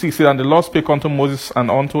 verse 26, he said, and the Lord spake unto Moses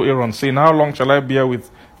and unto Aaron, saying, how long shall I bear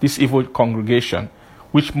with this evil congregation,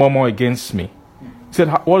 which murmur against me? He said,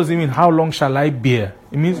 what does it mean? How long shall I bear?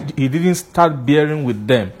 It means he didn't start bearing with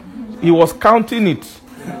them. He was counting it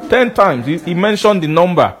 10 times. He mentioned the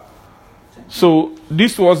number. So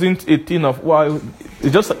this wasn't a thing of, wow,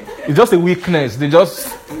 it's just a weakness. They just,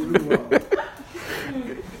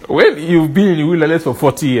 when you've been in the wilderness for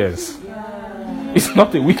 40 years, it's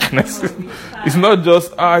not a weakness. It's not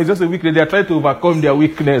just, it's just a weakness. They are trying to overcome their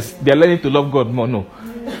weakness. They are learning to love God more. No.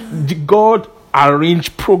 God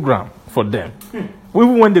arranged program for them.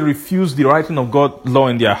 Even when they refused the writing of God's law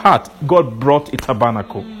in their heart, God brought a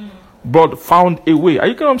tabernacle. Found a way. Are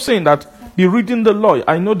you getting what I'm saying? That be reading the law.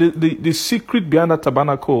 I know the secret behind that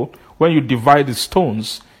tabernacle, when you divide the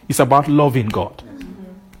stones, is about loving God.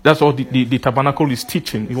 That's what the tabernacle is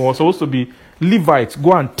teaching. It was supposed to be Levites,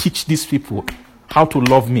 go and teach these people how to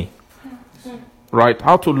love me. Right?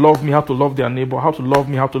 How to love me, how to love their neighbor, how to love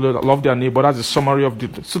me, how to love their neighbor. That's the summary of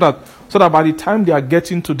the... So that by the time they are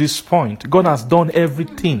getting to this point, God has done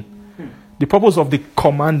everything. The purpose of the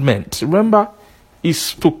commandment, remember,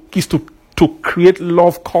 is to create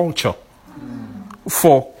love culture.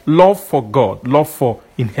 For love for God, love for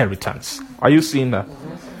inheritance. Are you seeing that?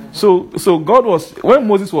 So God was... When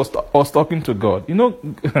Moses was talking to God,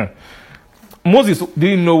 Moses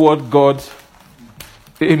didn't know what God...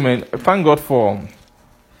 Amen. Thank God for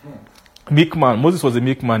meek man. Moses was a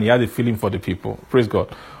meek man. He had a feeling for the people. Praise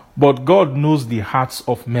God. But God knows the hearts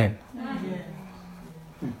of men.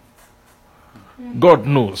 God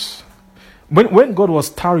knows. When God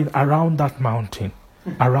was tarrying around that mountain,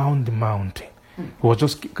 around the mountain, he was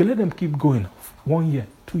just, let them keep going. 1 year,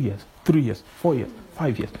 2 years, 3 years, 4 years,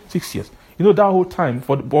 5 years, 6 years. That whole time,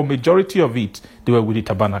 for the majority of it, they were with the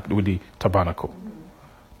tabernacle.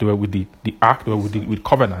 They were with the ark, they were with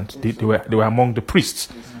covenant, they were among the priests.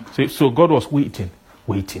 So God was waiting.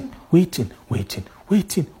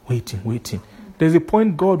 There's a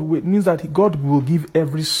point God means that God will give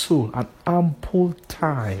every soul an ample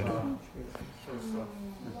time.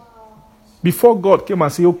 Before God came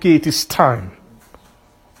and said, okay, it is time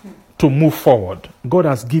to move forward, God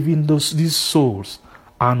has given these souls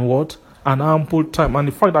and what? An ample time. And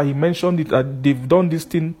the fact that he mentioned it, that they've done this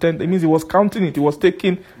thing, it means he was counting it. He was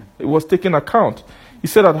taking account. He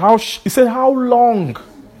said how long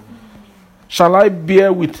shall I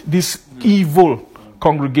bear with this evil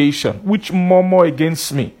congregation, which murmur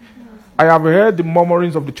against me? I have heard the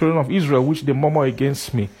murmurings of the children of Israel, which they murmur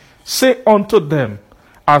against me. Say unto them,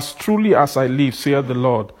 as truly as I live, saith the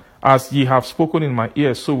Lord, as ye have spoken in my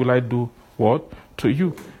ears, so will I do what? To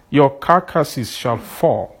you. Your carcasses shall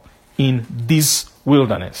fall in this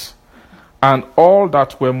wilderness, and all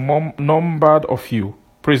that were numbered of you,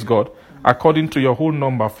 praise God, according to your whole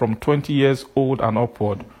number, from 20 years old and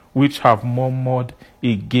upward, which have murmured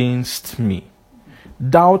against me.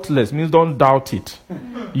 Doubtless means don't doubt it.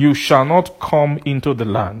 You shall not come into the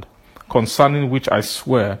land, concerning which I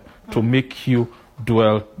swear to make you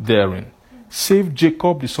dwell therein, save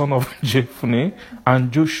Jacob the son of Jephunneh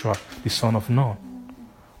and Joshua the son of Nun.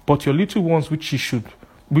 But your little ones which should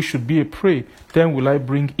be a prey, then will I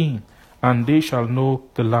bring in, and they shall know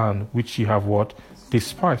the land which ye have what?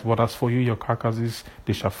 Despised. But as for you, your carcasses,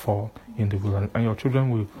 they shall fall in the wilderness, and your children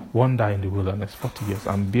will wander in the wilderness 40 years,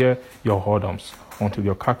 and bear your whoredoms until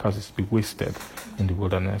your carcasses be wasted in the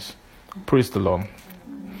wilderness. Praise the Lord.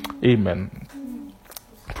 Amen.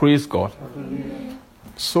 Praise God.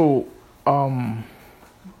 So,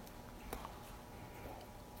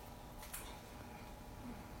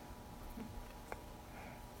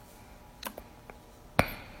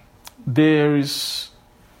 there is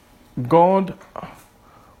God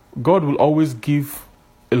will always give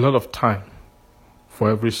a lot of time for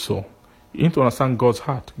every soul. You need to understand God's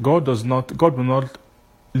heart. God will not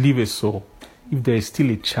leave a soul if there is still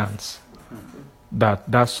a chance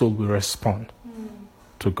that soul will respond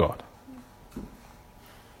to God.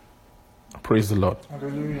 Praise the Lord.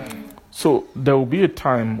 Hallelujah. So there will be a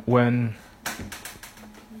time when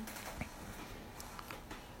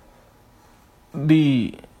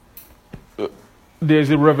there's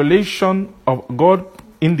a revelation of God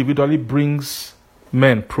individually brings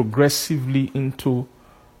men progressively into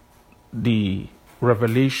the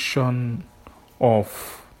revelation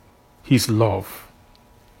of his love.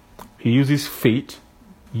 He uses faith,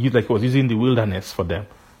 like he was using the wilderness for them.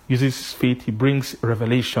 He uses faith, he brings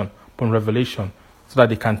revelation upon revelation so that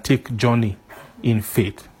they can take journey in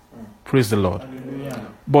faith. Praise the Lord. Hallelujah.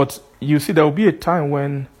 But you see, there will be a time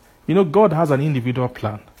when, God has an individual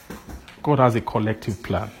plan. God has a collective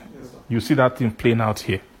plan. You see that thing playing out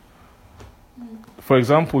here. For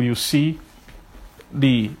example, you see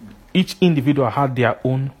each individual had their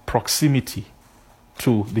own proximity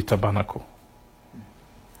to the tabernacle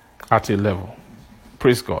at a level.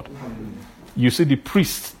 Praise God. You see the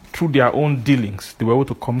priests, through their own dealings, they were able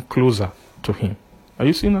to come closer to him. Are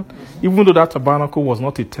you seeing that? Even though that tabernacle was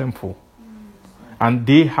not a temple, and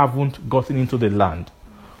they haven't gotten into the land,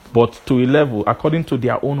 but to a level, according to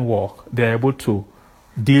their own work, they're able to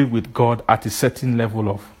deal with God at a certain level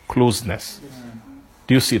of closeness.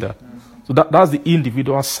 Do you see that? So that's the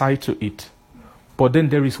individual side to it. But then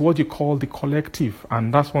there is what you call the collective,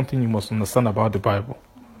 and that's one thing you must understand about the Bible.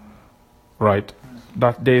 Right?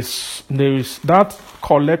 that there is that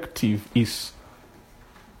collective is,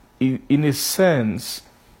 in a sense,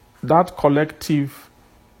 that collective,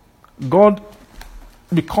 God,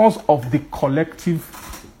 because of the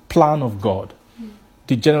collective plan of God,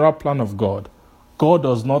 the general plan of God, God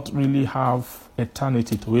does not really have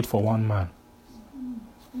eternity to wait for one man.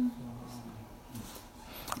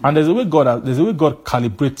 And there's a way God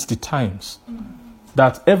calibrates the times,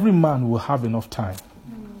 that every man will have enough time.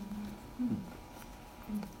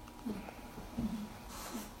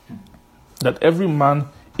 That every man,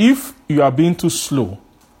 if you are being too slow,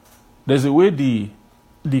 there's a way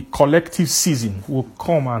the collective season will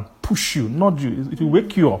come and push you, not you. It will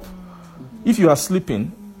wake you up. If you are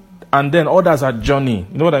sleeping and then others are journeying,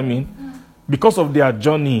 you know what I mean? Because of their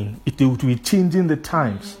journeying, it will be changing the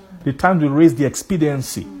times. The times will raise the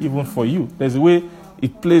expediency, even for you. There's a way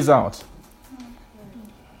it plays out.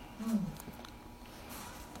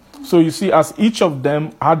 So you see, as each of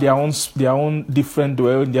them had their own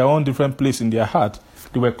different place in their heart,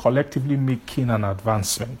 they were collectively making an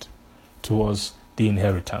advancement towards the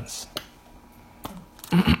inheritance.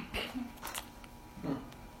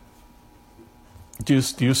 Do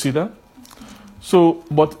you see that? So,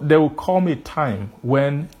 but there will come a time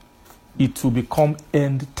when it will become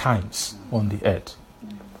end times on the earth.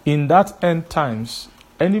 In that end times,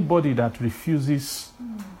 anybody that refuses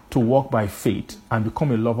to walk by faith and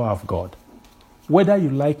become a lover of God, whether you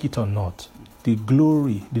like it or not, the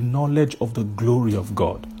glory, the knowledge of the glory of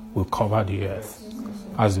God will cover the earth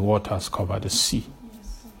as the waters cover the sea.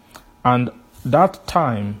 And that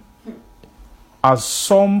time, as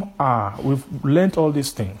some are, we've learned all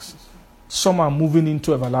these things, some are moving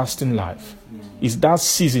into everlasting life. It's that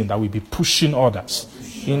season that will be pushing others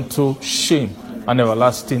into shame and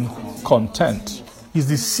everlasting content. It's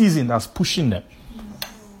the season that's pushing them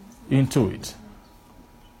into it.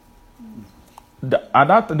 At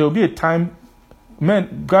that, there will be a time,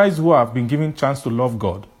 guys who have been given chance to love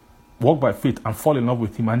God, walk by faith and fall in love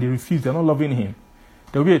with Him, and they refuse, they're not loving Him.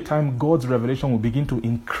 There will be a time God's revelation will begin to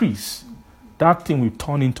increase. That thing will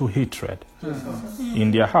turn into hatred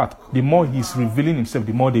in their heart. The more He's revealing Himself,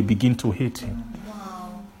 the more they begin to hate Him.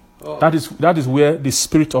 That is where the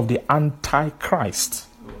spirit of the Antichrist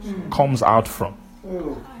comes out from.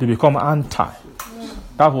 They become anti.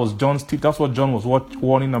 That's what John was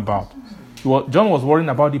warning about. John was worrying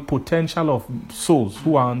about the potential of souls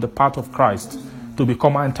who are on the path of Christ to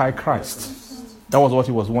become Antichrist. That was what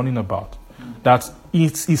he was warning about. That he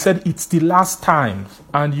said it's the last time,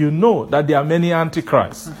 and you know that there are many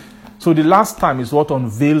Antichrists. So the last time is what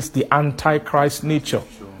unveils the Antichrist nature.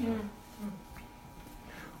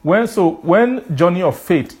 When journey of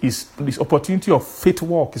faith is, this opportunity of faith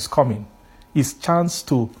walk is coming, is chance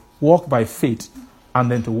to walk by faith and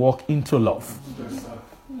then to walk into love.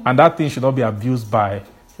 And that thing should not be abused by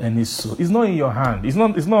any soul. It's not in your hand. It's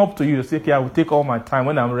not up to you to say, okay, I will take all my time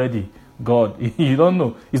when I'm ready. God, you don't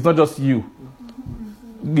know. It's not just you.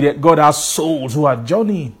 God has souls who are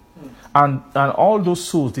journeying. And all those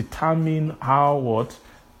souls determine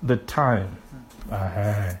the time.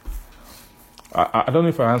 I don't know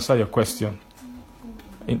if I answered your question.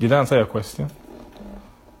 Did I answer your question?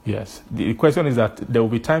 Yes. The question is that there will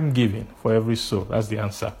be time given for every soul. That's the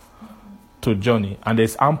answer. To journey. And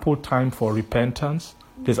there's ample time for repentance.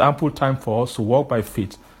 There's ample time for us to walk by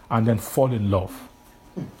faith and then fall in love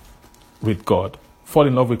with God. Fall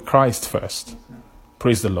in love with Christ first.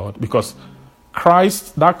 Praise the Lord. Because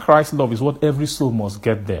Christ love is what every soul must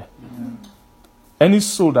get there. Any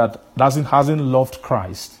soul that hasn't loved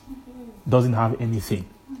Christ doesn't have anything.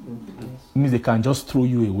 It means they can just throw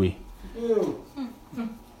you away.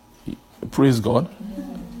 Praise God.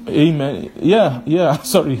 Amen. Yeah.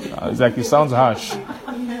 Sorry. It's like it sounds harsh.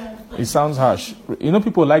 It sounds harsh. You know,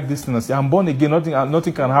 people like this thing and say, I'm born again,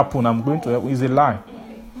 nothing can happen, I'm going to heaven. It's a lie.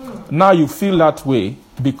 Now you feel that way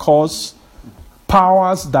because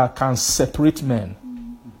powers that can separate men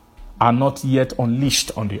are not yet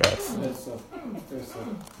unleashed on the earth.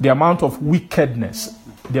 The amount of wickedness,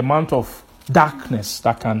 the amount of darkness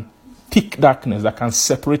thick darkness that can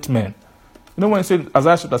separate men. You know when it says,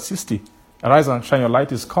 Isaiah chapter 60, arise and shine, your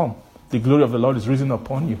light is come. The glory of the Lord is risen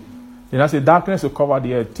upon you. Then I say, darkness will cover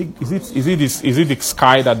the earth. Is it the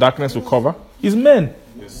sky that darkness will cover? It's men.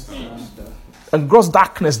 And gross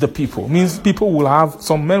darkness, the people. Means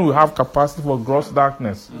some men will have capacity for gross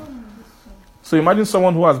darkness. So imagine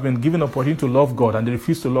someone who has been given opportunity to love God and they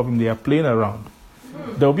refuse to love Him. They are playing around.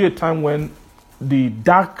 There will be a time when the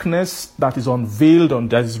darkness that is unveiled,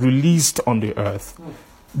 that is released on the earth,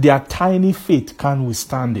 their tiny faith can't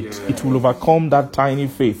withstand it. It will overcome that tiny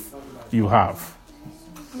faith you have.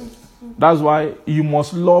 That's why you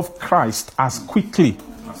must love Christ as quickly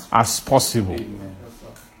as possible.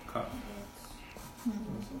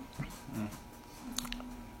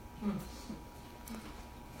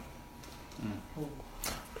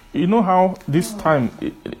 You know how this time,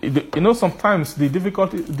 sometimes the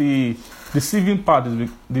difficulty, the deceiving part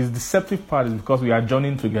is, the deceptive part is because we are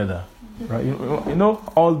joining together, right? You know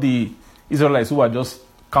all the Israelites who are just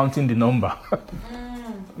counting the number,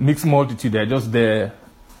 mixed multitude, they're just there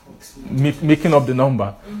making up the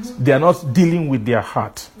number. They are not dealing with their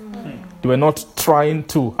heart. They were not trying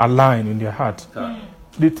to align in their heart.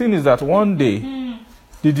 The thing is that one day,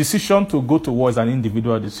 the decision to go to war is an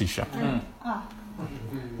individual decision.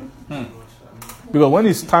 Because when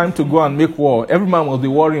it's time to go and make war, every man will be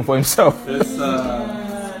worrying for himself. Yes,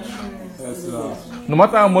 sir. Yes, sir. No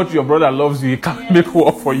matter how much your brother loves you, he can't make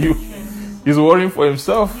war for you. He's worrying for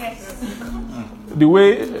himself. The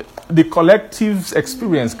way the collective's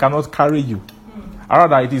experience cannot carry you.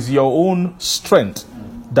 Rather, it is your own strength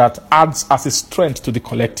that adds as a strength to the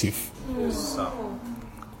collective. Yes, sir.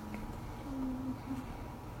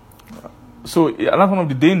 So that's one of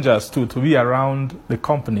the dangers too, to be around the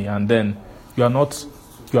company and then you are not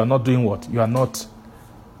doing what? You are not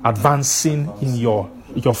advancing in your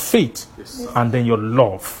faith and then your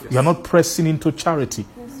love. You are not pressing into charity.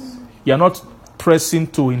 You are not pressing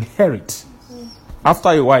to inherit. After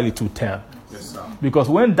a while it will tell. Because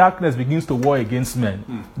when darkness begins to war against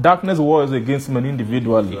men, darkness wars against men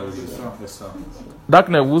individually.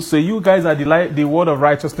 Darkness will say, you guys are the word of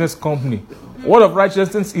righteousness company. Word of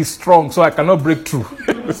righteousness is strong, so I cannot break through.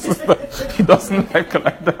 He doesn't like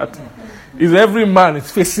that. Is every man is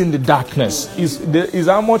facing the darkness. Is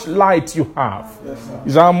how much light you have.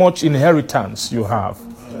 Is how much inheritance you have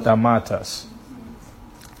that matters.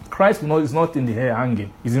 Christ is not in the air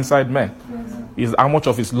hanging. He's inside men. Is how much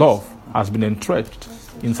of his love has been entrenched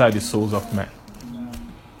inside the souls of men.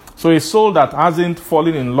 So a soul that hasn't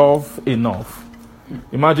fallen in love enough.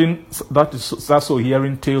 Imagine that's so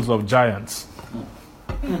hearing tales of giants.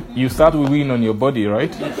 You start with wind on your body,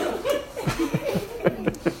 right?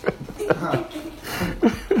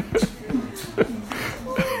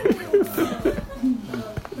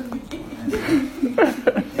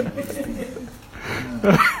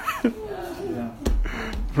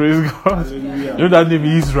 Praise God. You know that name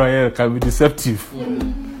Israel can be deceptive.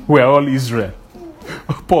 We are all Israel.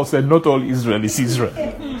 Paul said not all Israel is Israel.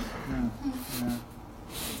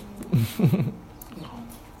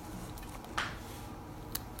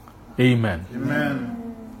 Amen.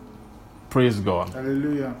 Amen. Praise God.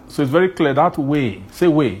 Hallelujah. So it's very clear that way. Say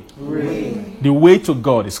way. Way. The way to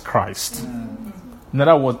God is Christ. In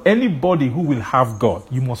other words, anybody who will have God,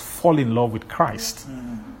 you must fall in love with Christ.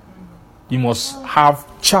 You must have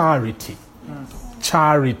charity.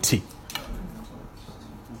 Charity.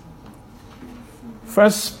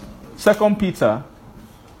 2 Peter,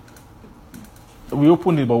 we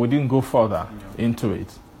opened it, but we didn't go further into it.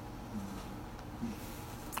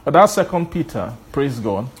 But that's 2 Peter, praise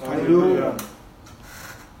God. Hallelujah.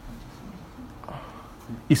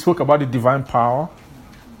 He spoke about the divine power.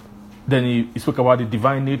 Then he spoke about the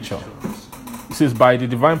divine nature. He says, by the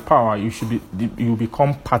divine power, you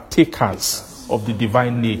become partakers of the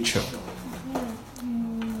divine nature.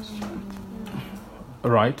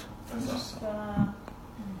 Right?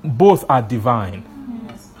 Both are divine.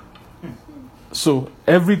 So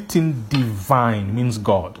everything divine means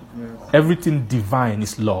God. Everything divine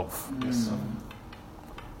is love.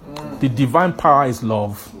 The divine power is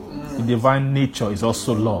love. The divine nature is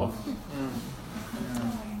also love.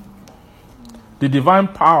 The divine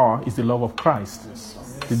power is the love of Christ.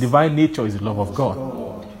 The divine nature is the love of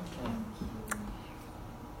God.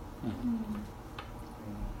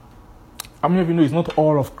 How many of you know it's not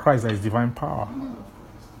all of Christ that is divine power?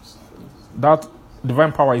 That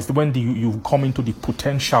divine power is when you come into the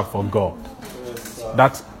potential for God.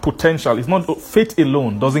 That potential is not, faith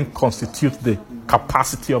alone doesn't constitute the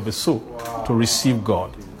capacity of a soul to receive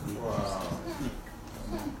God.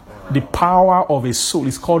 The power of a soul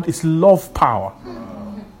is called its love power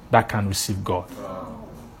that can receive God.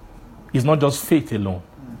 It's not just faith alone,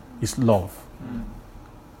 it's love.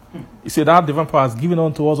 You see, that divine power has given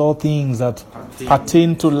unto us all things that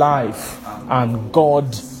pertain to life and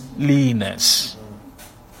godliness.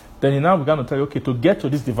 Then now we're going to tell you, okay, to get to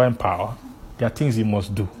this divine power, there are things you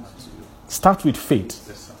must do. Start with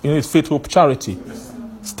faith. You know, it's faith, hope, charity.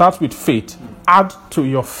 Start with faith. Add to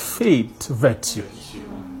your faith virtue.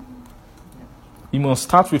 You must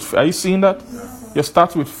start with, are you seeing that? You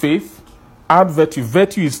start with faith, add virtue.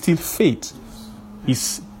 Virtue is still faith.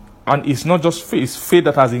 And it's not just faith, it's faith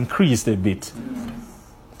that has increased a bit.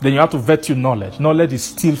 Then you have to virtue knowledge. Knowledge is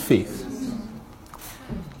still faith.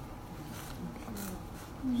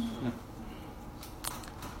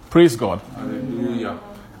 Praise God. Hallelujah.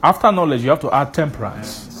 After knowledge, you have to add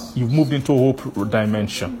temperance. You've moved into hope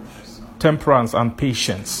dimension. Temperance and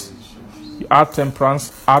patience. You add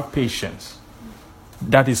temperance, add patience.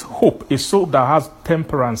 That is hope. A soul that has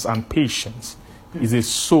temperance and patience is a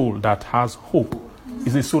soul that has hope.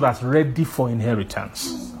 Is a soul that's ready for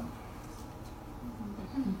inheritance.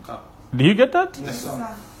 Do you get that? Yes,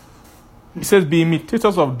 sir. It says, be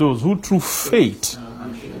imitators of those who through faith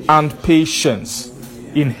and patience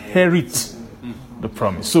inherit the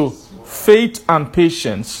promise. So, faith and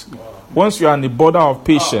patience, once you are on the border of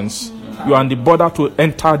patience, you are on the border to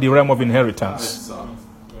enter the realm of inheritance.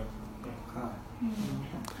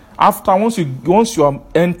 After, once you are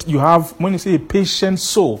you have, when you say a patient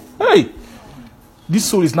soul, hey, this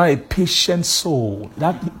soul is now a patient soul.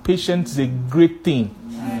 That patience is a great thing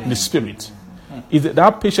in the spirit.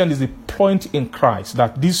 That patient is a point in Christ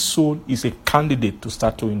that this soul is a candidate to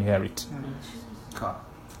start to inherit.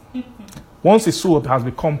 Once a soul has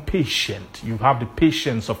become patient, you have the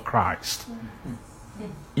patience of Christ.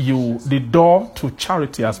 The door to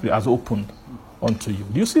charity has opened unto you.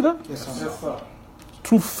 Do you see that? Yes, sir.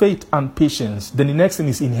 Through faith and patience, then the next thing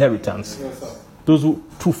is inheritance. Yes, sir. Those who,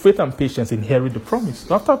 through faith and patience, inherit the promise.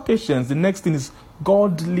 So after patience, the next thing is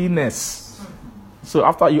godliness. So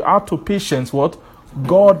after you add to patience, what?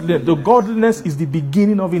 Godliness. The godliness is the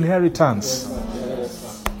beginning of inheritance.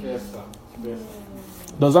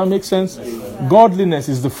 Does that make sense? Godliness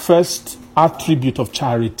is the first attribute of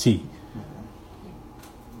charity.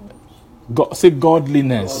 Say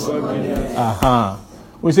godliness.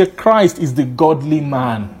 We say Christ is the godly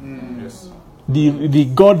man. The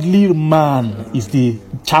godly man is the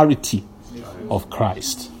charity of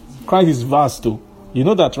Christ. Christ is vast too. You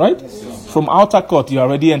know that, right? From outer court, you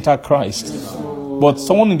already enter Christ. But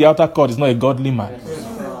someone in the outer court is not a godly man.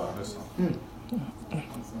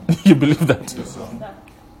 You believe that?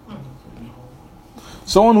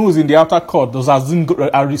 Someone who is in the outer court hasn't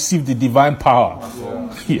received the divine power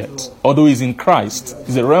yet. Although he's in Christ,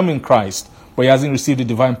 he's a realm in Christ, but he hasn't received the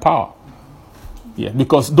divine power yet.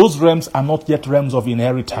 Because those realms are not yet realms of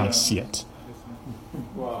inheritance yet.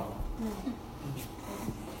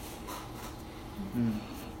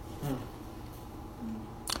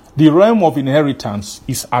 The realm of inheritance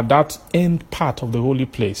is at that end part of the holy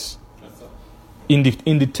place. In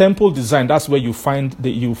the temple design, that's where you find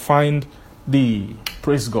the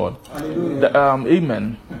praise God.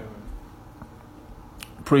 Amen.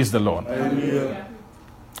 Praise the Lord. Hallelujah.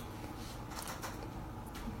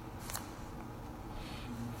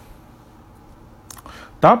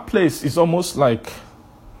 That place is almost like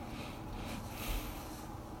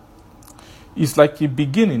it's like a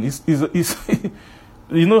beginning. It's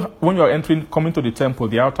you know, when you are coming to the temple,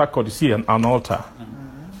 the outer court, you see an altar.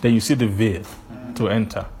 Then you see the veil to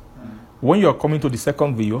enter. When you are coming to the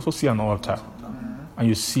second veil, you also see an altar. And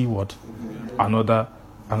you see what? Another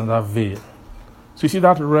veil. So you see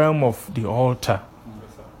that realm of the altar.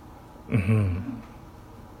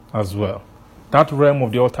 As well. That realm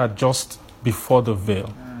of the altar just before the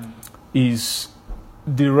veil is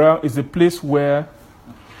the place where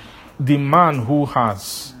the man who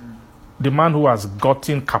has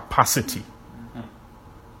gotten capacity,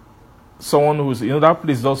 someone who's, that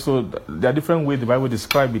place is also, there are different ways the Bible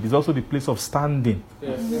describes it. It's also the place of standing.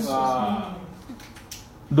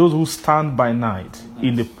 Those who stand by night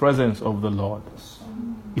in the presence of the Lord.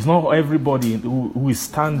 It's not everybody who is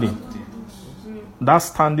standing. That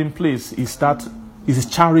standing place is a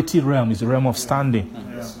charity realm, is a realm of standing.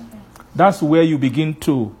 That's where you begin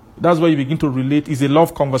to relate. It's a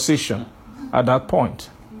love conversation at that point.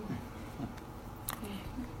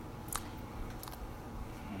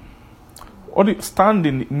 What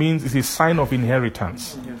standing means is a sign of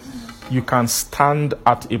inheritance. You can stand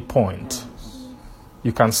at a point.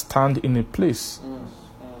 You can stand in a place.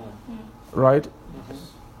 Right?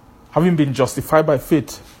 Having been justified by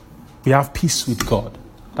faith, we have peace with God.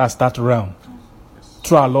 That's that realm.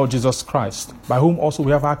 Through our Lord Jesus Christ, by whom also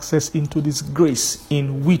we have access into this grace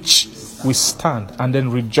in which we stand and then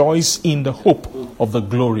rejoice in the hope of the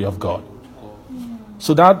glory of God.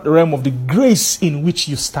 So that realm of the grace in which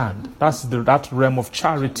you stand, that realm of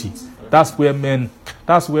charity. That's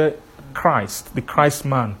where Christ, the Christ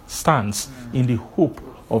man, stands in the hope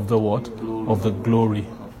of the what? Of the glory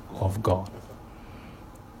of God.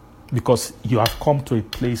 Because you have come to a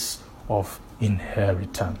place of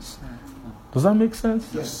inheritance. Does that make sense?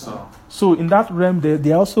 Yes, sir. So in that realm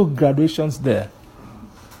there are also gradations there.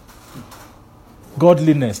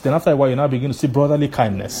 Godliness. Then after a while you now begin to see brotherly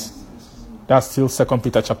kindness. That's still 2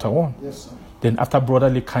 Peter chapter 1. Yes, sir. Then after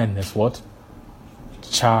brotherly kindness, what?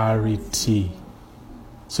 Charity.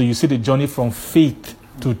 So you see the journey from faith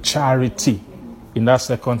to charity in that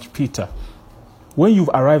 2 Peter. When you've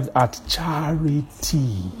arrived at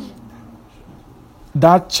charity,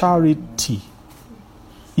 that charity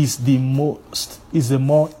is the more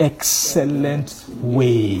excellent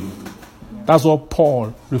way. That's what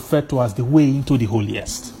Paul referred to as the way into the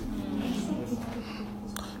holiest.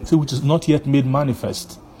 See, which is not yet made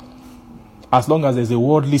manifest. As long as there's a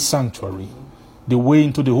worldly sanctuary, the way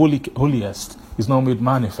into the holiest is not made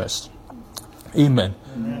manifest. Amen.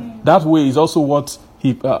 That way is also what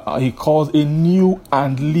he calls a new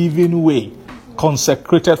and living way,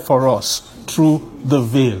 consecrated for us through the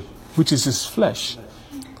veil, which is his flesh.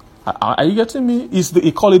 Are you getting me?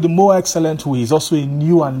 He call it the more excellent way. It's also a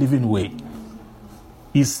new and living way.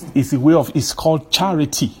 It's a way of. It's called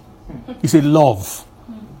charity. It's a love.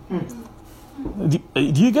 Do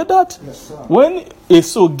you get that? Yes, sir. When a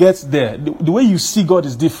soul gets there, the way you see God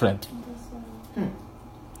is different.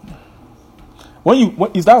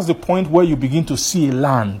 That's the point where you begin to see a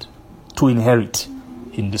land to inherit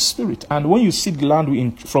in the spirit. And when you see the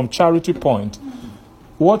land from charity point,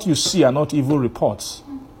 what you see are not evil reports.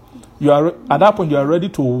 At that point you are ready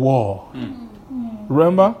to war.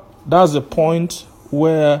 Remember, that's the point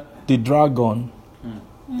where the dragon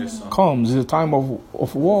comes. It's a time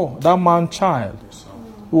of war. That man-child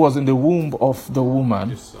who was in the womb of the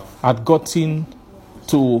woman had gotten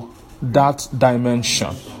to that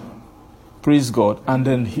dimension. Praise God. And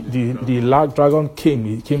then the large dragon came.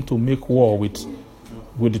 He came to make war with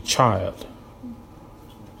the child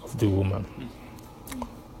of the woman.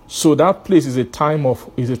 So that place is a time of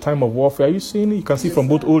warfare. Are you seeing it? You can see from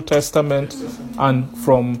both Old Testament and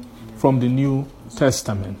from the New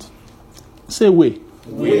Testament. Say way.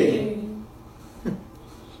 Way.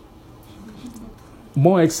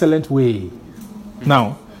 More excellent way.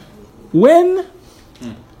 Now, when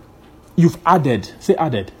you've added, say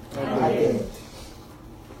added.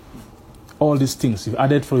 All these things you've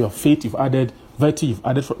added for your faith, you've added virtue, you've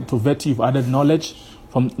added to virtue, you've added knowledge.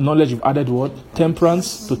 From knowledge, you've added what?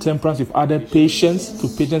 Temperance. To temperance, you've added patience. To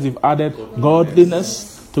patience, you've added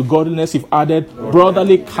godliness. To godliness, you've added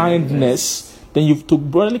brotherly kindness. Then to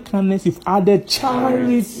brotherly kindness, you've added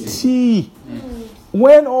charity.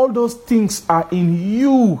 When all those things are in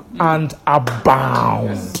you and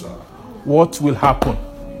abound, what will happen?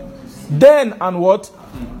 Then and what?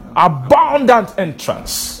 Abundant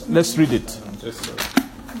entrance. Let's read it.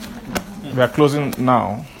 We are closing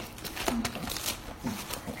now.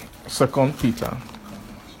 2 Peter.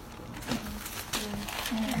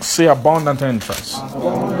 Say abundant entrance.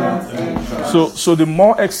 So the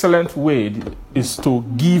more excellent way is to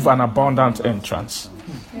give an abundant entrance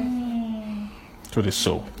to the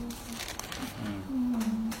soul.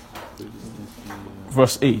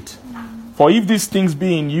 Verse 8. For if these things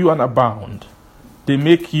be in you and abound, they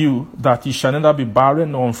make you that ye shall neither be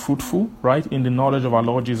barren nor unfruitful, right, in the knowledge of our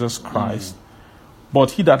Lord Jesus Christ.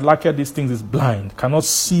 But he that lacketh these things is blind, cannot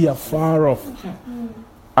see afar off,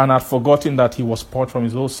 and hath forgotten that he was purged from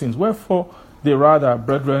his old sins. Wherefore, they rather,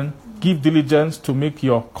 brethren, give diligence to make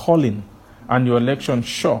your calling and your election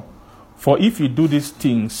sure. For if you do these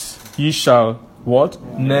things, ye shall, what?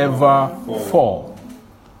 Never fall.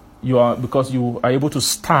 Because you are able to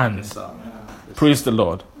stand. Praise the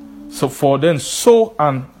Lord. So for then, so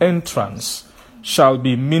an entrance shall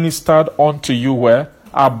be ministered unto you where?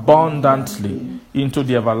 Abundantly into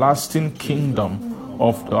the everlasting kingdom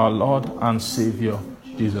of our Lord and Savior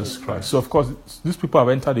Jesus Christ. So of course, these people have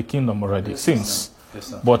entered the kingdom already since,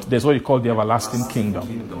 but there's what you call the everlasting kingdom,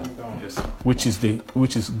 which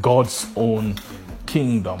is God's own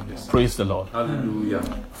kingdom. Praise the Lord. Hallelujah.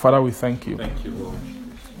 Father, we thank you. Thank you, Lord.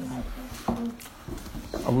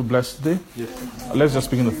 Are we blessed today? Yes. Let's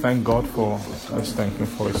just begin to thank God let's thank Him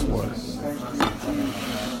for His word.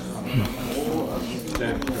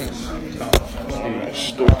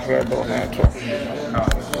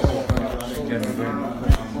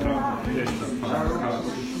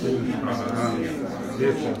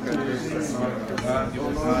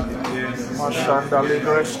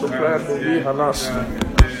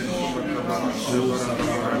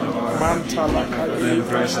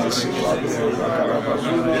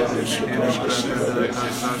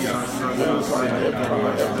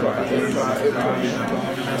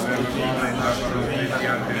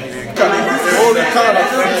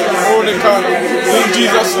 Holy Kana, in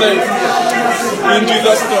Jesus' name. In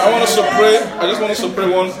Jesus' name. I want us to pray. I just want us to pray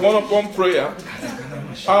one prayer.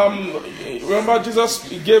 Remember Jesus,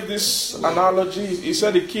 he gave this analogy. He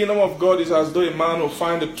said the kingdom of God is as though a man will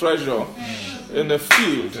find a treasure in a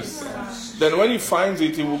field. Then when he finds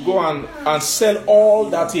it, he will go and sell all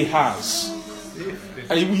that he has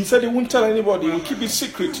And he said he won't tell anybody. He will keep it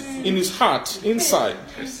secret in his heart, inside.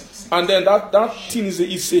 And then that thing is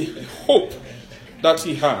a hope that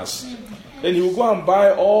he has. Then he will go and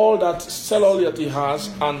sell all that he has,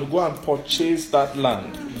 and go and purchase that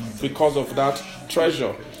land because of that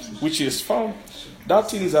treasure which is found. That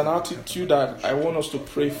thing is an attitude that I want us to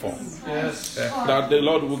pray for. Yes. That the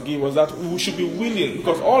Lord will give us, that we should be willing,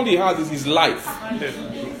 because all he has is his life.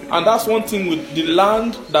 And that's one thing with the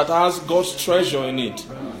land that has God's treasure in it.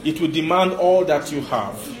 It will demand all that you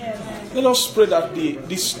have. Let us pray that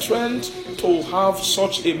the strength to have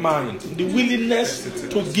such a mind, the willingness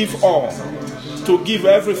to give all, to give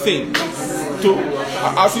everything.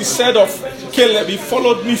 As he said of Caleb, he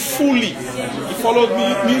followed me fully. He followed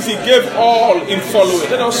me means he gave all in following.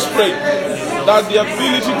 Let us pray that the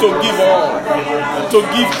ability to give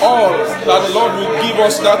all, that the Lord will give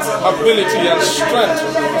us that ability and strength.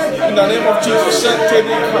 In the name of Jesus, in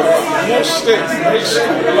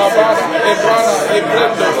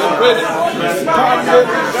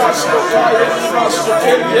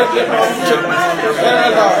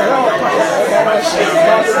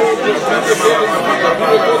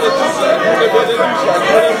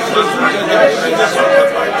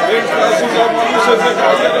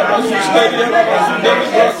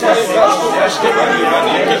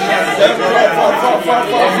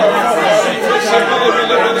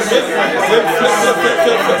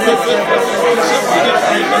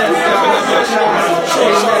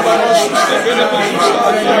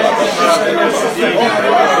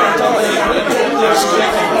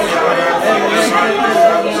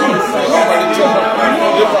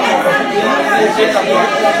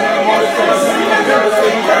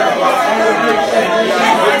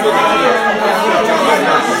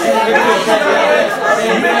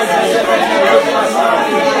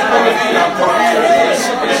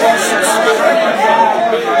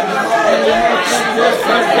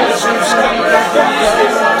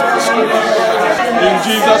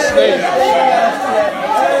Jesus' name.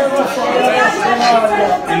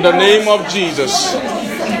 In the name of Jesus.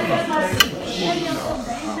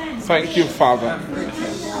 Thank you, Father.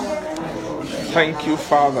 Thank you,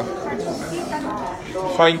 Father.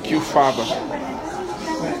 Thank you, Father.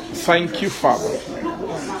 Thank you, Father.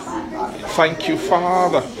 Thank you,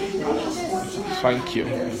 Father. Thank you.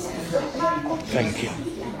 Thank you.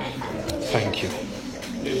 Thank you.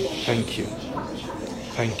 Thank you.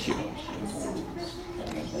 Thank you.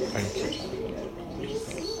 Thank you.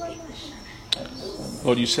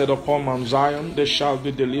 Lord, you said upon Mount Zion there shall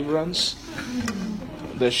be deliverance,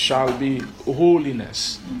 there shall be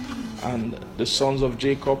holiness, and the sons of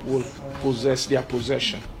Jacob will possess their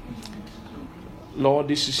possession. Lord,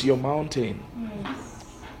 this is your mountain.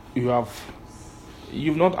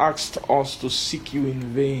 You've not asked us to seek you in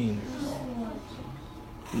vain.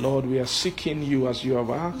 Lord, we are seeking you as you have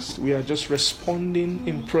asked. We are just responding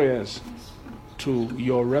in prayers to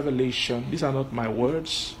your revelation. These are not my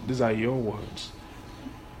words, these are your words.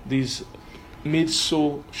 These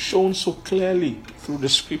shown so clearly through the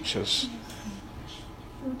scriptures.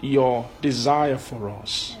 Your desire for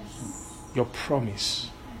us, your promise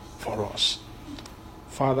for us.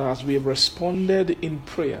 Father, as we have responded in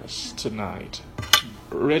prayers tonight,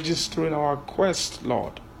 registering our quest,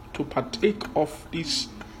 Lord, to partake of this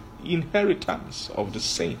inheritance of the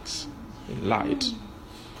saints in light,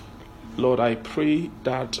 Lord, I pray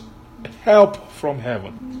that help from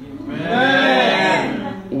heaven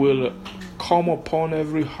will come upon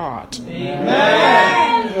every heart.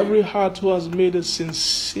 Every heart who has made a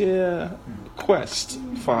sincere quest,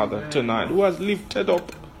 Father, tonight, who has lifted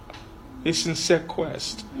up a sincere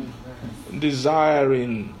quest,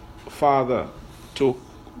 desiring, Father, to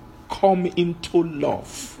come into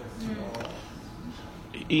love,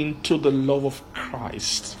 into the love of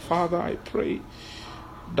Christ. Father, I pray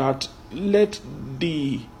that let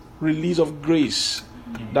the release of grace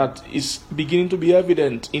that is beginning to be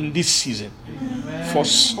evident in this season for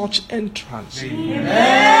such entrance,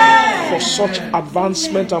 for such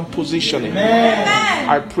advancement and positioning,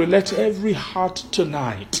 I pray let every heart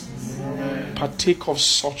tonight partake of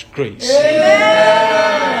such grace.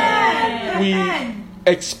 We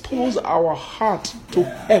expose our heart to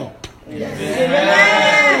help.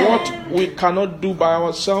 What we cannot do by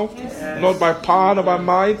ourselves, not by power, not by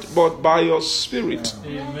might, but by your Spirit.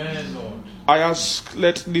 Amen, Lord. I ask,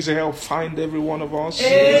 let this help find every one of us.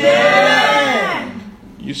 Amen.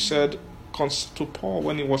 You said to Paul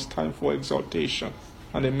when it was time for exaltation,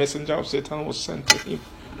 and a messenger of Satan was sent to him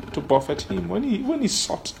to buffet him. When he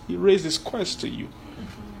sought, he raised his quest to you.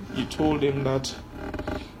 You told him that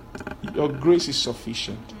your grace is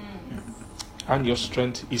sufficient and your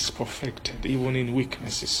strength is perfected, even in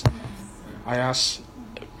weaknesses. I ask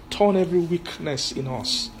turn every weakness in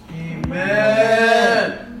us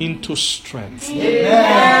into strength.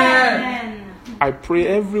 I pray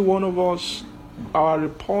every one of us, our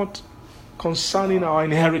report concerning our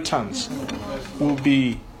inheritance will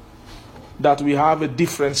be that we have a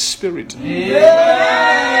different spirit. We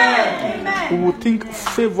will think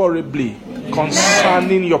favorably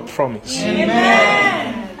concerning your promise,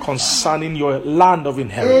 concerning your land of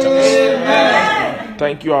inheritance.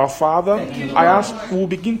 Thank you, our Father. I ask we will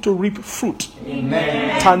begin to reap fruit,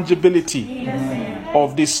 tangibility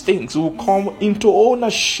of these things. We will come into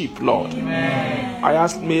ownership, Lord. I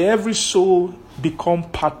ask, may every soul become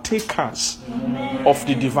partakers of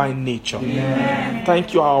the divine nature.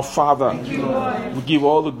 Thank you, our Father. We give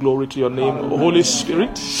all the glory to your name. Holy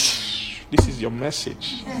Spirit, this is your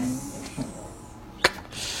message.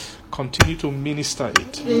 Continue to minister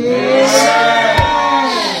it.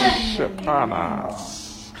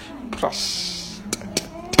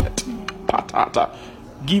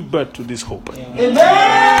 Give birth to this hope.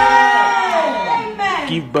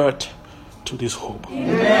 Give birth to this hope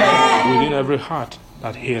within every heart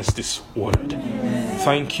that hears this word.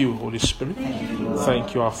 Thank you, Holy Spirit.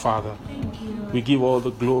 Thank you, our Father. We give all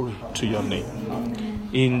the glory to your name.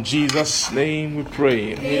 In Jesus' name we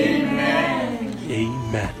pray. Amen.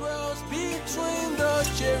 Amen. Between the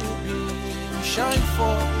cherubim shine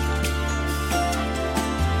forth.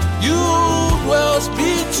 You dwells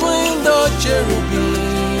between the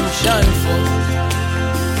cherubim shine forth.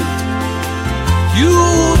 You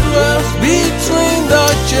dwells between the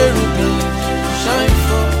cherubim